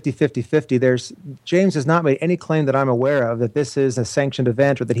that the 50-50-50, James has not made any claim that I'm aware of that this is a sanctioned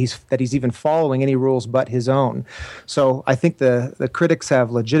event or that he's even following any rules but his own. So I think the critics have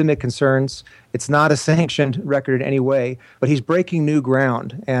legitimate concerns. It's not a sanctioned record in any way, but he's breaking new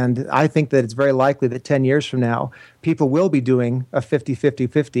ground. And I think that it's very likely that 10 years from now, people will be doing a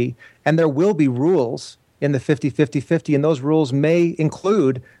 50-50-50, and there will be rules in the 50-50-50, and those rules may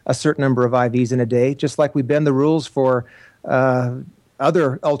include a certain number of IVs in a day, just like we bend the rules for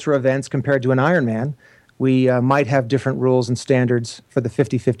other ultra events compared to an Ironman. We might have different rules and standards for the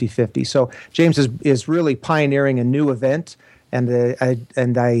 50-50-50. So James is really pioneering a new event. And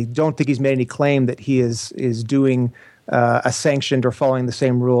I don't think he's made any claim that he is doing sanctioned or following the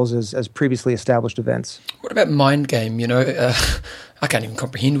same rules as previously established events. What about mind game? I can't even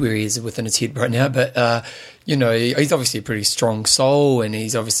comprehend where he is within his head right now, but he's obviously a pretty strong soul, and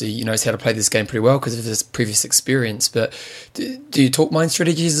he's obviously knows how to play this game pretty well because of his previous experience. But do you talk mind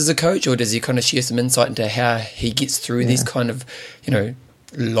strategies as a coach, or does he kind of share some insight into how he gets through these kind of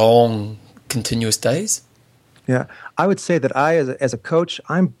long continuous days? Yeah, I would say that as a coach,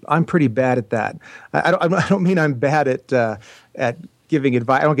 I'm pretty bad at that. I don't mean I'm bad at giving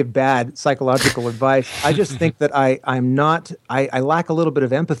advice. I don't give bad psychological advice. I just think that I lack a little bit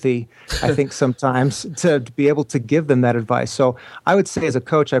of empathy, I think, sometimes to be able to give them that advice. So I would say as a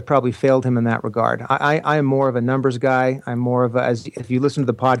coach, I've probably failed him in that regard. I am more of a numbers guy. I'm more of if you listen to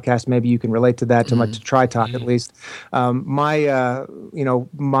the podcast, maybe you can relate to that, to Try Talk at least. My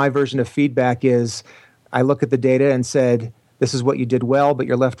version of feedback is I look at the data and said, this is what you did well, but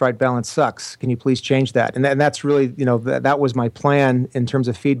your left-right balance sucks. Can you please change that? And that's really, that was my plan in terms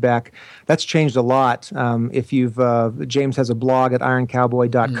of feedback. That's changed a lot. If James has a blog at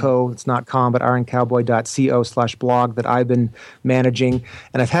ironcowboy.co. It's not com, but ironcowboy.co/blog that I've been managing.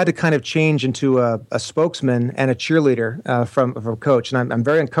 And I've had to kind of change into a spokesman and a cheerleader from a coach. And I'm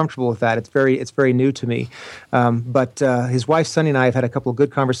very uncomfortable with that. It's very new to me. But his wife, Sunny, and I have had a couple of good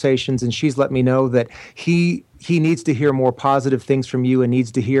conversations, and she's let me know that he needs to hear more positive things from you and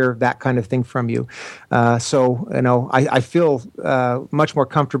needs to hear that kind of thing from you. I feel much more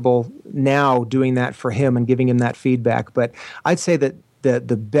comfortable now doing that for him and giving him that feedback. But I'd say that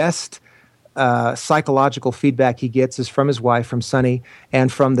the best psychological feedback he gets is from his wife, from Sunny,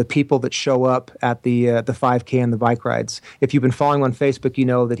 and from the people that show up at the 5K and the bike rides. If you've been following him on Facebook, you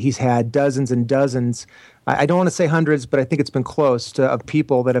know that he's had dozens and dozens, I don't want to say hundreds, but I think it's been close to, of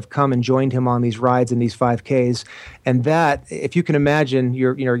people that have come and joined him on these rides and these 5Ks. And that, if you can imagine,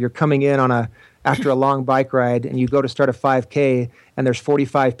 you're coming in after a long bike ride and you go to start a 5K and there's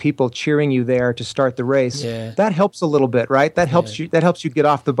 45 people cheering you there to start the race. Yeah. That helps a little bit, right? That helps you get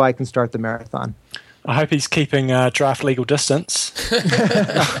off the bike and start the marathon. I hope he's keeping draft legal distance.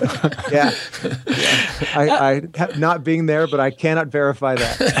 Yeah. I not being there, but I cannot verify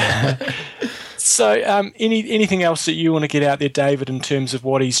that. So anything else that you want to get out there, David, in terms of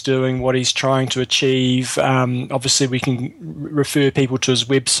what he's doing, what he's trying to achieve? Obviously, we can refer people to his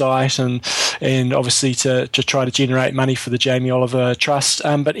website and obviously to try to generate money for the Jamie Oliver Trust.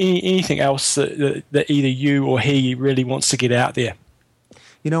 But anything else that either you or he really wants to get out there?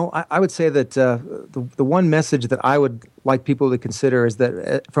 I would say that the one message that I would like people to consider is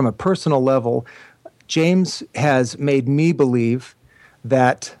that from a personal level, James has made me believe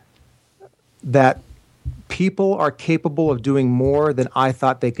that people are capable of doing more than I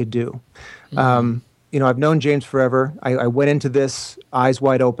thought they could do. Mm-hmm. I've known James forever. I went into this eyes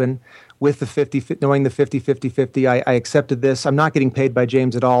wide open with knowing the 50-50-50. I accepted this. I'm not getting paid by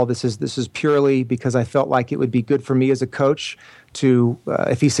James at all. This is purely because I felt like it would be good for me as a coach to,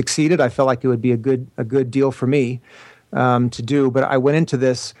 if he succeeded, I felt like it would be a good deal for me to do. But I went into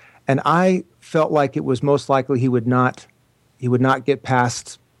this and I felt like it was most likely he would not get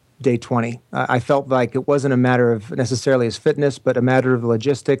past day 20. I felt like it wasn't a matter of necessarily his fitness, but a matter of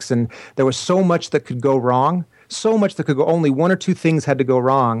logistics. And there was so much that could go wrong, only one or two things had to go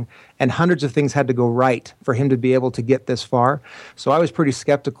wrong, and hundreds of things had to go right for him to be able to get this far. So I was pretty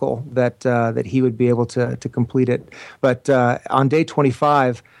skeptical that he would be able to complete it. But on day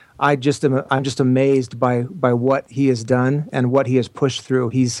 25, I'm just amazed by what he has done and what he has pushed through.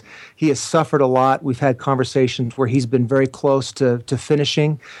 He has suffered a lot. We've had conversations where he's been very close to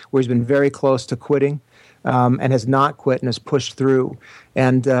finishing, where he's been very close to quitting, and has not quit and has pushed through.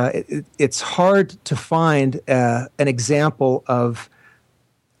 And it's hard to find an example of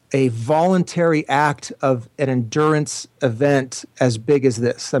a voluntary act of an endurance event as big as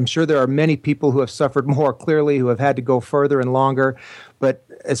this. I'm sure there are many people who have suffered more clearly, who have had to go further and longer. But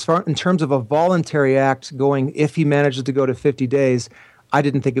as far in terms of a voluntary act going, if he manages to go to 50 days, I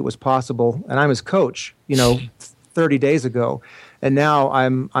didn't think it was possible. And I'm his coach, 30 days ago. And now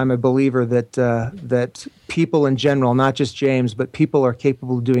I'm a believer that people in general, not just James, but people are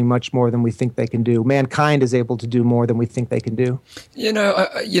capable of doing much more than we think they can do. Mankind is able to do more than we think they can do. I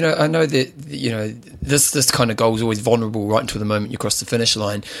know that this kind of goal is always vulnerable right until the moment you cross the finish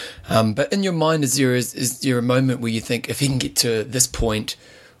line. But in your mind, is there a moment where you think if he can get to this point,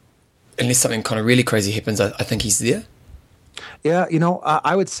 unless something kind of really crazy happens, I think he's there? Yeah,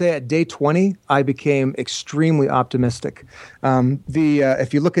 I would say at day 20, I became extremely optimistic.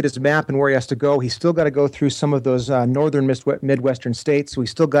 If you look at his map and where he has to go, he's still got to go through some of those northern Midwestern states. So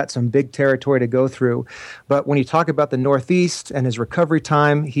he's still got some big territory to go through. But when you talk about the Northeast and his recovery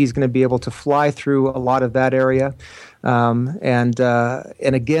time, he's going to be able to fly through a lot of that area. And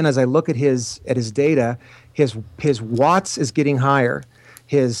again, as I look at his data, his watts is getting higher.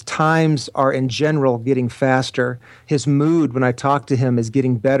 His times are in general getting faster. His mood when I talk to him is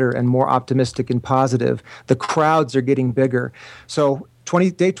getting better and more optimistic and positive. The crowds are getting bigger. So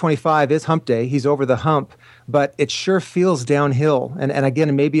day 25 is hump day. He's over the hump, but it sure feels downhill. And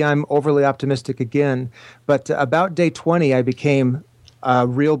again, maybe I'm overly optimistic again, but about day 20, I became a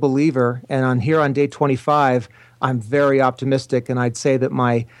real believer. And on day 25, I'm very optimistic. And I'd say that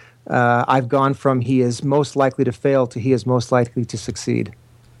I've gone from he is most likely to fail to he is most likely to succeed.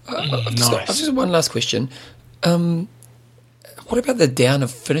 Nice. Just one last question. What about the down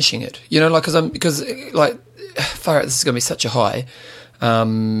of finishing it? Because far out, this is going to be such a high.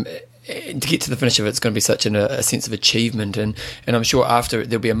 To get to the finish of it's going to be such a sense of achievement, and I'm sure after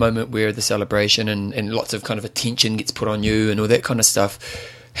there'll be a moment where the celebration and lots of kind of attention gets put on you and all that kind of stuff.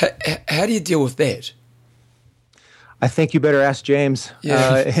 How do you deal with that? I think you better ask James.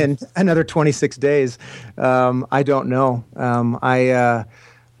 In another 26 days. I don't know.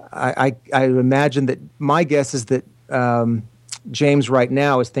 I imagine that my guess is that James right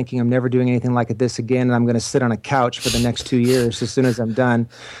now is thinking I'm never doing anything like this again, and I'm going to sit on a couch for the next 2 years as soon as I'm done.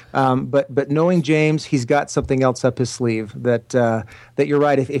 But knowing James, he's got something else up his sleeve. That you're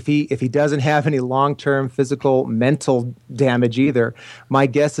right. If he doesn't have any long-term physical, mental damage either, my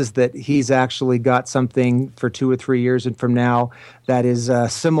guess is that he's actually got something for 2 or 3 years and from now that is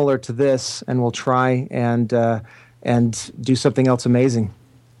similar to this, and will try and do something else amazing.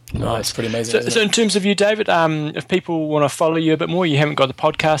 No, it's pretty amazing. So in terms of you, David, if people want to follow you a bit more, you haven't got the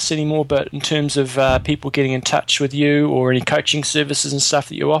podcast anymore, but in terms of people getting in touch with you or any coaching services and stuff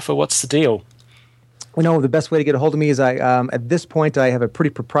that you offer, what's the deal? The best way to get a hold of me is at this point, I have a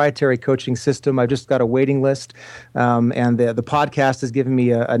pretty proprietary coaching system. I've just got a waiting list, and the podcast has given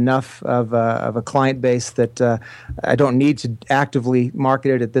me enough of a client base that I don't need to actively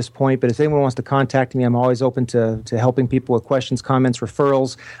market it at this point. But if anyone wants to contact me, I'm always open to helping people with questions, comments,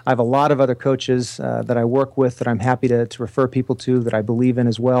 referrals. I have a lot of other coaches that I work with that I'm happy to refer people to that I believe in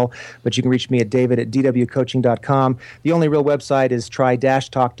as well. But you can reach me at david@dwcoaching.com. The only real website is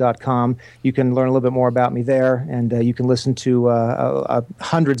try-talk.com. You can learn a little bit more about me there, and you can listen to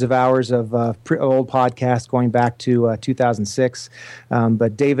hundreds of hours of old podcasts going back to 2006.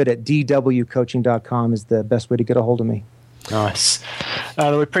 But david@dwcoaching.com is the best way to get a hold of me. Nice.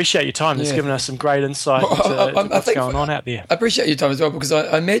 We appreciate your time. It's given us some great insight into what's going on out there. I appreciate your time as well, because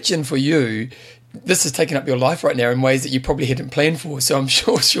I imagine for you, this has taken up your life right now in ways that you probably hadn't planned for. So I'm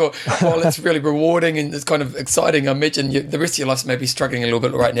sure while it's really rewarding and it's kind of exciting, I imagine the rest of your life may be struggling a little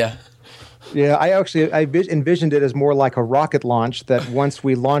bit right now. Yeah, I envisioned it as more like a rocket launch, that once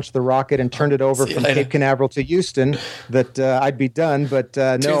we launched the rocket and turned it over from Cape Canaveral to Houston, that I'd be done. But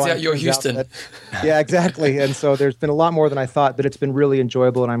no. Turns out you're Houston. Yeah, exactly. And so there's been a lot more than I thought, but it's been really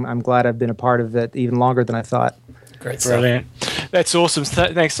enjoyable, and I'm glad I've been a part of it even longer than I thought. Great stuff. Brilliant. That's awesome.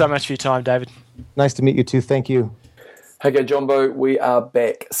 Thanks so much for your time, David. Nice to meet you too. Thank you. Okay, Jumbo, we are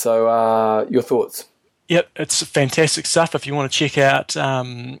back. So your thoughts? Yep, it's fantastic stuff. If you want to check out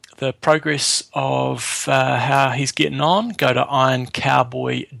the progress of how he's getting on, go to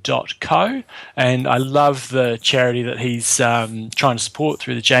ironcowboy.co. And I love the charity that he's trying to support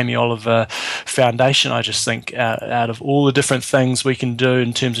through the Jamie Oliver Foundation. I just think out of all the different things we can do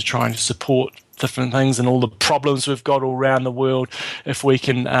in terms of trying to support different things and all the problems we've got all around the world, if we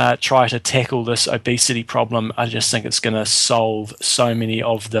can try to tackle this obesity problem, I just think it's going to solve so many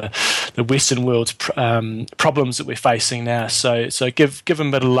of the Western world's problems that we're facing now. So give him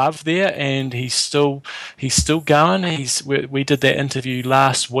a bit of love there, and he's still going. We did that interview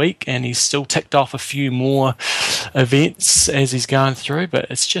last week, and he's still ticked off a few more events as he's going through.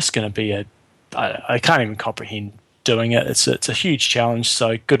 But it's just going to be I can't even comprehend doing it. It's a huge challenge,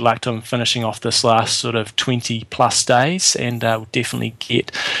 so good luck to him finishing off this last sort of 20 plus days, and we'll definitely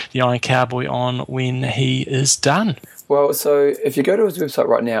get the Iron Cowboy on when he is done. Well, so if you go to his website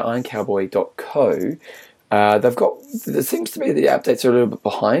right now, ironcowboy.co, it seems to be the updates are a little bit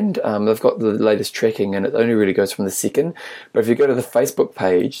behind. They've got the latest tracking, and it only really goes from the second. But if you go to the Facebook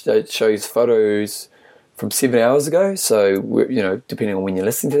page, it shows photos from 7 hours ago, so depending on when you're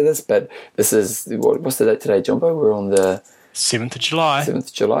listening to this, but this is what's the date today, Jumbo? We're on the 7th of July. 7th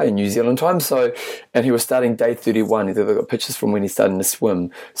of July in New Zealand time. So, and he was starting day 31. They've got pictures from when he's starting to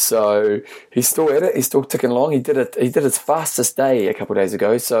swim. So he's still at it. He's still ticking along. He did his fastest day a couple of days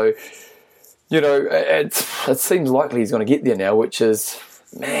ago. So, it seems likely he's going to get there now, which is,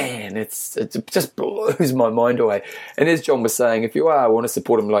 man, it just blows my mind away. And as John was saying, if you want to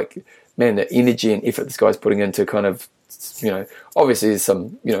support him, like, man, the energy and effort this guy's putting into kind of, obviously there's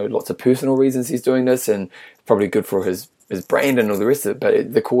some, lots of personal reasons he's doing this, and probably good for his brand and all the rest of it,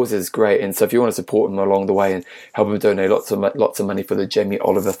 but the cause is great. And so if you want to support him along the way and help him donate lots of money for the Jamie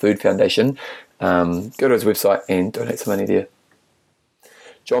Oliver Food Foundation, go to his website and donate some money there.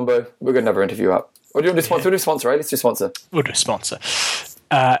 Jumbo, we've got another interview up. Or do you want to sponsor? We'll do sponsor, right? Let's do sponsor. We'll do sponsor.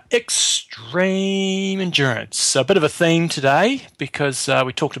 Extreme Endurance. So a bit of a theme today because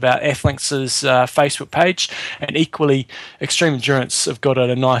we talked about Athlinks' Facebook page, and equally Extreme Endurance have got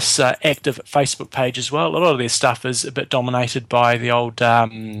a nice active Facebook page as well. A lot of their stuff is a bit dominated by the old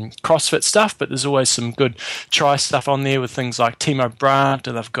CrossFit stuff, but there's always some good try stuff on there with things like Timo Brandt,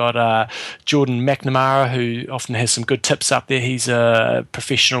 and they've got Jordan McNamara, who often has some good tips up there. He's a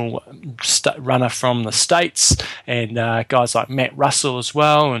professional runner from the States, and guys like Matt Russell as well,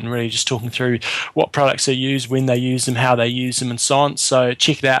 and really just talking through what products they use, when they use them, how they use them, and so on. So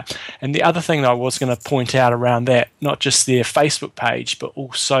check it out. And the other thing that I was going to point out around that, not just their Facebook page, but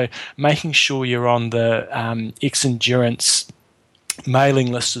also making sure you're on the X Endurance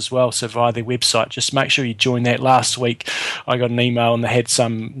mailing list as well, so via their website. Just make sure you join that. Last week I got an email and they had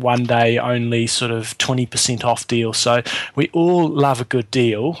some one day only sort of 20% off deal, so we all love a good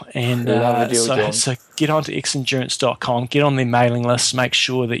deal. And love a deal, so get onto xendurance.com, get on their mailing list, make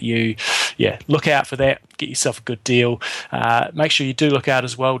sure that you look out for that, get yourself a good deal. Make sure you do look out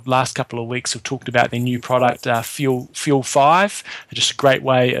as well. Last couple of weeks we've talked about their new product, Fuel 5, just a great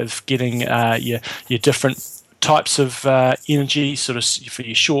way of getting your different types of energy, sort of for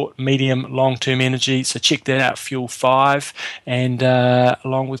your short, medium, long-term energy. So check that out, Fuel 5, and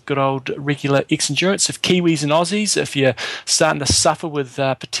along with good old regular X Endurance. If Kiwis and Aussies, if you're starting to suffer with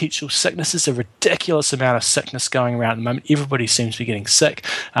potential sicknesses, a ridiculous amount of sickness going around at the moment. Everybody seems to be getting sick.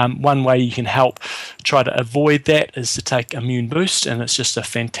 One way you can help try to avoid that is to take Immune Boost, and it's just a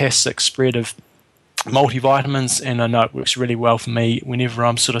fantastic spread of multivitamins, and I know it works really well for me whenever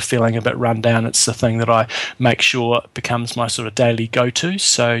I'm sort of feeling a bit run down. It's the thing that I make sure becomes my sort of daily go-to.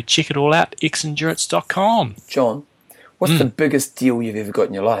 So check it all out, xendurance.com. John, what's the biggest deal you've ever got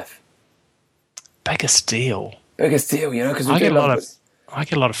in your life? Biggest deal, because I get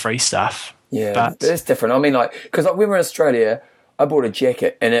a lot of free stuff. Yeah, but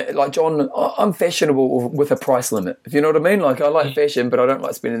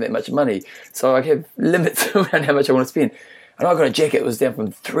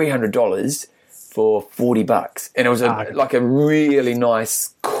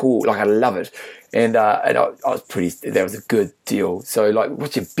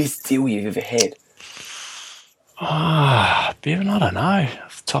Bevan, I don't know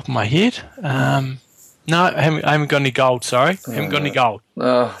off the top of my head. No, I haven't got any gold, sorry. I haven't got any gold.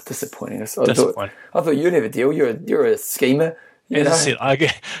 Oh, disappointing. I thought you'd have a deal. You're a schemer. As I said, I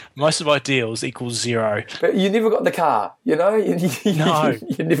get most of my deals equals zero. But you never got the car, you know? No.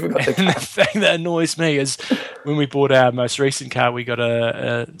 You never got the car. And the thing that annoys me is when we bought our most recent car, we got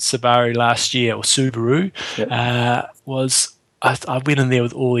a Subaru last year, or Subaru, I went in there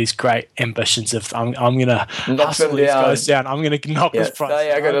with all these great ambitions of I'm going to hustle these guys down. I'm going to knock this price down.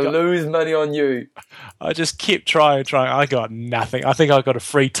 They are going to lose money on you. I just kept trying. I got nothing. I think I got a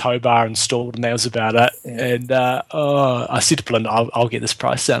free tow bar installed, and that was about it. Yeah. And I said to Belinda, I'll get this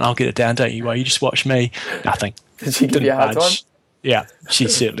price down. I'll get it down. Don't you worry. You just watch me. Nothing. Did she give you a hard time? Yeah, she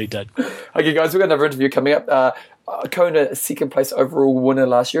certainly did. Okay, guys, we've got another interview coming up. Kona, second place overall winner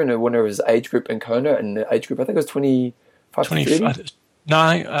last year, and the winner of his age group in Kona. And the age group, I think it was 25 to 30? No,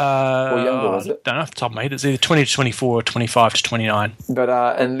 or younger, was it? I don't know off the top of my head. It's either 20 to 24 or 25 to 29. But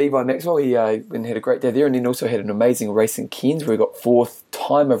and Levi Maxwell, he had a great day there, and then also had an amazing race in Cairns where he got fourth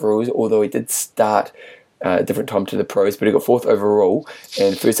time overall, although he did start a different time to the pros, but he got fourth overall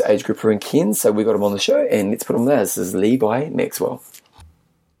and first age grouper in Cairns. So we got him on the show, and let's put him there. This is Levi Maxwell.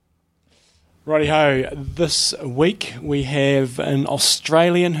 Righty-ho. This week we have an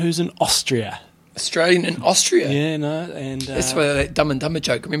Australian who's in Austria. Australian in Austria? Yeah, no. And that's why that Dumb and Dumber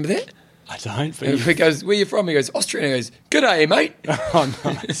joke. Remember that? I don't. But he goes, where you from? He goes, Austria. And he goes, g'day, mate. Oh,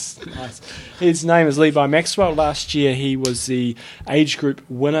 nice. His name is Levi Maxwell. Last year he was the age group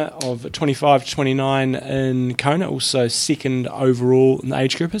winner of 25 to 29 in Kona, also second overall in the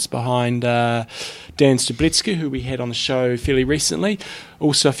age groupers behind Dan Stabletsky, who we had on the show fairly recently.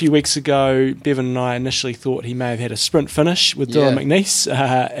 Also, a few weeks ago, Bevan and I initially thought he may have had a sprint finish with Dylan McNeice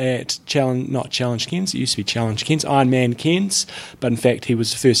at not Challenge Cairns, it used to be Challenge Cairns, Ironman Cairns, but in fact he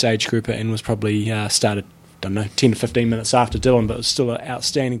was the first age grouper and was probably started, 10 to 15 minutes after Dylan, but it was still an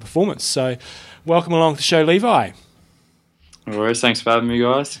outstanding performance. So welcome along to the show, Levi. All right, thanks for having me,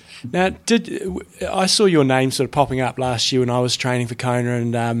 guys. Now, I saw your name sort of popping up last year when I was training for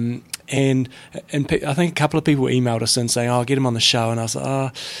Kona, and I think a couple of people emailed us in saying, "Oh, I'll get him on the show," and I was like,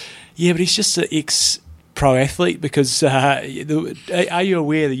 "Oh, yeah, but he's just an ex-pro athlete." Because are you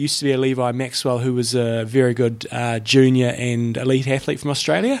aware there used to be a Levi Maxwell who was a very good junior and elite athlete from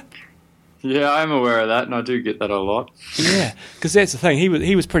Australia? Yeah, I'm aware of that, and I do get that a lot. Yeah, because that's the thing.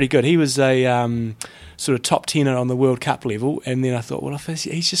 He was pretty good. He was a sort of top 10 on the World Cup level, and then I thought, well, if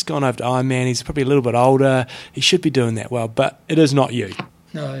he's just gone over to Ironman, he's probably a little bit older, he should be doing that well, but it is not you.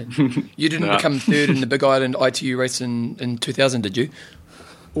 No. You didn't become third in the Big Island ITU race in 2000, did you?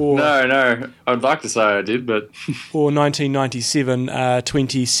 No. I'd like to say I did, but... Or 1997,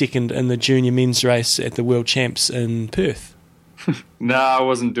 22nd in the junior men's race at the World Champs in Perth. No, I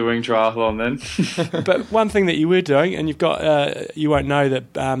wasn't doing triathlon then. But one thing that you were doing, and you've got, you won't know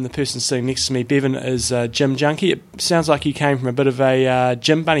that the person sitting next to me, Bevan, is a gym junkie. It sounds like you came from a bit of a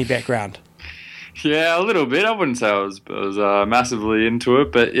gym bunny background. Yeah, a little bit. I wouldn't say I was massively into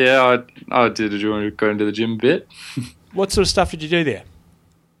it, but yeah, I did enjoy going to the gym a bit. What sort of stuff did you do there?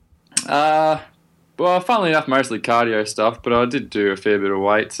 Well, funnily enough, mostly cardio stuff, but I did do a fair bit of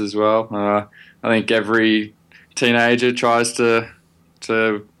weights as well. I think every teenager tries to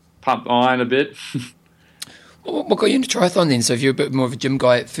pump iron a bit. What got you into triathlon then? So if you're a bit more of a gym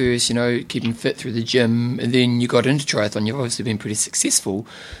guy at first, keeping fit through the gym, and then you got into triathlon, you've obviously been pretty successful.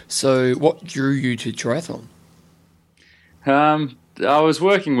 So what drew you to triathlon? I was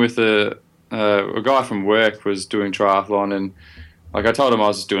working with a guy from work was doing triathlon, and like I told him I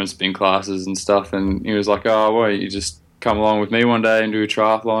was just doing spin classes and stuff, and he was like, "Oh, why don't you just come along with me one day and do a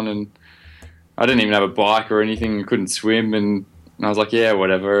triathlon?" And I didn't even have a bike or anything, couldn't swim, and I was like, yeah,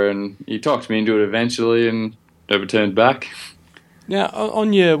 whatever. And he talked me into it eventually and never turned back. Now,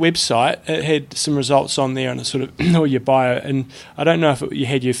 on your website, it had some results on there and a sort of or your bio, and I don't know if you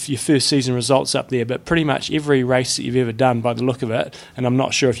had your first season results up there, but pretty much every race that you've ever done by the look of it, and I'm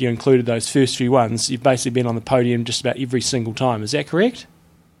not sure if you included those first few ones, you've basically been on the podium just about every single time. Is that correct?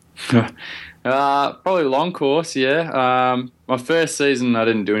 Probably long course, yeah. My first season I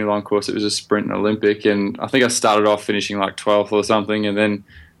didn't do any long course, it was a sprint and Olympic, and I think I started off finishing like 12th or something, and then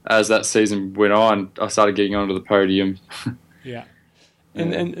as that season went on I started getting onto the podium. Yeah.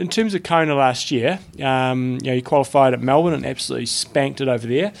 And in terms of Kona last year, you qualified at Melbourne and absolutely spanked it over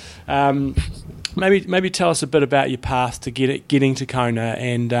there. Maybe tell us a bit about your path to getting to Kona,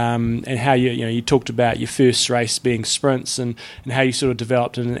 and how you talked about your first race being sprints, and how you sort of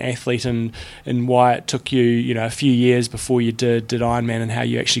developed as an athlete, and why it took you a few years before you did Ironman, and how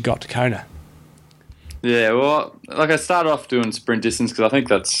you actually got to Kona. Yeah, well, like I started off doing sprint distance because I think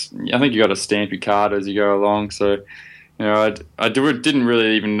you got to stamp your card as you go along. So I didn't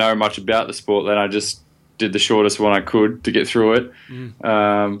really even know much about the sport then. I just did the shortest one I could to get through it.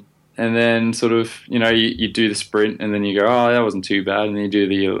 And then sort of, you do the sprint and then you go, oh, that wasn't too bad. And then you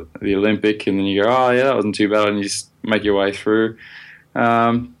do the Olympic and then you go, oh, yeah, that wasn't too bad. And you just make your way through.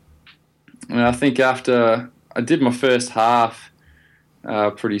 And I think after I did my first half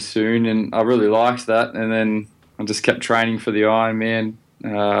pretty soon, and I really liked that. And then I just kept training for the Ironman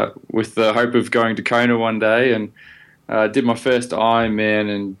with the hope of going to Kona one day. And did my first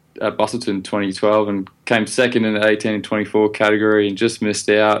Ironman at Busselton 2012 and came second in the 18 and 24 category and just missed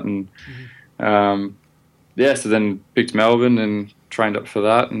out. And so then picked Melbourne and trained up for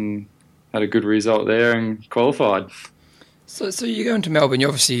that and had a good result there and qualified. So you go into Melbourne, you're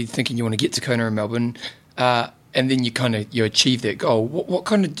obviously thinking you want to get to Kona in Melbourne, and then you achieve that goal. What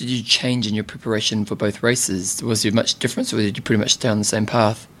kind of did you change in your preparation for both races? Was there much difference, or did you pretty much stay on the same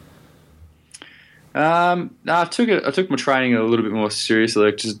path? No, I took my training a little bit more seriously.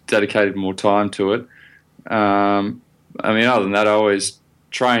 I just dedicated more time to it. Other than that, I always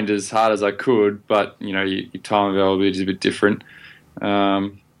trained as hard as I could, but your time availability is a bit different.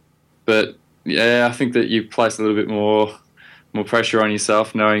 But yeah, I think that you place a little bit more pressure on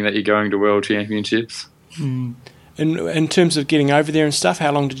yourself, knowing that you're going to World Championships. And in terms of getting over there and stuff,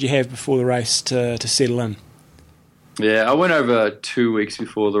 how long did you have before the race to settle in? Yeah, I went over 2 weeks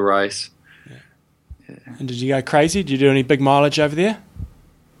before the race. And did you go crazy? Did you do any big mileage over there?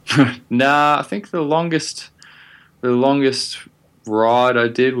 Nah, I think the longest ride I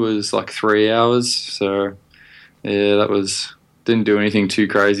did was like 3 hours. So yeah, didn't do anything too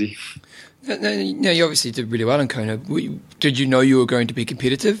crazy. No, you obviously did really well in Kona. Did you know you were going to be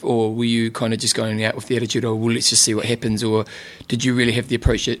competitive, or were you kind of just going out with the attitude, "Oh, well, let's just see what happens," or did you really have the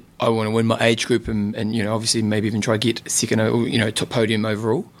approach that I want to win my age group and obviously maybe even try to get second, top podium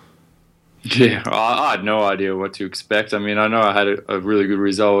overall? Yeah, I had no idea what to expect. I mean, I know I had a really good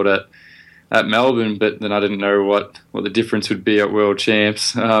result at Melbourne, but then I didn't know what the difference would be at World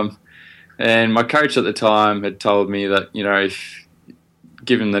Champs. And my coach at the time had told me that, if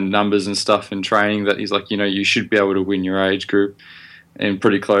given the numbers and stuff in training, that he's like, you should be able to win your age group and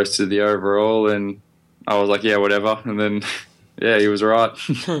pretty close to the overall. And I was like, yeah, whatever. And then, yeah, he was right.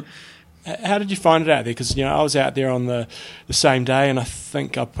 How did you find it out there? Because, I was out there on the same day, and I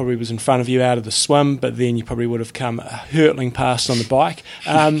think I probably was in front of you out of the swim, but then you probably would have come hurtling past on the bike.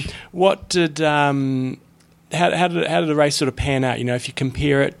 How did the race sort of pan out? If you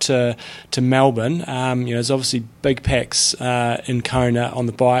compare it to Melbourne, there's obviously big packs in Kona on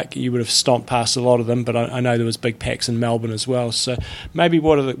the bike. You would have stomped past a lot of them, but I know there was big packs in Melbourne as well. So maybe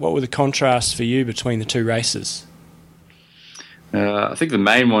what were the contrasts for you between the two races? I think the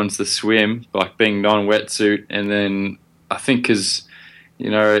main one's the swim, like being non-wetsuit, and then I think because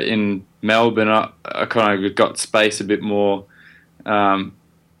in Melbourne I kind of got space a bit more.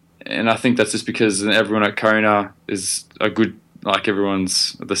 And I think that's just because everyone at Kona is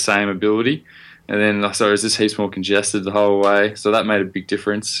everyone's the same ability. And then, so it's just heaps more congested the whole way. So that made a big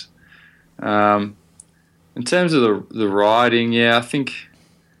difference. In terms of the riding, yeah, I think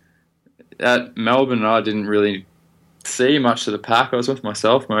at Melbourne I didn't really see much of the pack. I was with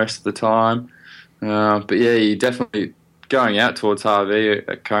myself most of the time. But yeah, you definitely, going out towards Harvey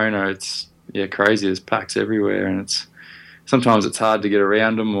at Kona, it's crazy. There's packs everywhere, and sometimes it's hard to get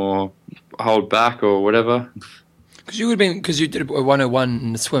around them or hold back or whatever. Because you did a 101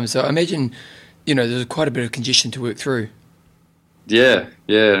 in the swim, so I imagine, there's quite a bit of congestion to work through. Yeah,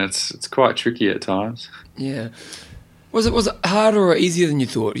 and it's quite tricky at times. Yeah. Was it harder or easier than you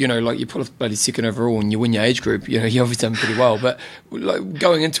thought? Like you pull off bloody second overall and you win your age group, you obviously done pretty well. But like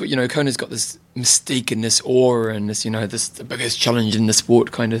going into it, Kona's got this mystique and this aura and this, this the biggest challenge in the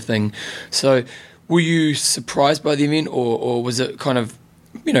sport kind of thing. So were you surprised by the event, or was it kind of,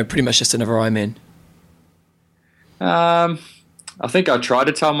 pretty much just another Ironman? I think I tried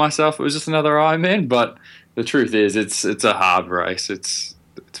to tell myself it was just another Ironman, but the truth is it's a hard race. It's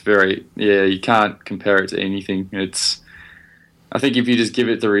very, you can't compare it to anything. I think if you just give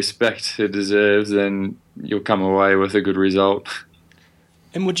it the respect it deserves, then you'll come away with a good result.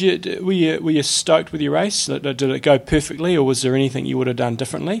 And were you stoked with your race? Did it go perfectly, or was there anything you would have done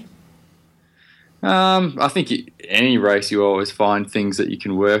differently? I think any race you always find things that you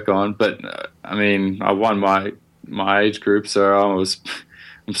can work on, but I mean, I won my age group, so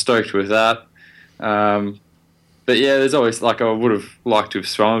I'm stoked with that. But yeah, there's always, I would have liked to have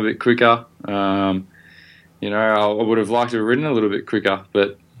swum a bit quicker. I would have liked to have ridden a little bit quicker,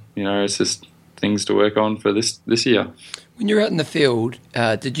 but it's just things to work on for this year. When you're out in the field,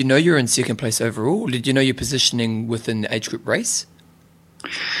 did you know you were in second place overall, or did you know your positioning within the age group race?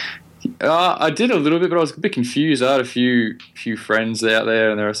 I did a little bit, but I was a bit confused. I had a few friends out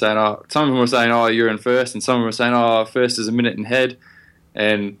there, and they were saying, some of them were saying, you're in first, and some of them were saying, first is a minute in head.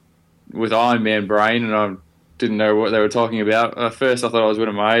 And with Ironman brain, and I didn't know what they were talking about. At first, I thought I was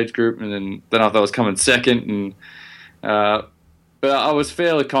winning my age group, and then I thought I was coming second. And but I was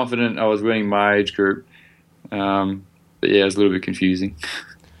fairly confident I was winning my age group. But yeah, it was a little bit confusing.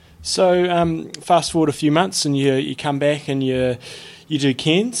 So fast forward a few months, and you come back and you do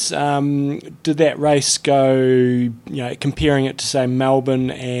Cairns. Did that race go, comparing it to, say,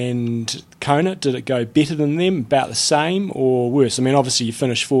 Melbourne and Kona, did it go better than them, about the same, or worse? I mean, obviously you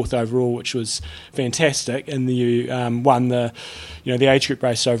finished fourth overall, which was fantastic, and you won the age group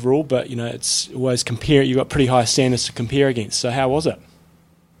race overall, but, it's always you've got pretty high standards to compare against. So how was it?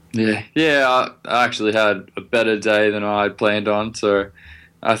 Yeah, I actually had a better day than I had planned on, so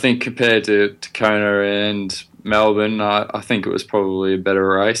I think compared to Kona and Melbourne, I think it was probably a better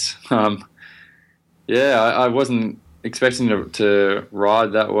race. I wasn't expecting to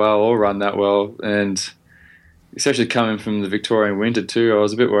ride that well or run that well, and especially coming from the Victorian winter too, I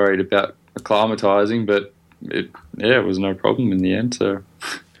was a bit worried about acclimatising, but it was no problem in the end, so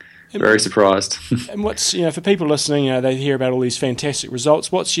very surprised. And what's, for people listening, they hear about all these fantastic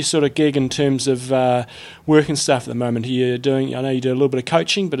results. What's your sort of gig in terms of work and stuff at the moment? Are you doing, I know you do a little bit of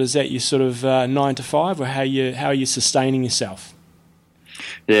coaching, but is that your sort of 9 to 5, or how are you sustaining yourself?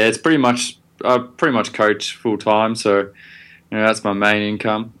 Yeah, it's pretty much, I pretty much coach full time, so that's my main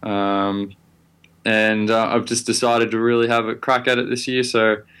income. And I've just decided to really have a crack at it this year.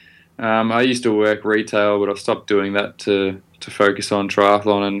 So I used to work retail, but I've stopped doing that to focus on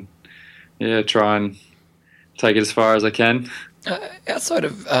triathlon. And try and take it as far as I can. Outside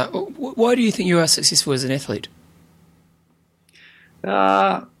of, why do you think you are successful as an athlete?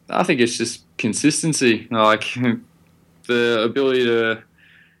 I think it's just consistency, like the ability to,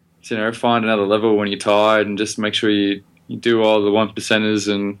 find another level when you're tired, and just make sure you do all the 1%ers,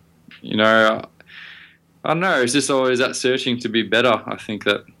 and I don't know. It's just always that searching to be better. I think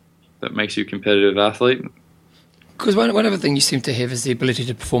that makes you a competitive athlete. Because one other thing you seem to have is the ability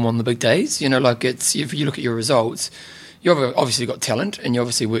to perform on the big days. If you look at your results, you've obviously got talent, and you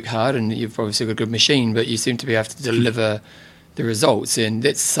obviously work hard, and you've obviously got a good machine, but you seem to be able to deliver the results, and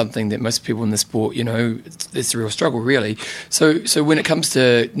that's something that most people in the sport, it's a real struggle, really. So when it comes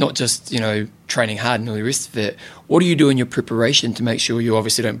to not just, training hard and all the rest of it, what do you do in your preparation to make sure you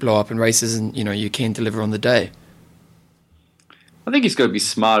obviously don't blow up in races and, you can deliver on the day? I think you've got to be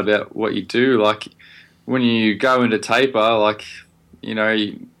smart about what you do. Like, when you go into taper,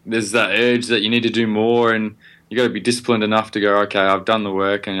 there's that urge that you need to do more, and you got to be disciplined enough to go, okay, I've done the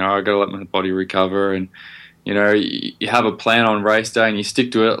work, and I've got to let my body recover, and you have a plan on race day and you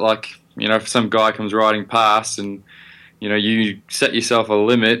stick to it. Like, if some guy comes riding past and, you set yourself a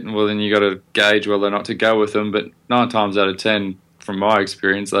limit, well, then you got to gauge whether or not to go with them. But 9 times out of 10, from my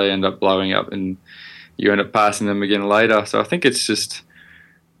experience, they end up blowing up and you end up passing them again later. So I think it's just,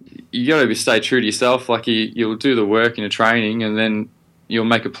 you got to stay true to yourself. Like, you'll do the work in your training, and then you'll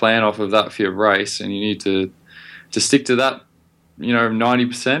make a plan off of that for your race, and you need to stick to that,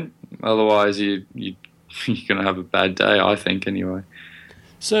 90%. Otherwise, you're going to have a bad day, I think, anyway.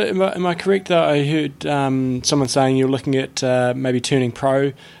 So am I correct that I heard someone saying you're looking at maybe turning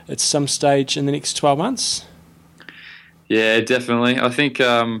pro at some stage in the next 12 months? Yeah, definitely. I think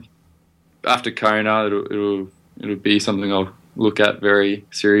after Kona, it'll be something I'll look at very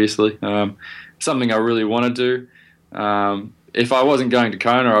seriously. Something I really want to do. If I wasn't going to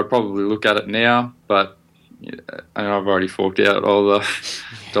Kona, I'd probably look at it now, but I've already forked out all the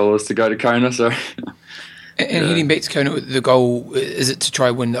dollars to go to Kona, so... And heading back to Kona, the goal, is it to try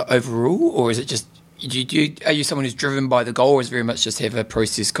win the overall, or is it just, are you someone who's driven by the goal, or is it very much just have a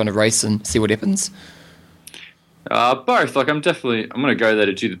process kind of race and see what happens? Both. Like, I'm going to go there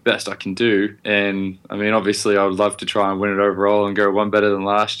to do the best I can do, and I mean, obviously I would love to try and win it overall and go one better than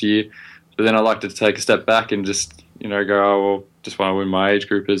last year, but then I like to take a step back and just, go, oh, well, just want to win my age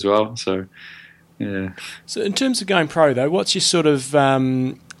group as well, so, yeah. So in terms of going pro, though, what's your sort of...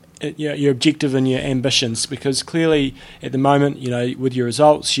 your objective and your ambitions? Because clearly at the moment, with your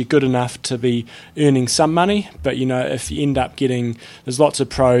results, you're good enough to be earning some money, but if you end up getting, there's lots of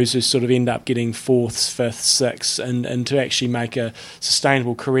pros who sort of end up getting 4th, 5th, 6th, and to actually make a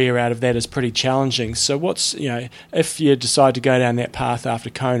sustainable career out of that is pretty challenging. So what's, if you decide to go down that path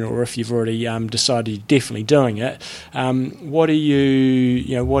after Kona, or if you've already decided you're definitely doing it, what are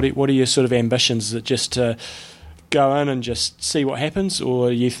your sort of ambitions? Is it just to go in and just see what happens, or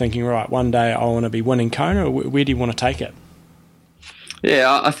are you thinking, right, one day I want to be winning Kona, or where do you want to take it?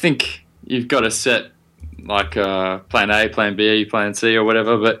 Yeah, I think you've got to set like plan A, plan B, plan C, or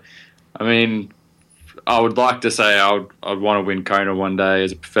whatever. But I mean, I would like to say I'd want to win Kona one day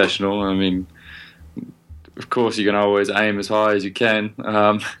as a professional. I mean, of course you can always aim as high as you can.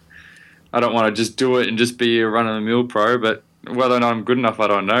 I don't want to just do it and just be a run-of-the-mill pro, but whether or not I'm good enough, I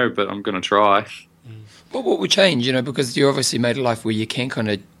don't know, but I'm going to try. What would change, because you obviously made a life where you can kind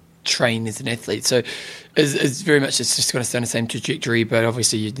of train as an athlete. So it's very much just going to stay on the same trajectory, but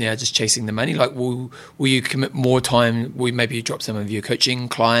obviously you're now just chasing the money. Like, will you commit more time? Will maybe you drop some of your coaching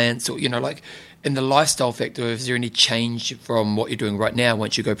clients, or, like in the lifestyle factor, is there any change from what you're doing right now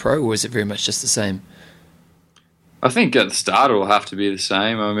once you go pro, or is it very much just the same? I think at the start it will have to be the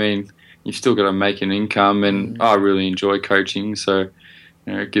same. I mean, you've still got to make an income, and I really enjoy coaching, so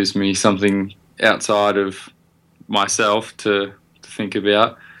it gives me something outside of myself to think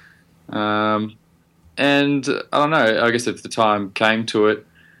about. And I don't know, I guess if the time came to it,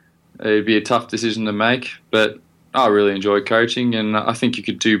 it'd be a tough decision to make, but I really enjoy coaching, and I think you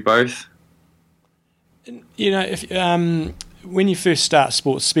could do both. If when you first start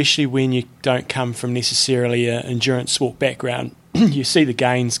sports, especially when you don't come from necessarily an endurance sport background, you see the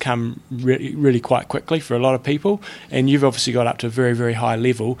gains come really quite quickly for a lot of people, and you've obviously got up to a very, very high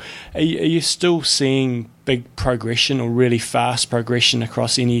level. Are you still seeing big progression or really fast progression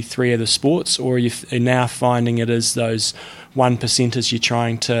across any three of the sports, or are you now finding it as those 1%ers you're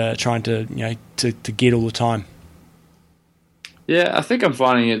trying to get all the time? Yeah, I think I'm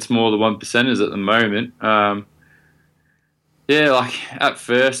finding it's more the 1%ers at the moment. Yeah, like at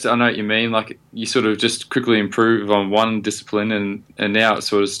first, I know what you mean. Like you sort of just quickly improve on one discipline, and now it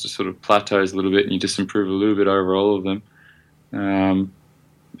sort of plateaus a little bit, and you just improve a little bit over all of them.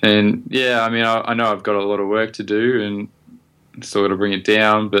 And yeah, I mean, I know I've got a lot of work to do and still got to bring it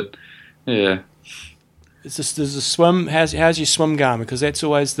down, but yeah. It's just, there's a swim. How's your swim going? Because that's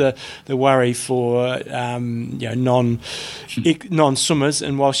always the worry for non swimmers.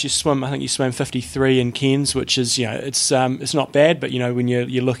 And whilst you swim, I think you swam 53 in Cairns, which is it's not bad. But when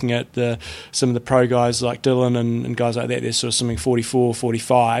you're looking at some of the pro guys like Dylan and guys like that, they're sort of swimming 44,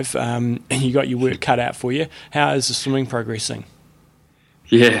 45, and you got your work cut out for you. How is the swimming progressing?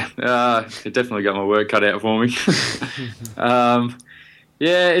 Yeah, it definitely got my work cut out for me.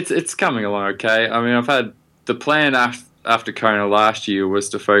 Yeah, it's coming along okay. I mean, I've had the plan after Kona last year was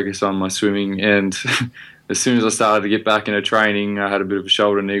to focus on my swimming, and as soon as I started to get back into training, I had a bit of a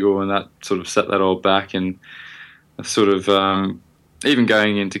shoulder niggle, and that sort of set that all back. And I sort of even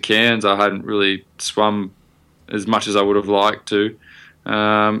going into Cairns, I hadn't really swum as much as I would have liked to.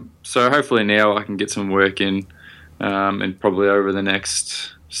 So hopefully now I can get some work in, and probably over the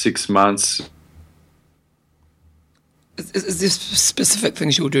next 6 months. Is there specific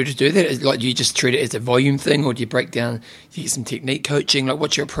things you'll do to do that? Like, do you just treat it as a volume thing, or do you break down, do you get some technique coaching? Like,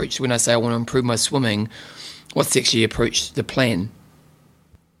 what's your approach when I say I want to improve my swimming? What's actually your approach, the plan?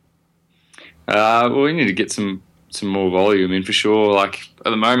 Well, we need to get some more volume in for sure. Like, at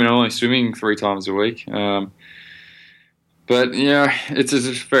the moment, I'm only swimming 3 times a week. But, it's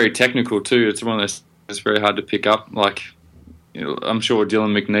very technical too. It's one of those, it's very hard to pick up. Like, I'm sure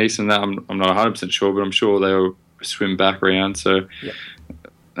Dylan McNeese and that, I'm not 100% sure, but I'm sure they'll swim back around. So, yep.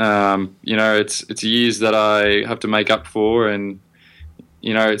 It's years that I have to make up for, and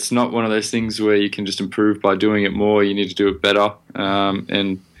it's not one of those things where you can just improve by doing it more. You need to do it better,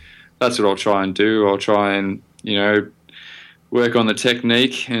 and that's what I'll try and do. I'll try and work on the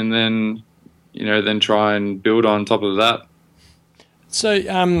technique, and then try and build on top of that. So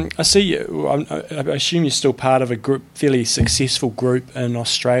I see you. I assume you're still part of a fairly successful group in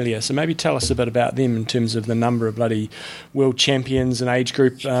Australia. So maybe tell us a bit about them in terms of the number of bloody world champions and age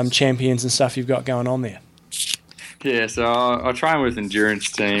group champions and stuff you've got going on there. Yeah, so I train with Endurance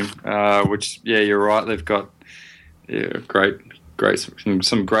Team, which you're right. They've got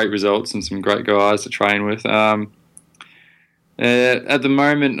some great results and some great guys to train with. At the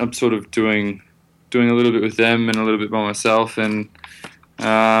moment, I'm sort of doing a little bit with them and a little bit by myself, and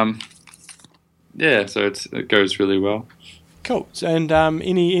so it goes really well. Cool. And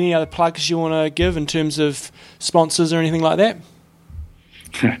any other plugs you want to give in terms of sponsors or anything like that?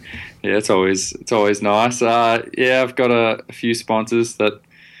 Yeah, it's always nice. I've got a few sponsors that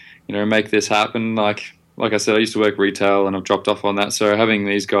make this happen. Like I said, I used to work retail and I've dropped off on that. So having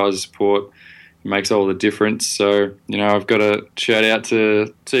these guys' support makes all the difference. So I've got a shout out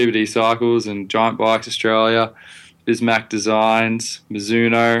to CBD Cycles and Giant Bikes Australia, Bismack Designs,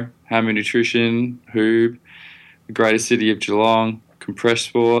 Mizuno, Hammer Nutrition, Hoob, the Greater City of Geelong, Compress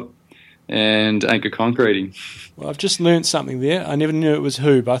Sport, and Anchor Concreting. Well, I've just learnt something there. I never knew it was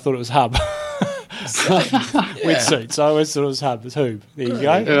Hoob. I thought it was Hub. Wetsuits. I always thought it was Hub. It's Hoob. There you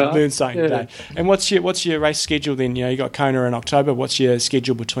go. Yeah. Learned something today. And what's your race schedule then? You got Kona in October. What's your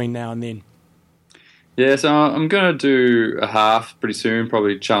schedule between now and then? Yeah, so I'm going to do a half pretty soon,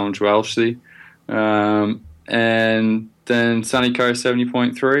 probably Challenge Welshly. And then Sunny Coast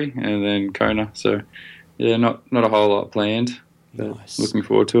 70.3, and then Kona. So, yeah, not a whole lot planned. Nice. Looking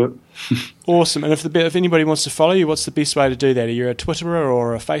forward to it. Awesome. And if anybody wants to follow you, what's the best way to do that? Are you a Twitterer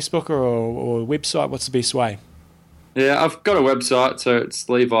or a Facebooker or a website? What's the best way? Yeah, I've got a website, so it's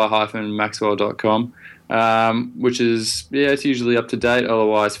levi-maxwell.com, which is, it's usually up to date.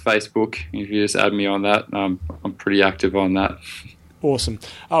 Otherwise, Facebook, if you just add me on that, I'm pretty active on that. Awesome.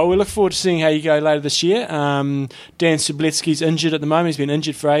 We look forward to seeing how you go later this year. Dan Subletsky's injured at the moment. He's been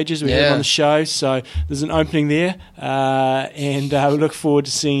injured for ages. We had him on the show, so there's an opening there. And we look forward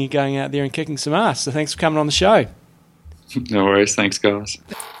to seeing you going out there and kicking some ass. So thanks for coming on the show. No worries. Thanks, guys.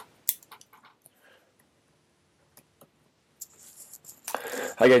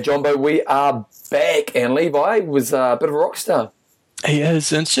 Okay, Jumbo, we are back, and Levi was a bit of a rock star. He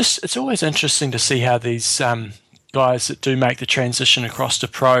is, and it's always interesting to see how these guys that do make the transition across to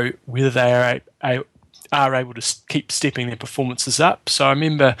pro, whether they are able to keep stepping their performances up. So I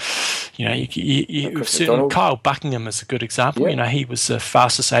remember, Kyle Buckingham is a good example. Yeah. He was the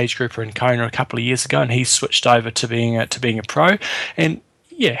fastest age grouper in Kona a couple of years ago, and he switched over to being a pro, and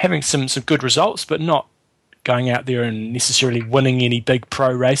having some good results, but not going out there and necessarily winning any big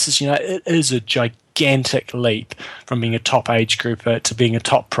pro races. It is a gigantic leap from being a top age grouper to being a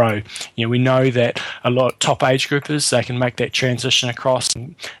top pro. We know that a lot of top age groupers, they can make that transition across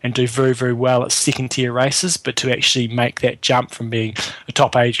and do very, very well at second tier races, but to actually make that jump from being a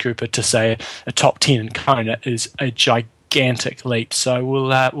top age grouper to say a top 10 in Kona is a gigantic gigantic leap. So we'll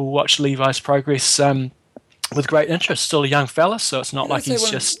watch Levi's progress with great interest. Still a young fella, so it's not like he's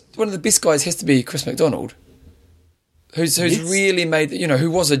just... One of the best guys has to be Chris McDonald, who's really made, who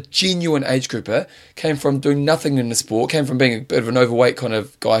was a genuine age grouper, came from doing nothing in the sport, came from being a bit of an overweight kind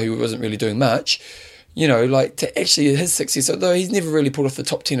of guy who wasn't really doing much, to actually his success, although he's never really pulled off the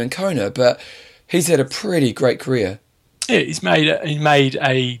top 10 in Kona, but he's had a pretty great career. Yeah, he made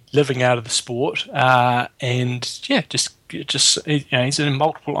a living out of the sport, he's a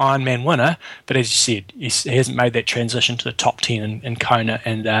multiple Ironman winner. But as you said, he hasn't made that transition to the top 10 in Kona,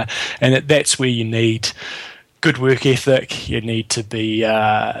 and that's where you need good work ethic. You need to be,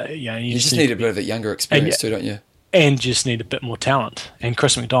 you just need a bit of a younger experience too, don't you? And just need a bit more talent. And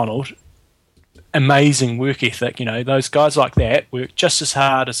Chris McDonald, amazing work ethic. Those guys like that work just as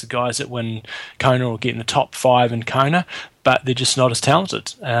hard as the guys that win Kona or get in the top 5 in Kona, but they're just not as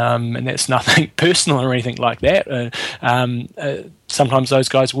talented. And that's nothing personal or anything like that. Sometimes those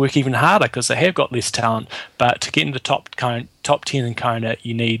guys work even harder because they have got less talent. But to get into the top 10 in Kona,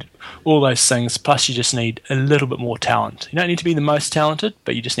 you need all those things. Plus, you just need a little bit more talent. You don't need to be the most talented,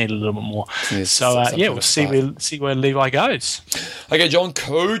 but you just need a little bit more. Yes, we'll see where Levi goes. Okay, John,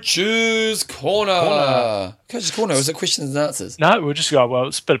 Coach's Corner. Coach's Corner, was it questions and answers? No, we'll just go, well,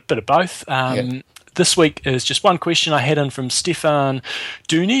 it's a bit of both. This week is just one question I had in from Stefan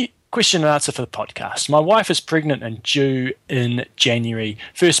Dooney. Question and answer for the podcast. My wife is pregnant and due in January.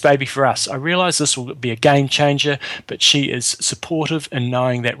 First baby for us. I realise this will be a game changer, but she is supportive in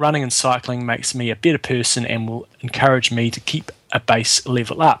knowing that running and cycling makes me a better person and will encourage me to keep a base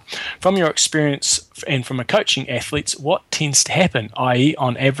level up. From your experience and from a coaching athletes, what tends to happen? I.e.,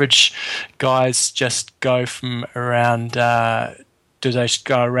 on average, guys just go from around... do they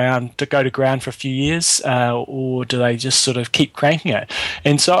go to ground for a few years, or do they just sort of keep cranking it?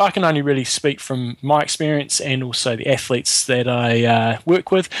 And so I can only really speak from my experience and also the athletes that I work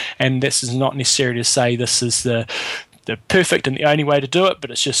with, and this is not necessarily to say this is the perfect and the only way to do it,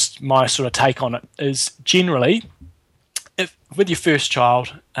 but it's just my sort of take on it is generally, if with your first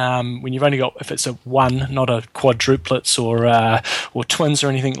child, when you've only got, if it's a one, not a quadruplets or twins or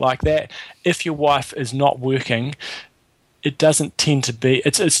anything like that, if your wife is not working, it doesn't tend to be.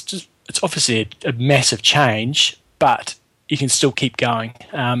 It's obviously a massive change, but you can still keep going,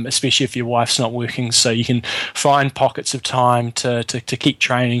 especially if your wife's not working. So you can find pockets of time to keep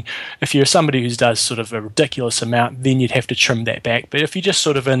training. If you're somebody who does sort of a ridiculous amount, then you'd have to trim that back. But if you're just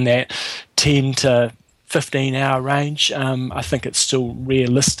sort of in that 10 to 15-hour range, I think it's still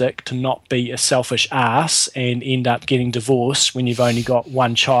realistic to not be a selfish ass and end up getting divorced when you've only got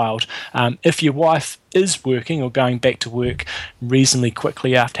one child. If your wife is working or going back to work reasonably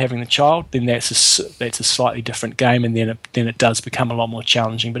quickly after having the child, then that's a slightly different game, and then it does become a lot more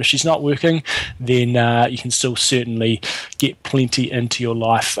challenging. But if she's not working, then you can still certainly get plenty into your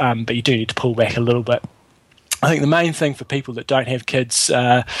life, but you do need to pull back a little bit. I think the main thing for people that don't have kids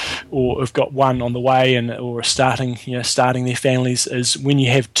or have got one on the way or are starting their families is when you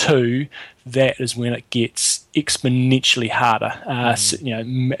have two, that is when it gets exponentially harder.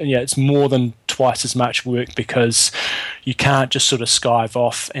 It's more than twice as much work because you can't just sort of skive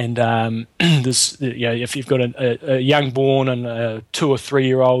off. And if you've got a young born and a 2 or 3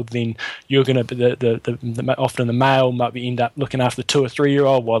 year old, then you're going to often the male might end up looking after the 2 or 3 year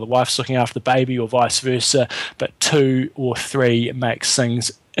old while the wife's looking after the baby, or vice versa. But 2 or 3 makes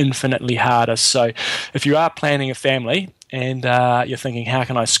things infinitely harder. So if you are planning a family and you're thinking, how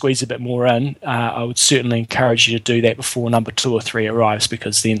can I squeeze a bit more in, I would certainly encourage you to do that before number 2 or 3 arrives,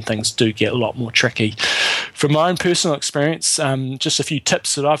 because then things do get a lot more tricky. From my own personal experience, just a fefew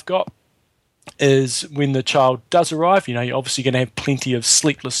tips that I've got is when the child does arrive, you're obviously going to have plenty of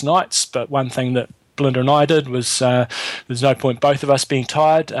sleepless nights, but one thing that Belinda and I did was there's no point both of us being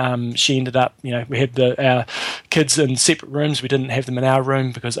tired. She ended up, we had our kids in separate rooms. We didn't have them in our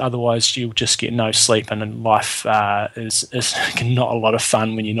room because otherwise you'll just get no sleep, and then life is not a lot of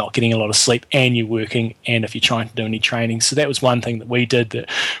fun when you're not getting a lot of sleep and you're working, and if you're trying to do any training. So that was one thing that we did that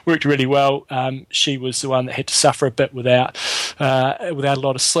worked really well. She was the one that had to suffer a bit without a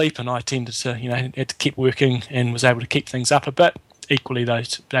lot of sleep, and I tended to, had to keep working and was able to keep things up a bit. Equally, though,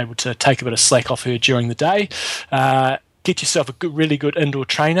 to be able to take a bit of slack off her during the day. Get yourself a really good indoor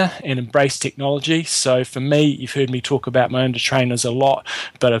trainer and embrace technology. So for me, you've heard me talk about my indoor trainers a lot,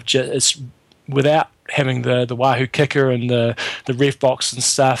 but it's without having the Wahoo kicker and the rev box and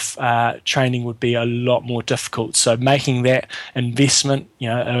stuff, training would be a lot more difficult. So making that investment,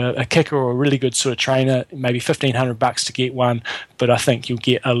 a kicker or a really good sort of trainer, maybe $1,500 to get one, but I think you'll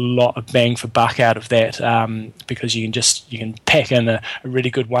get a lot of bang for buck out of that, because you can pack in a really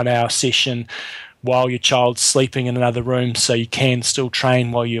good 1 hour session while your child's sleeping in another room, so you can still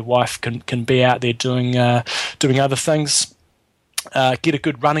train while your wife can be out there doing other things. Get a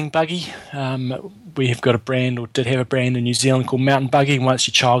good running buggy. We have got a brand, or did have a brand in New Zealand called Mountain Buggy. And once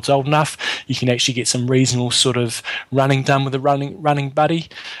your child's old enough, you can actually get some reasonable sort of running done with a running buggy.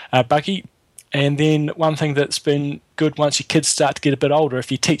 And then one thing that's been good once your kids start to get a bit older,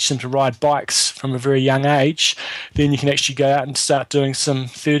 if you teach them to ride bikes from a very young age, then you can actually go out and start doing some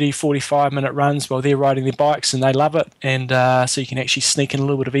 30, 45-minute runs while they're riding their bikes, and they love it. And so you can actually sneak in a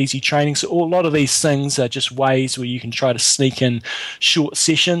little bit of easy training. So a lot of these things are just ways where you can try to sneak in short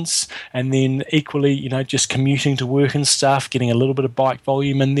sessions, and then equally, just commuting to work and stuff, getting a little bit of bike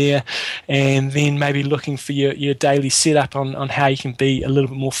volume in there, and then maybe looking for your daily setup on how you can be a little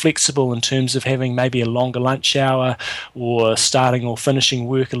bit more flexible in terms of having maybe a longer lunch hour, or starting or finishing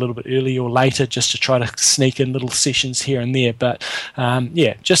work a little bit earlier or later, just to try to sneak in little sessions here and there. But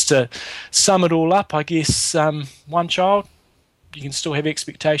just to sum it all up, I guess one child, you can still have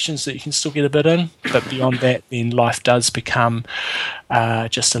expectations that you can still get a bit in, but beyond that, then life does become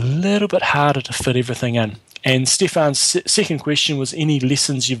just a little bit harder to fit everything in. And Stefan's second question was, any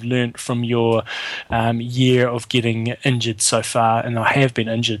lessons you've learnt from your year of getting injured so far? And I have been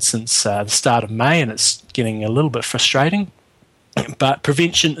injured since the start of May, and it's getting a little bit frustrating. But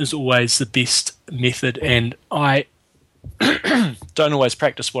prevention is always the best method, and I don't always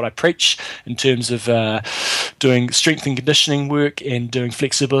practice what I preach in terms of doing strength and conditioning work and doing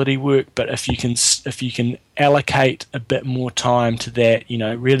flexibility work. But if you can allocate a bit more time to that,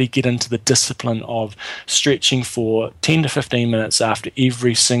 really get into the discipline of stretching for 10 to 15 minutes after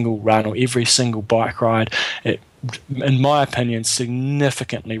every single run or every single bike ride, it, in my opinion,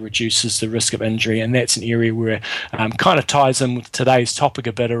 significantly reduces the risk of injury. And that's an area where kind of ties in with today's topic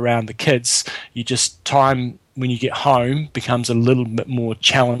a bit around the kids. Time when you get home becomes a little bit more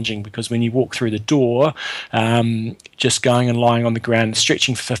challenging, because when you walk through the door, just going and lying on the ground and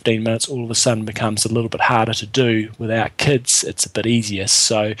stretching for 15 minutes all of a sudden becomes a little bit harder to do. Without kids, it's a bit easier.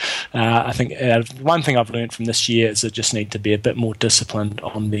 So I think one thing I've learned from this year is I just need to be a bit more disciplined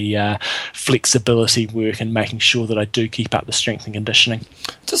on the flexibility work and making sure that I do keep up the strength and conditioning.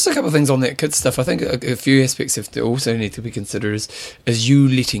 Just a couple of things on that kids stuff. I think a few aspects that also need to be considered is you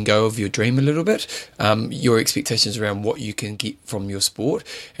letting go of your dream a little bit, your expectations around what you can get from your sport.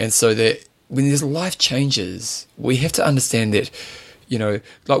 And so that when there's life changes, we have to understand that,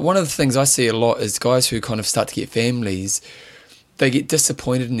 like one of the things I see a lot is guys who kind of start to get families, they get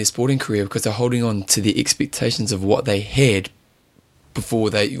disappointed in their sporting career because they're holding on to the expectations of what they had before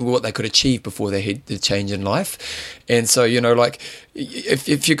what they could achieve before they had the change in life. And so, like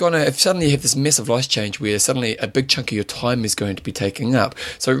if suddenly you have this massive life change where suddenly a big chunk of your time is going to be taken up.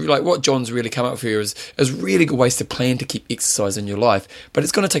 So like what John's really come up with here is really good ways to plan to keep exercise in your life, but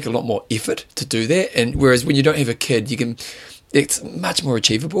it's going to take a lot more effort to do that. And whereas when you don't have a kid, it's much more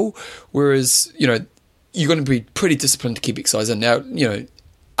achievable. Whereas, you're going to be pretty disciplined to keep exercise in. Now,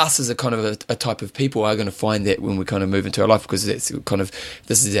 us as a kind of a type of people are going to find that when we kind of move into our life, because that's kind of,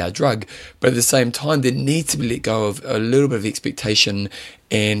 this is our drug. But at the same time, there needs to be let go of a little bit of expectation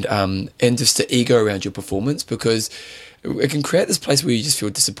and just the ego around your performance, because it can create this place where you just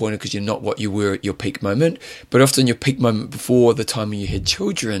feel disappointed because you're not what you were at your peak moment. But often your peak moment before the time when you had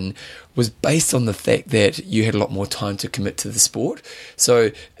children was based on the fact that you had a lot more time to commit to the sport.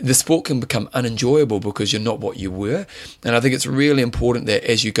 So the sport can become unenjoyable because you're not what you were. And I think it's really important that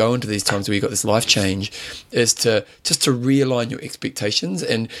as you go into these times where you've got this life change, is to realign your expectations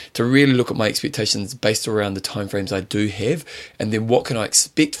and to really look at my expectations based around the timeframes I do have, and then what can I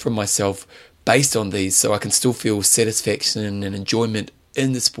expect from myself based on these, so I can still feel satisfaction and enjoyment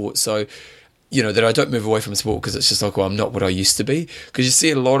in the sport. So, that I don't move away from sport because it's just like, well, I'm not what I used to be. Because you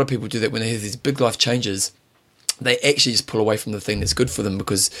see a lot of people do that when they have these big life changes. They actually just pull away from the thing that's good for them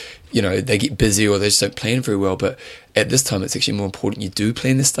because, they get busy or they just don't plan very well. But at this time, it's actually more important you do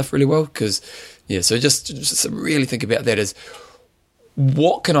plan this stuff really well. Because, so just really think about that as,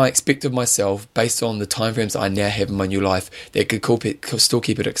 what can I expect of myself based on the timeframes that I now have in my new life that could still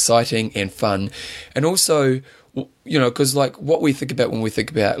keep it exciting and fun? And also, because like what we think about when we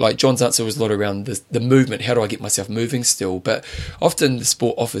think about, like John's answer was a lot around the movement. How do I get myself moving still? But often the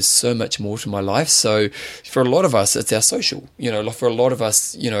sport offers so much more to my life. So for a lot of us, it's our social. For a lot of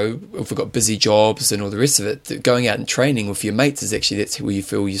us, if we've got busy jobs and all the rest of it, going out and training with your mates that's where you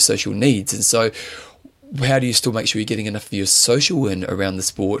feel your social needs. And so how do you still make sure you're getting enough of your social in around the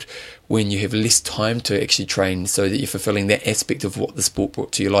sport when you have less time to actually train, so that you're fulfilling that aspect of what the sport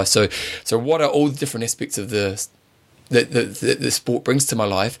brought to your life? So what are all the different aspects of the sport brings to my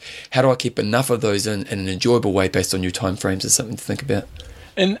life? How do I keep enough of those in an enjoyable way based on your time frames? Is something to think about.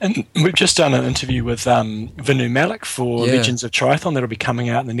 And we've just done an interview with Vinu Malik for Legends of Triathlon. That'll be coming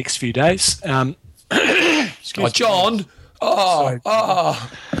out in the next few days. John!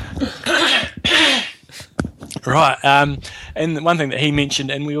 Right. And one thing that he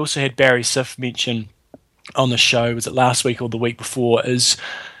mentioned, and we also had Barry Siff mention on the show, was it last week or the week before, is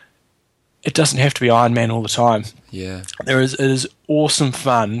it doesn't have to be Ironman all the time. Yeah. It is awesome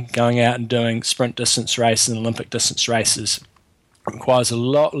fun going out and doing sprint distance races and Olympic distance races. It requires a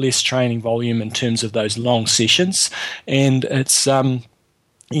lot less training volume in terms of those long sessions, and it's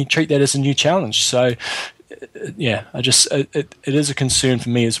you treat that as a new challenge. So, yeah, it is a concern for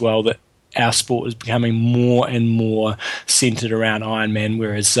me as well that our sport is becoming more and more centered around Ironman,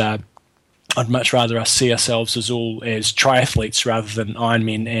 whereas I'd much rather us see ourselves as triathletes rather than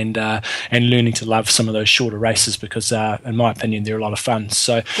Ironmen, and learning to love some of those shorter races because, in my opinion, they're a lot of fun.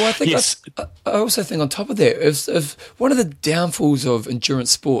 So, well, I think yes. I also think on top of that, if one of the downfalls of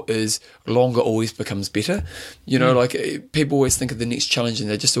endurance sport is longer always becomes better. You know, like people always think of the next challenge and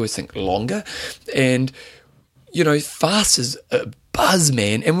they just always think longer. And, you know, fast is a buzz,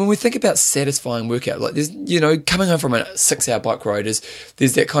 man. And when we think about satisfying workout, like there's, you know, coming home from a 6-hour bike ride, there's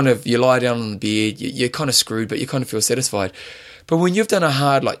that kind of, you lie down on the bed, you're kind of screwed, but you kind of feel satisfied. But when you've done a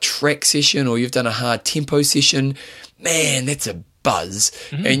hard like track session or you've done a hard tempo session, man, that's a buzz.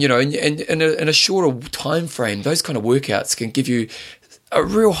 Mm-hmm. And, you know, and in a shorter time frame, those kind of workouts can give you a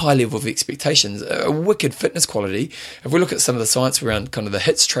real high level of expectations, a wicked fitness quality. If we look at some of the science around kind of the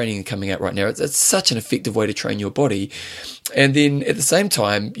HIIT training coming out right now, it's such an effective way to train your body. And then at the same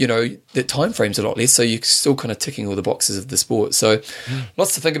time, you know, the time frame's a lot less, so you're still kind of ticking all the boxes of the sport. So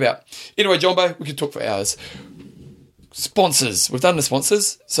lots to think about. Anyway, Jumbo, we could talk for hours. Sponsors. We've done the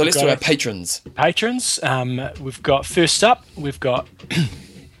sponsors, so let's do our patrons. Patrons. We've got, first up,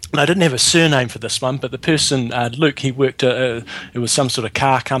 I didn't have a surname for this one, but the person, Luke, he worked it was some sort of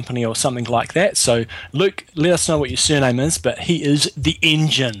car company or something like that. So, Luke, let us know what your surname is, but he is the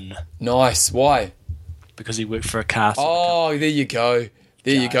Engine. Nice. Why? Because he worked for a car. Oh, there you go.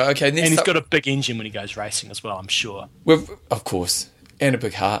 You go. Okay, and he's got a big engine when he goes racing as well, I'm sure. Of course. And a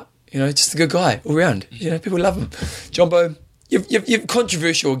big heart. You know, just a good guy all round. You know, people love him. Jumbo, you're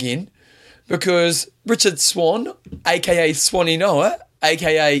controversial again because Richard Swan, a.k.a. Swanee Noah,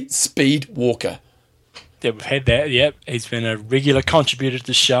 a.k.a. Speed Walker. Yeah, we've had that, yep. He's been a regular contributor to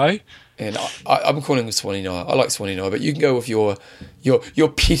the show. And I'm calling him Swanee Noah. I like Swanee Noah, but you can go with your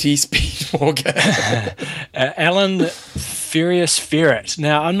petty Speed Walker. Alan Furious Ferret.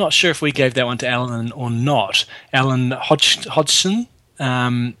 Now, I'm not sure if we gave that one to Alan or not. Alan Hodgson,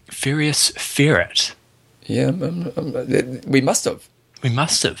 Furious Ferret. Yeah, we must have.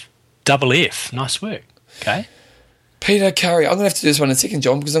 Double F. Nice work. Okay. Peter Curry. I'm going to have to do this one in a second,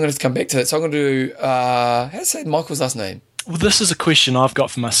 John, because I'm going to have to come back to that. So I'm going to do, how to say Michael's last name? Well, this is a question I've got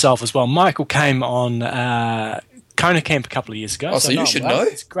for myself as well. Michael came on Kona Camp a couple of years ago. Oh, so you should know.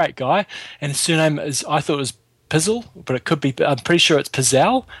 He's a great guy. And his surname is, I thought it was Pizzle, but it could be, I'm pretty sure it's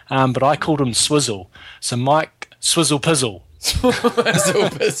Pizzell, but I called him Swizzle. So Mike Swizzle Pizzle. Swizzle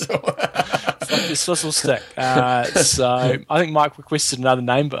Pizzle. It's like the swizzle stick. So I think Mike requested another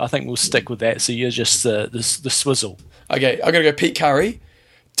name, but I think we'll stick with that. So you're just the Swizzle. Okay, I'm going to go Pete Curry.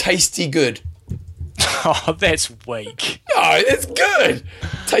 Tasty Good. Oh, that's weak. No, it's good.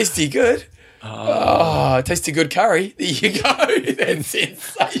 Tasty Good. Tasty Good Curry. There you go. That's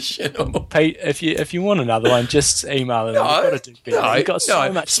sensational. Pete, if you want another one, just email it. You've got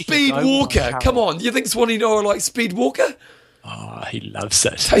so much. Speed Walker. Come on. You think Swanee Noah likes Speed Walker? Oh, he loves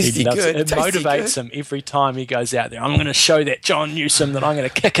it. Tasty Good. It motivates him every time he goes out there. I'm going to show that John Newsom that I'm going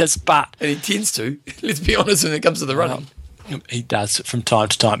to kick his butt. And he tends to. Let's be honest when it comes to the running. He does it from time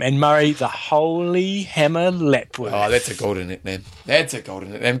to time. And Murray, the Holy Hammer Lapworth. Oh, that's a golden nickname. Guys,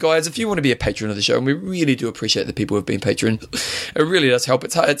 if you want to be a patron of the show, and we really do appreciate the people who have been patrons, it really does help.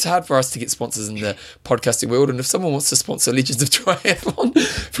 It's hard for us to get sponsors in the podcasting world, and if someone wants to sponsor Legends of Triathlon,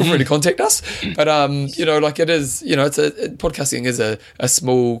 feel free to contact us. But, it is, podcasting is a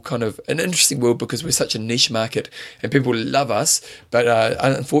small kind of an interesting world because we're such a niche market and people love us. But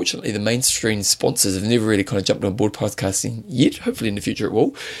unfortunately, the mainstream sponsors have never really kind of jumped on board podcasting yet. Hopefully in the future it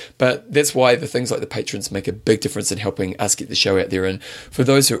will, but that's why the things like the patrons make a big difference in helping us get the show out there. And for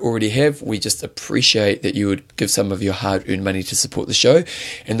those who already have, we just appreciate that you would give some of your hard-earned money to support the show.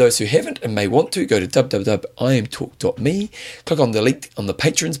 And those who haven't and may want to, go to www.iamtalk.me, click on the link on the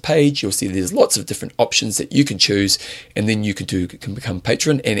patrons page. You'll see there's lots of different options that you can choose, and then you can become a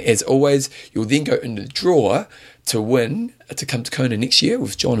patron. And as always, you'll then go in the draw to win to come to Kona next year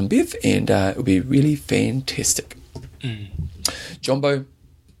with John and Bev, and it'll be really fantastic. Jumbo,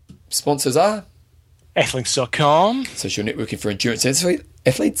 sponsors are Athlinks.com, social networking for endurance athletes,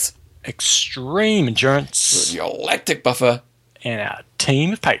 athletes, extreme endurance, your lactic buffer, and our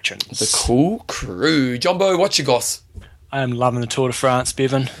team of patrons. the cool crew. Jumbo, what's your goss? I am loving the Tour de France,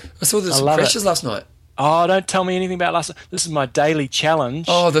 Bevan. I saw there's some love crashes last night. Oh, don't tell me anything about last night. This is my daily challenge.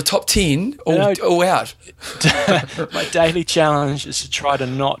 Oh, the top 10 all out. My daily challenge is to try to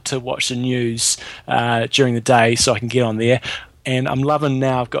not to watch the news during the day so I can get on there. And I'm loving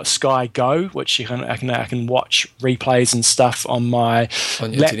now. I've got Sky Go, which I can watch replays and stuff on my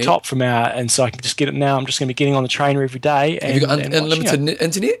laptop from and so I can just get it now. I'm just going to be getting on the trainer every day. Have you got unlimited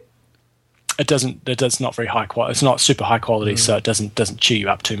internet? It does not very high quality. It's not super high quality, so it doesn't chew you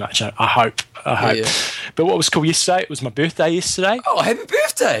up too much. I hope. Yeah. But what was cool yesterday? It was my birthday yesterday. Oh, happy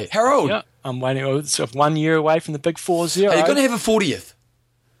birthday! How old? Yeah, I'm waiting. Sort of 1 year away from the big 40. Are you going to have a 40th?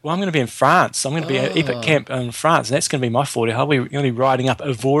 Well, I'm going to be in France. I'm going to be at Epic Camp in France, and that's going to be my 40th. I'll be going to be riding up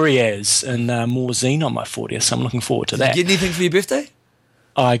Avoriaz and Morzine on my 40th, so I'm looking forward to that. Did you get anything for your birthday?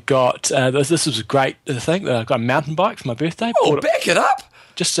 I got this was a great thing. I got a mountain bike for my birthday. Oh, back it up!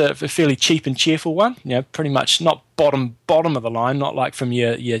 Just a fairly cheap and cheerful one. You know, pretty much not bottom of the line, not like from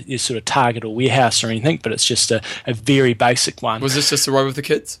your sort of Target or Warehouse or anything, but it's just a very basic one. Was this just to ride with the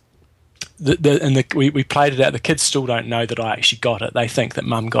kids? We played it out. The kids still don't know that I actually got it. They think that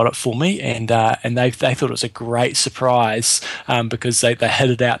Mum got it for me, and they thought it was a great surprise because they hid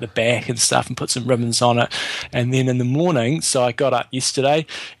it out the back and stuff and put some ribbons on it. And then in the morning, so I got up yesterday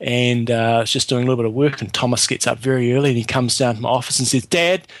and I was just doing a little bit of work, and Thomas gets up very early and he comes down to my office and says,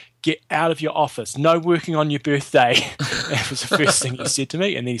 "Dad, get out of your office. No working on your birthday." That was the first thing he said to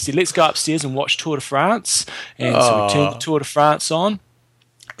me. And then he said, "Let's go upstairs and watch Tour de France." And so we turned the Tour de France on.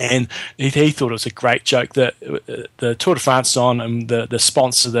 And he thought it was a great joke that the Tour de France on, and the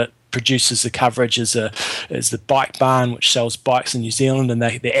sponsor that produces the coverage is the Bike Barn, which sells bikes in New Zealand, and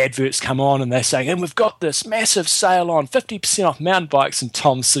the adverts come on and they're saying, "And we've got this massive sale on 50% off mountain bikes," and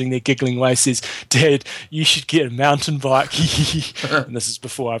Tom's sitting there giggling away, says, "Dad, you should get a mountain bike." And this is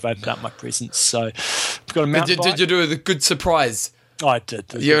before I've opened up my presents. So I've got a mountain bike. Did you do the good surprise? I did.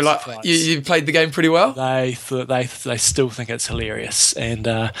 You you played the game pretty well. They still think it's hilarious, and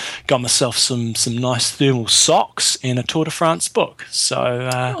got myself some nice thermal socks and a Tour de France book. So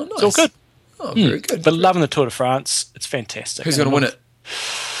nice. It's all good. Oh, very good. But loving the Tour de France, it's fantastic. Who's going to win it?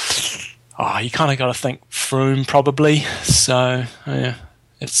 Oh, you kind of got to think Froome probably. So yeah,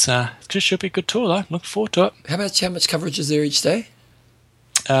 it should be a good tour though. Looking forward to it. How much coverage is there each day?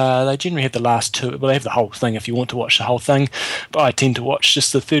 They generally have the last two. Well, they have the whole thing if you want to watch the whole thing. But I tend to watch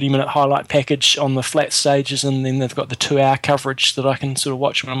just the 30-minute highlight package on the flat stages, and then they've got the 2-hour coverage that I can sort of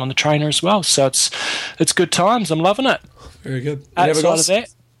watch when I'm on the trainer as well. So it's good times. I'm loving it. Very good.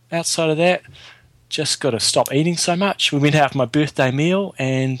 Outside of that, just got to stop eating so much. We went out for my birthday meal,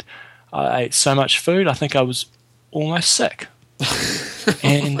 and I ate so much food. I think I was almost sick.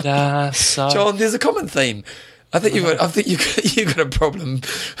 And so, John, there's a common theme. I think you got a problem.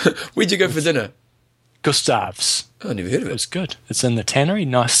 Where'd you go for dinner? Gustav's. Oh, I never heard of it. It was good. It's in the Tannery.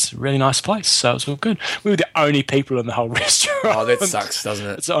 Nice, really nice place. So it was all good. We were the only people in the whole restaurant. Oh, that sucks, doesn't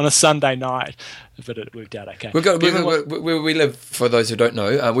it? It's on a Sunday night, but it worked out okay. We live, for those who don't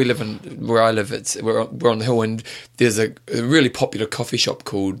know, we live in where I live. We're on the hill, and there's a really popular coffee shop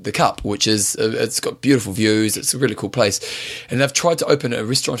called The Cup, which is it's got beautiful views. It's a really cool place, and they've tried to open a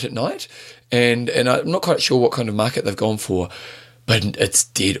restaurant at night, and I'm not quite sure what kind of market they've gone for. But it's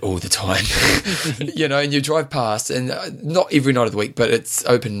dead all the time, and you drive past, and not every night of the week, but it's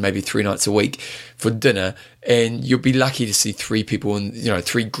open maybe 3 nights a week for dinner, and you'll be lucky to see 3 people in,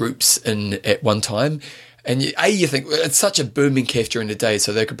 3 groups in at one time. And you think it's such a booming cafe during the day,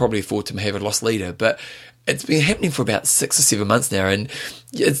 so they could probably afford to have a lost leader, but it's been happening for about 6 or 7 months now, and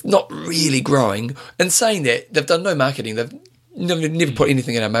it's not really growing. And saying that, they've done no marketing. They've never put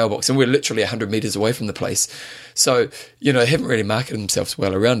anything in our mailbox, and we're literally 100 metres away from the place. So, they haven't really marketed themselves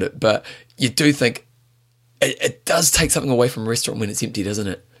well around it. But you do think it does take something away from a restaurant when it's empty, doesn't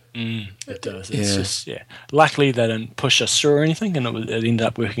it? It does. It's just, luckily they didn't push us through or anything, and it ended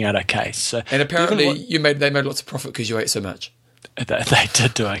up working out okay. So, and apparently they made lots of profit because you ate so much. They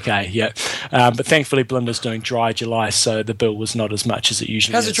did do okay, yeah. But thankfully Belinda's doing dry July, so the bill was not as much as it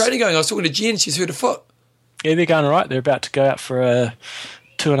usually is. How's the training going? I was talking to Jen, she's hurt a foot. Yeah, they're going all right. They're about to go out for a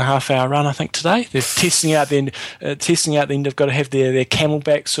 2.5-hour run, I think, today. They're testing out then. They've got to have their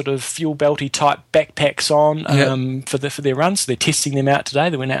Camelback sort of fuel belty type backpacks on for their runs. So they're testing them out today.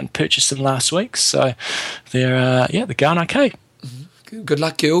 They went out and purchased them last week, so they're going okay. Good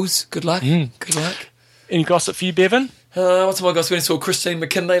luck, girls. Good luck. Good luck. Any gossip for you, Bevan? What's my gossip? I saw Christine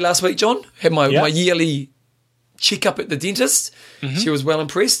McKinley last week, John. Had my yearly check up at the dentist. She was well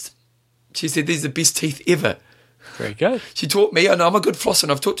impressed. She said, "These are the best teeth ever." Very good. She taught me, and I'm a good flosser,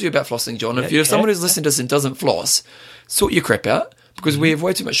 and I've talked to you about flossing, John. If you're someone who's listening to this and doesn't floss, sort your crap out, because we have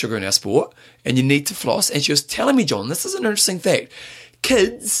way too much sugar in our sport, and you need to floss. And she was telling me, John, this is an interesting fact.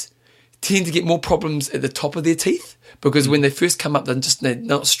 Kids tend to get more problems at the top of their teeth, because when they first come up, they're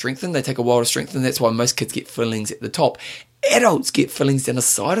not strengthened. They take a while to strengthen. That's why most kids get fillings at the top. Adults get fillings down the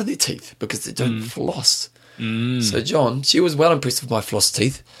side of their teeth because they don't floss. So, John, she was well impressed with my floss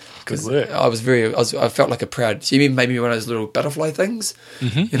teeth. Because I felt like a proud. She even made me one of those little butterfly things,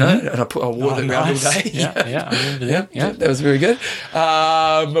 you know, and I wore them around all day. Yeah, I remember that. Yeah, that was very good.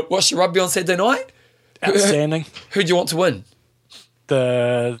 Watched your rugby on Saturday night. Outstanding. Who do you want to win?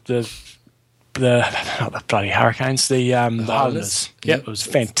 The not the bloody Hurricanes, the Highlanders. Yep, it was a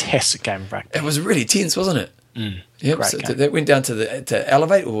fantastic game of rugby. It was really tense, wasn't it? Yep, great so game. that went down to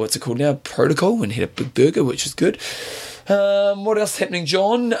Elevate, or what's it called now, Protocol, and had a big burger, which was good. What else happening,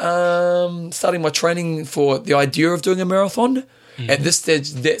 John? Starting my training for the idea of doing a marathon. At this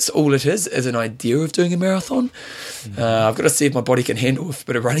stage, that's all it is an idea of doing a marathon. I've got to see if my body can handle a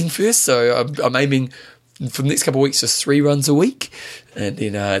bit of running first, so I'm aiming for the next couple of weeks just 3 runs a week, and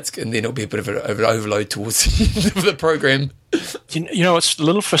then it'll be a bit of an overload towards the end of the program. You know what's a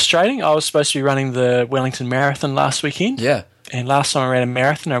little frustrating? I was supposed to be running the Wellington Marathon last weekend. Yeah. And last time I ran a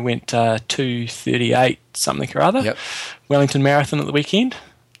marathon, I went 2:38 something or other. Yep. Wellington Marathon at the weekend.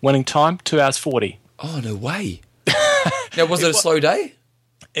 Winning time 2 hours 40. Oh, no way. Now, was it a slow day?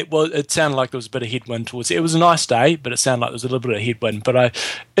 It sounded like there was a bit of headwind towards it. It was a nice day, but it sounded like there was a little bit of headwind. But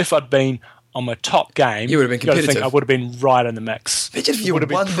if I'd been on my top game, you would have been competitive. I would have been right in the mix. Imagine if you would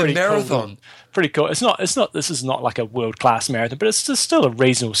have won the marathon. Cool. Pretty cool. It's not. This is not like a world-class marathon, but it's just still a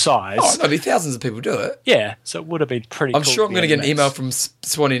reasonable size. Oh, no, thousands of people do it. Yeah, so it would have been pretty I'm cool. sure I'm going to get an email from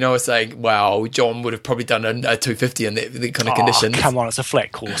Swanee Noah saying, wow, John would have probably done a 250 in that kind of conditions. Come on, it's a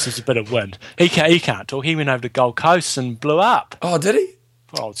flat course. There's a bit of wind. He can't talk. He went over to Gold Coast and blew up. Oh, did he?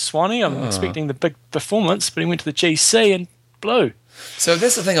 Well, old Swanee, I'm expecting the big performance, but he went to the GC and blew. So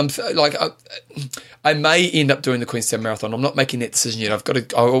that's the thing. I may end up doing the Queenstown Marathon. I'm not making that decision yet.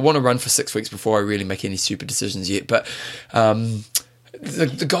 I want to run for 6 weeks before I really make any stupid decisions yet. But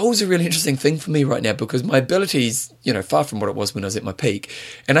the goal is a really interesting thing for me right now, because my ability is, far from what it was when I was at my peak,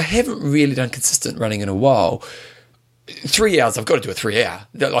 and I haven't really done consistent running in a while. 3 hours, I've got to do a 3 hour.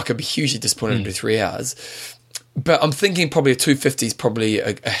 I'd be hugely disappointed to do 3 hours. But I'm thinking probably a 250 is probably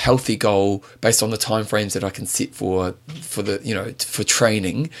a healthy goal based on the time frames that I can set for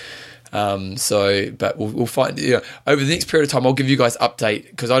training. But we'll find over the next period of time. I'll give you guys update,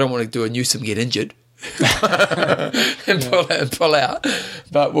 because I don't want to do a Newsom get injured and pull out.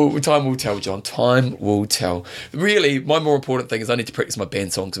 But time will tell, John. Time will tell. Really, my more important thing is I need to practice my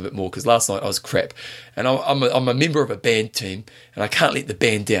band songs a bit more, because last night I was crap, and I'm a member of a band team, and I can't let the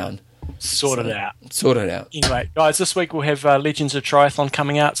band down. Sort it out. Anyway, guys, this week we'll have Legends of Triathlon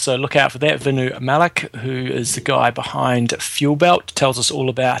coming out, so look out for that. Vinu Malik, who is the guy behind Fuel Belt, tells us all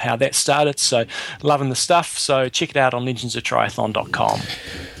about how that started. So loving the stuff. So check it out on legendsoftriathlon.com.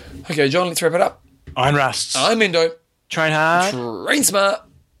 Okay, John, let's wrap it up. I'm Rust. I'm Endo. Train hard. Train smart.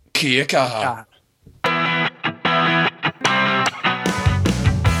 Kia kaha.